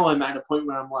move? Now I'm at a point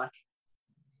where I'm like,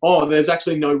 oh, there's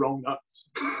actually no wrong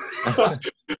notes.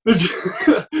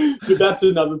 That's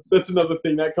another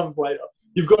thing that comes later.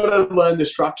 You've got to learn the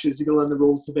structures. You've got to learn the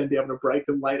rules to then be able to break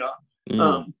them later.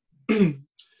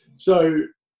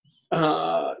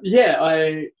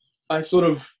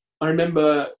 I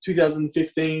remember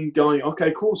 2015 going,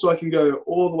 okay, cool. So I can go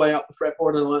all the way up the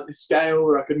fretboard and I learned this scale,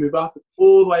 or I could move up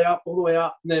all the way up,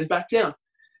 and then back down.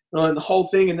 And I learned the whole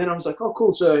thing. And then I was like, oh,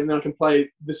 cool. So and then I can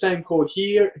play the same chord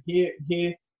here, here,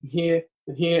 here, here,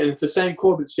 and here. And it's the same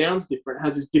chord, but it sounds different. It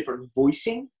has this different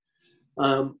voicing.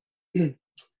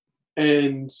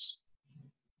 And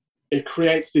it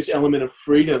creates this element of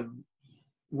freedom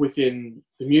within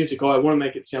the music. Oh, I want to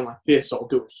make it sound like this, so I'll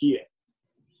do it here.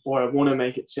 Or I want to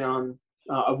make it sound,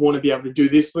 I want to be able to do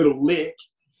this little lick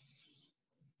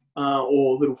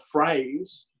or little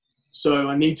phrase. So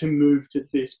I need to move to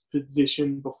this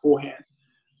position beforehand.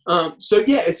 So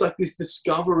yeah, it's like this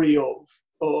discovery of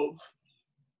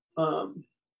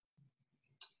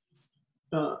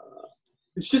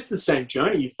it's just the same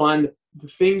journey. You find the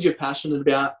things you're passionate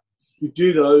about, you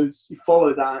do those, you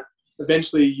follow that.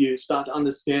 Eventually you start to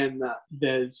understand that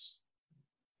there's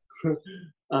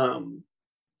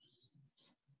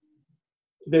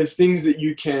there's things that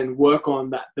you can work on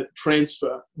that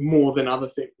transfer more than other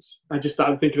things. I just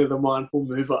started thinking of the mindful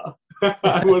mover.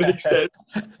 I want to extend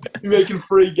you're making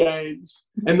free gains,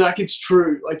 and like it's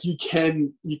true. Like you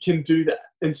can do that,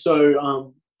 and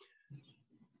so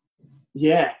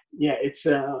it's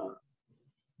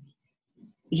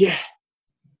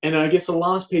And I guess the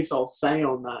last piece I'll say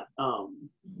on that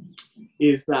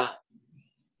is that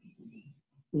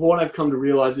what I've come to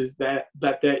realize is that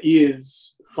there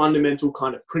is fundamental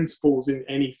kind of principles in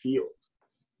any field.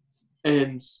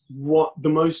 And what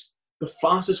the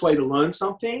fastest way to learn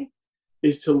something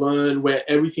is to learn where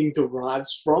everything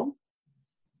derives from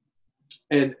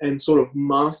and sort of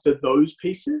master those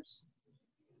pieces.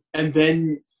 And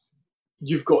then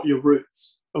you've got your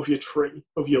roots of your tree,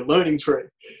 of your learning tree.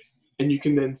 And you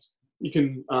can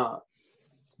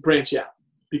branch out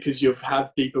because you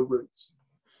have deeper roots.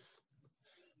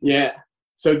 Yeah.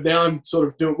 So now I'm sort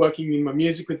of working in my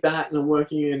music with that, and I'm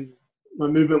working in my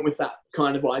movement with that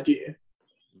kind of idea.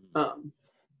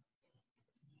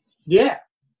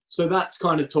 So that's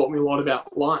kind of taught me a lot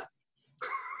about life.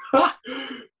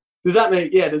 Does that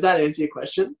answer your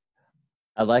question?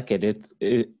 I like it.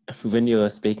 When you were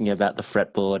speaking about the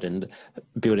fretboard and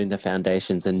building the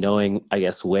foundations and knowing, I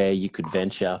guess, where you could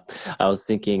venture, I was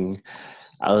thinking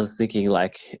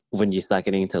like when you start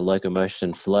getting into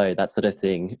locomotion, flow, that sort of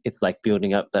thing, it's like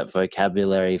building up that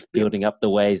vocabulary, building up the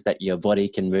ways that your body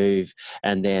can move.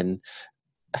 And then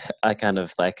I kind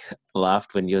of like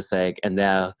laughed when you were saying, and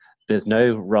now there's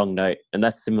no wrong note. And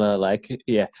that's similar, like,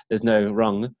 there's no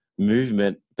wrong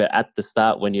movement. But at the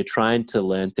start, when you're trying to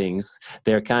learn things,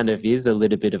 there kind of is a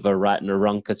little bit of a right and a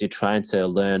wrong, because you're trying to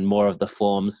learn more of the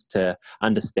forms to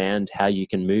understand how you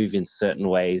can move in certain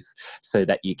ways so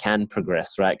that you can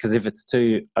progress, right? Because if it's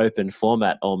too open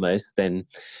format almost, then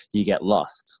you get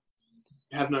lost.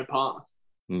 You have no path.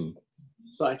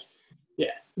 Like,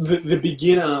 the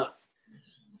beginner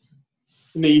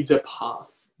needs a path.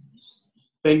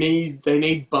 They need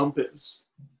bumpers.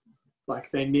 Like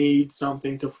they need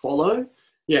something to follow.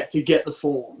 To get the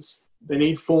forms. They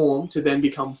need form to then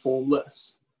become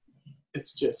formless.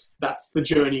 It's just, that's the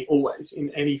journey always in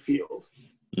any field.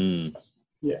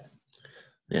 Yeah,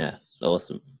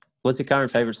 awesome. What's your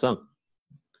current favorite song?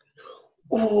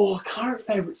 Current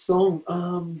favorite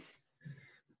song.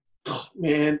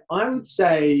 Man, I would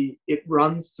say It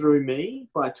Runs Through Me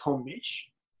by Tom Misch.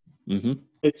 Mm-hmm.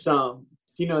 It's do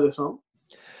you know the song?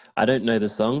 I don't know the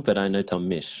song, but I know Tom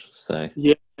Misch. So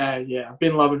yeah, I've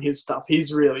been loving his stuff.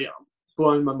 He's really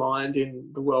blown my mind in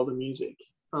the world of music,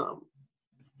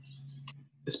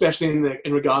 especially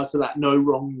in regards to that no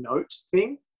wrong note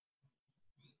thing.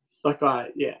 Like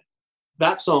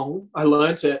that song, I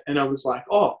learnt it and I was like,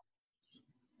 I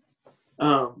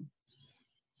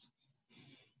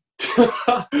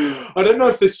don't know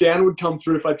if the sound would come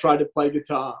through if I tried to play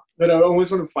guitar, but I always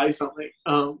want to play something.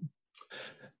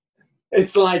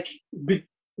 It's like the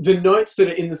notes that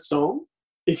are in the song,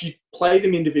 if you play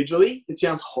them individually, it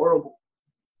sounds horrible.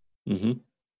 Mm-hmm.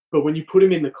 But when you put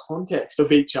them in the context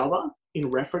of each other, in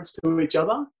reference to each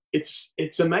other, it's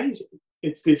amazing.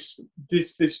 It's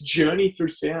this journey through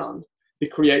sound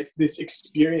that creates this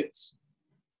experience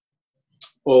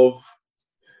of,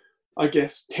 I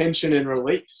guess, tension and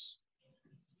release.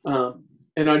 And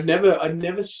I'd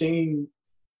never seen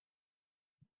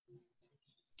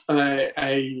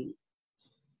a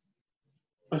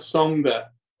song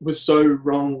that was so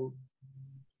wrong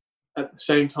at the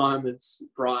same time as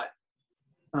right.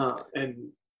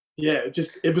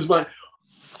 It was my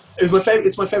favorite.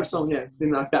 It's my favorite song. Yeah,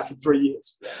 been like that for 3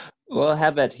 years. Well, how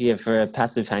about here for a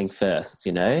passive hang first,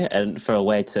 and for a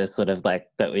way to sort of like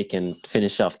that we can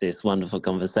finish off this wonderful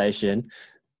conversation.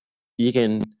 You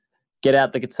can get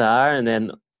out the guitar and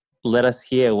then let us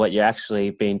hear what you're actually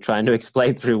been trying to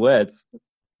explain through words.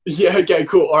 Yeah, okay,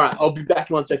 cool. All right, I'll be back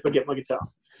in 1 sec. I'll get my guitar.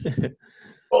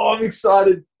 I'm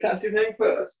excited. Passive hang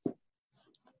first.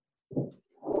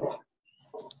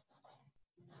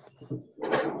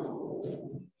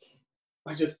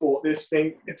 I just bought this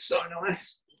thing. It's so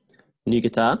nice. New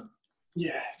guitar?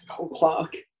 Yeah, it's called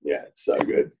Clark. Yeah, it's so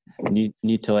good.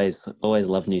 New toys. Always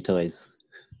love new toys.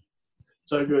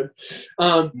 So good.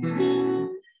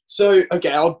 So,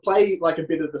 okay, I'll play like a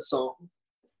bit of the song.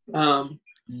 I'll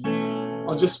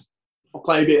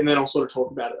play a bit and then I'll sort of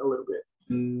talk about it a little bit.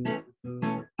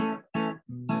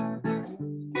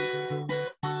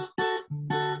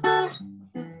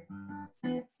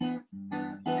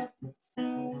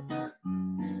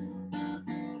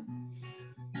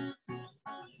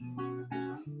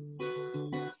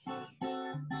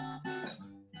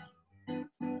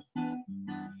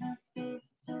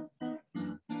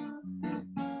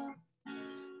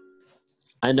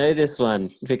 I know this one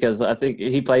because I think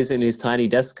he plays in his Tiny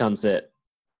Desk concert.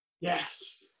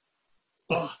 Yes.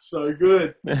 Oh, so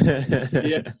good.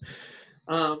 Yeah.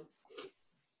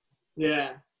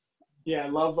 Yeah. Yeah. I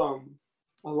love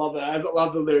it. I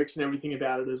love the lyrics and everything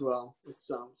about it as well. It's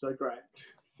so great.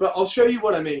 But I'll show you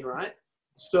what I mean, right?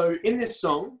 So in this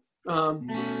song,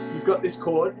 you've got this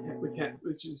chord,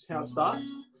 which is how it starts.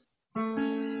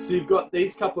 So you've got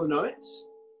these couple of notes,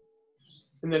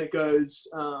 and then it goes.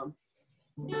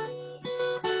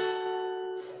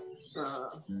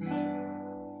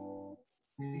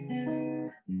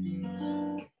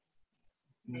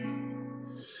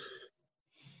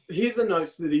 Here's the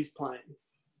notes that he's playing.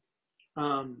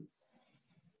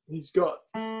 He's got.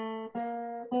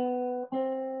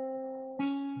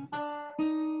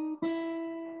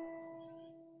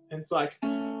 And it's like,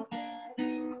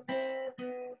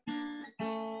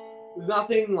 there's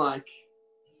nothing like,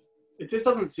 it just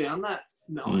doesn't sound that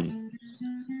nice.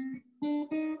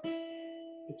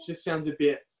 It just sounds a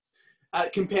bit,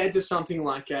 compared to something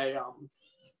like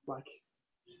like,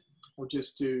 I'll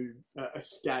just do a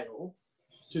scale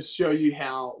to show you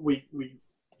how we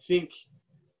think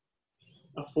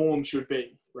a form should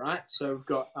be, right? So we've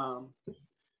got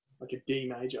like a D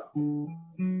major.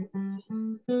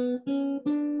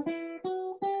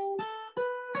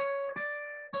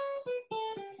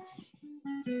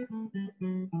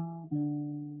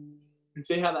 And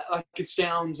see how that, like, it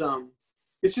sounds,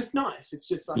 it's just nice. It's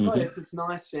just like, oh, it's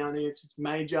nice sounding. It's just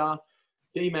major,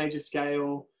 D major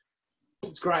scale.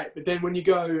 It's great. But then when you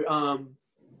go,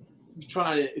 you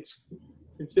try to, it's,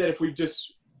 instead if we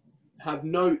just have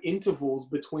no intervals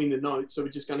between the notes, so we're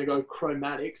just going to go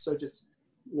chromatic. So just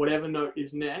whatever note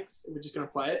is next, we're just going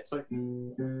to play it. It's like,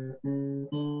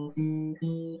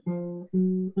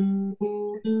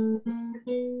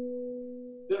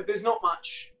 there's not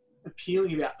much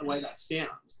appealing about the way that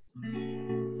sounds.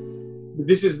 But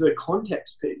this is the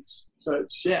context piece. So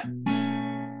it's, yeah.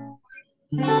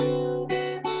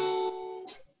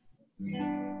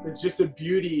 There's just a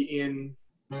beauty in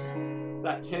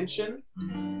that tension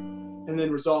and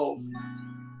then resolve.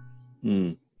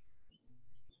 And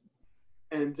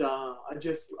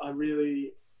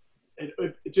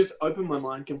it just opened my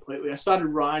mind completely. I started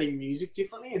writing music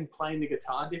differently and playing the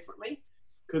guitar differently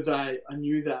because I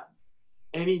knew that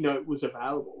any note was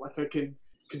available. Like I could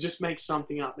just make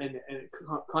something up and it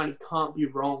kind of can't be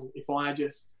wrong if I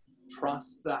just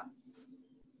trust that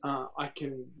I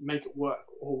can make it work,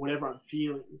 or whatever I'm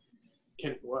feeling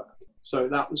can work. So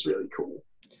that was really cool.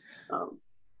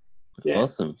 Yeah.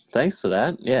 Awesome. Thanks for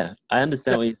that. Yeah, I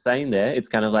understand what you're saying there. It's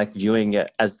kind of like viewing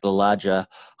it as the larger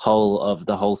whole of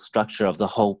the whole structure of the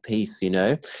whole piece, you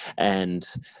know, and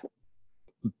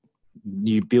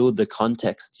you build the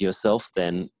context yourself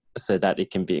then so that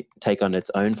it can take on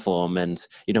its own form. And,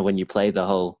 you know, when you play the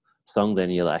whole song, then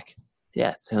you're like,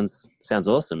 yeah, it sounds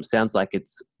awesome. Sounds like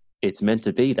it's meant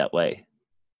to be that way.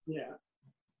 Yeah.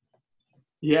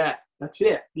 Yeah, that's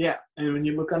it. Yeah. And when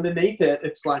you look underneath it,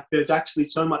 it's like there's actually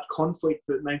so much conflict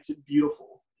that makes it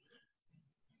beautiful.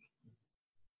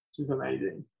 Which is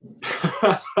amazing.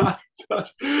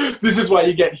 This is why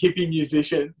you get hippie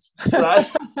musicians, right?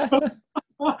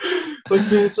 Like,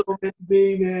 man, it's all meant to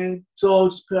be, man. It's all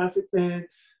just perfect, man.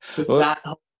 Just well, that.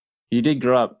 You did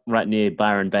grow up right near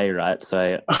Byron Bay, right?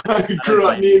 So I grew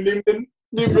up near Nimbin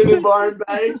and Byron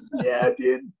Bay. Yeah, I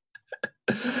did.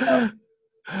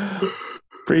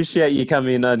 Appreciate you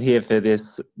coming on here for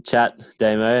this chat,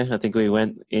 Damo. I think we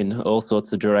went in all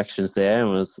sorts of directions there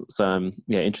and was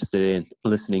interested in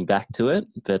listening back to it,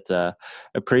 but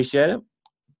appreciate it.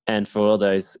 And for all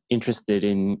those interested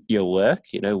in your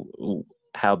work, you know,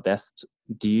 how best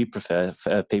do you prefer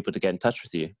for people to get in touch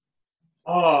with you?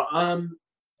 I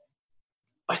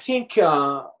think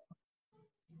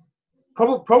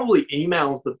probably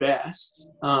email is the best.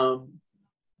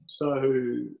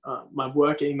 So my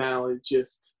work email is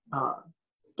just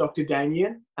Dr.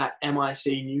 Damien at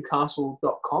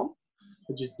micnewcastle.com,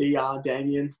 which is Dr.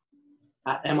 Damien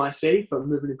at MIC for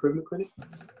Movement Improvement Clinic,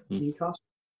 Newcastle.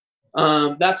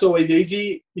 That's always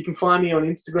easy. You can find me on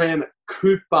Instagram at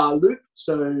Cooper Loop,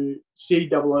 so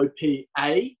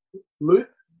COOPA Loop,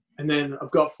 and then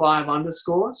I've got 5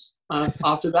 underscores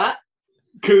after that,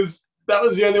 because that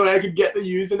was the only way I could get the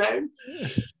username.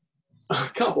 I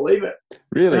can't believe it.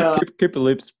 Really? Cooper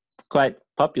Loop's quite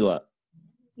popular.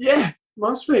 Yeah,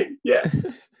 must be. Yeah.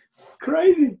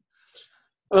 Crazy.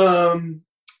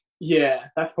 Yeah,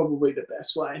 that's probably the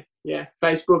best way. Yeah,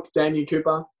 Facebook, Damien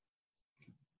Cooper.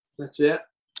 That's it.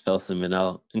 Awesome. And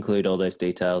I'll include all those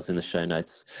details in the show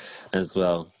notes as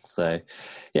well. So,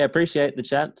 yeah, appreciate the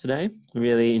chat today.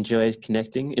 Really enjoyed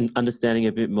connecting and understanding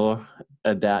a bit more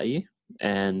about you.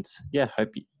 And yeah,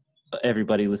 hope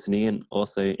everybody listening in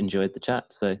also enjoyed the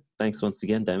chat. So thanks once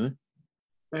again, Damien.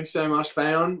 Thanks so much,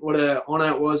 Fayon. What an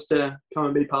honour it was to come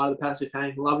and be part of the Passive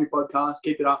Hang. Love your podcast.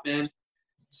 Keep it up, man.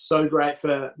 It's so great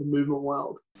for the movement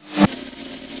world.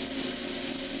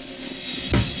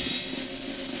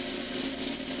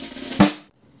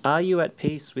 Are you at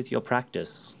peace with your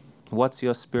practice? What's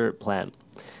your spirit plan?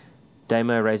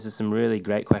 Damo raises some really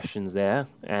great questions there,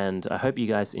 and I hope you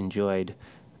guys enjoyed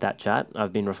that chat.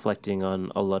 I've been reflecting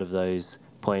on a lot of those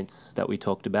points that we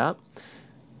talked about.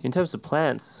 In terms of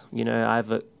plants, I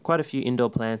have quite a few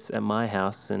indoor plants at my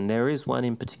house, and there is one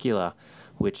in particular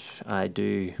which I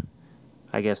do,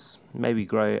 I guess, maybe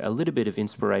grow a little bit of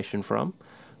inspiration from,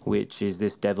 which is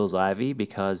this devil's ivy,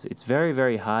 because it's very,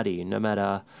 very hardy, no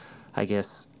matter, I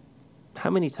guess, how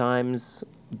many times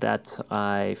that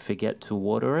I forget to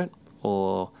water it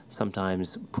or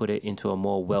sometimes put it into a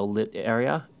more well-lit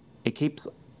area. It keeps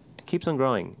on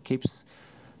growing, keeps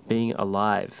being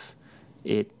alive.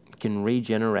 It can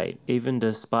regenerate even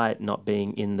despite not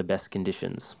being in the best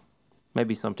conditions.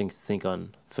 Maybe something to think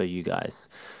on for you guys.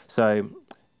 So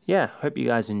yeah, hope you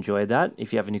guys enjoyed that.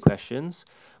 If you have any questions,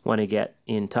 want to get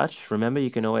in touch, remember you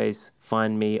can always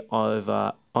find me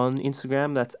over on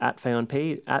Instagram. That's at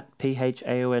Phaonp, at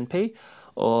PHAONP,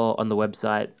 or on the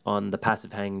website on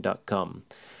thepassivehang.com.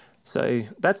 So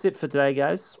that's it for today,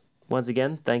 guys. Once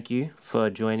again, thank you for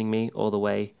joining me all the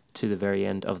way to the very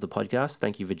end of the podcast.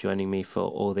 Thank you for joining me for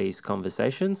all these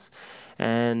conversations.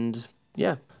 And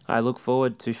yeah, I look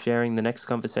forward to sharing the next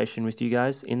conversation with you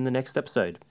guys in the next episode.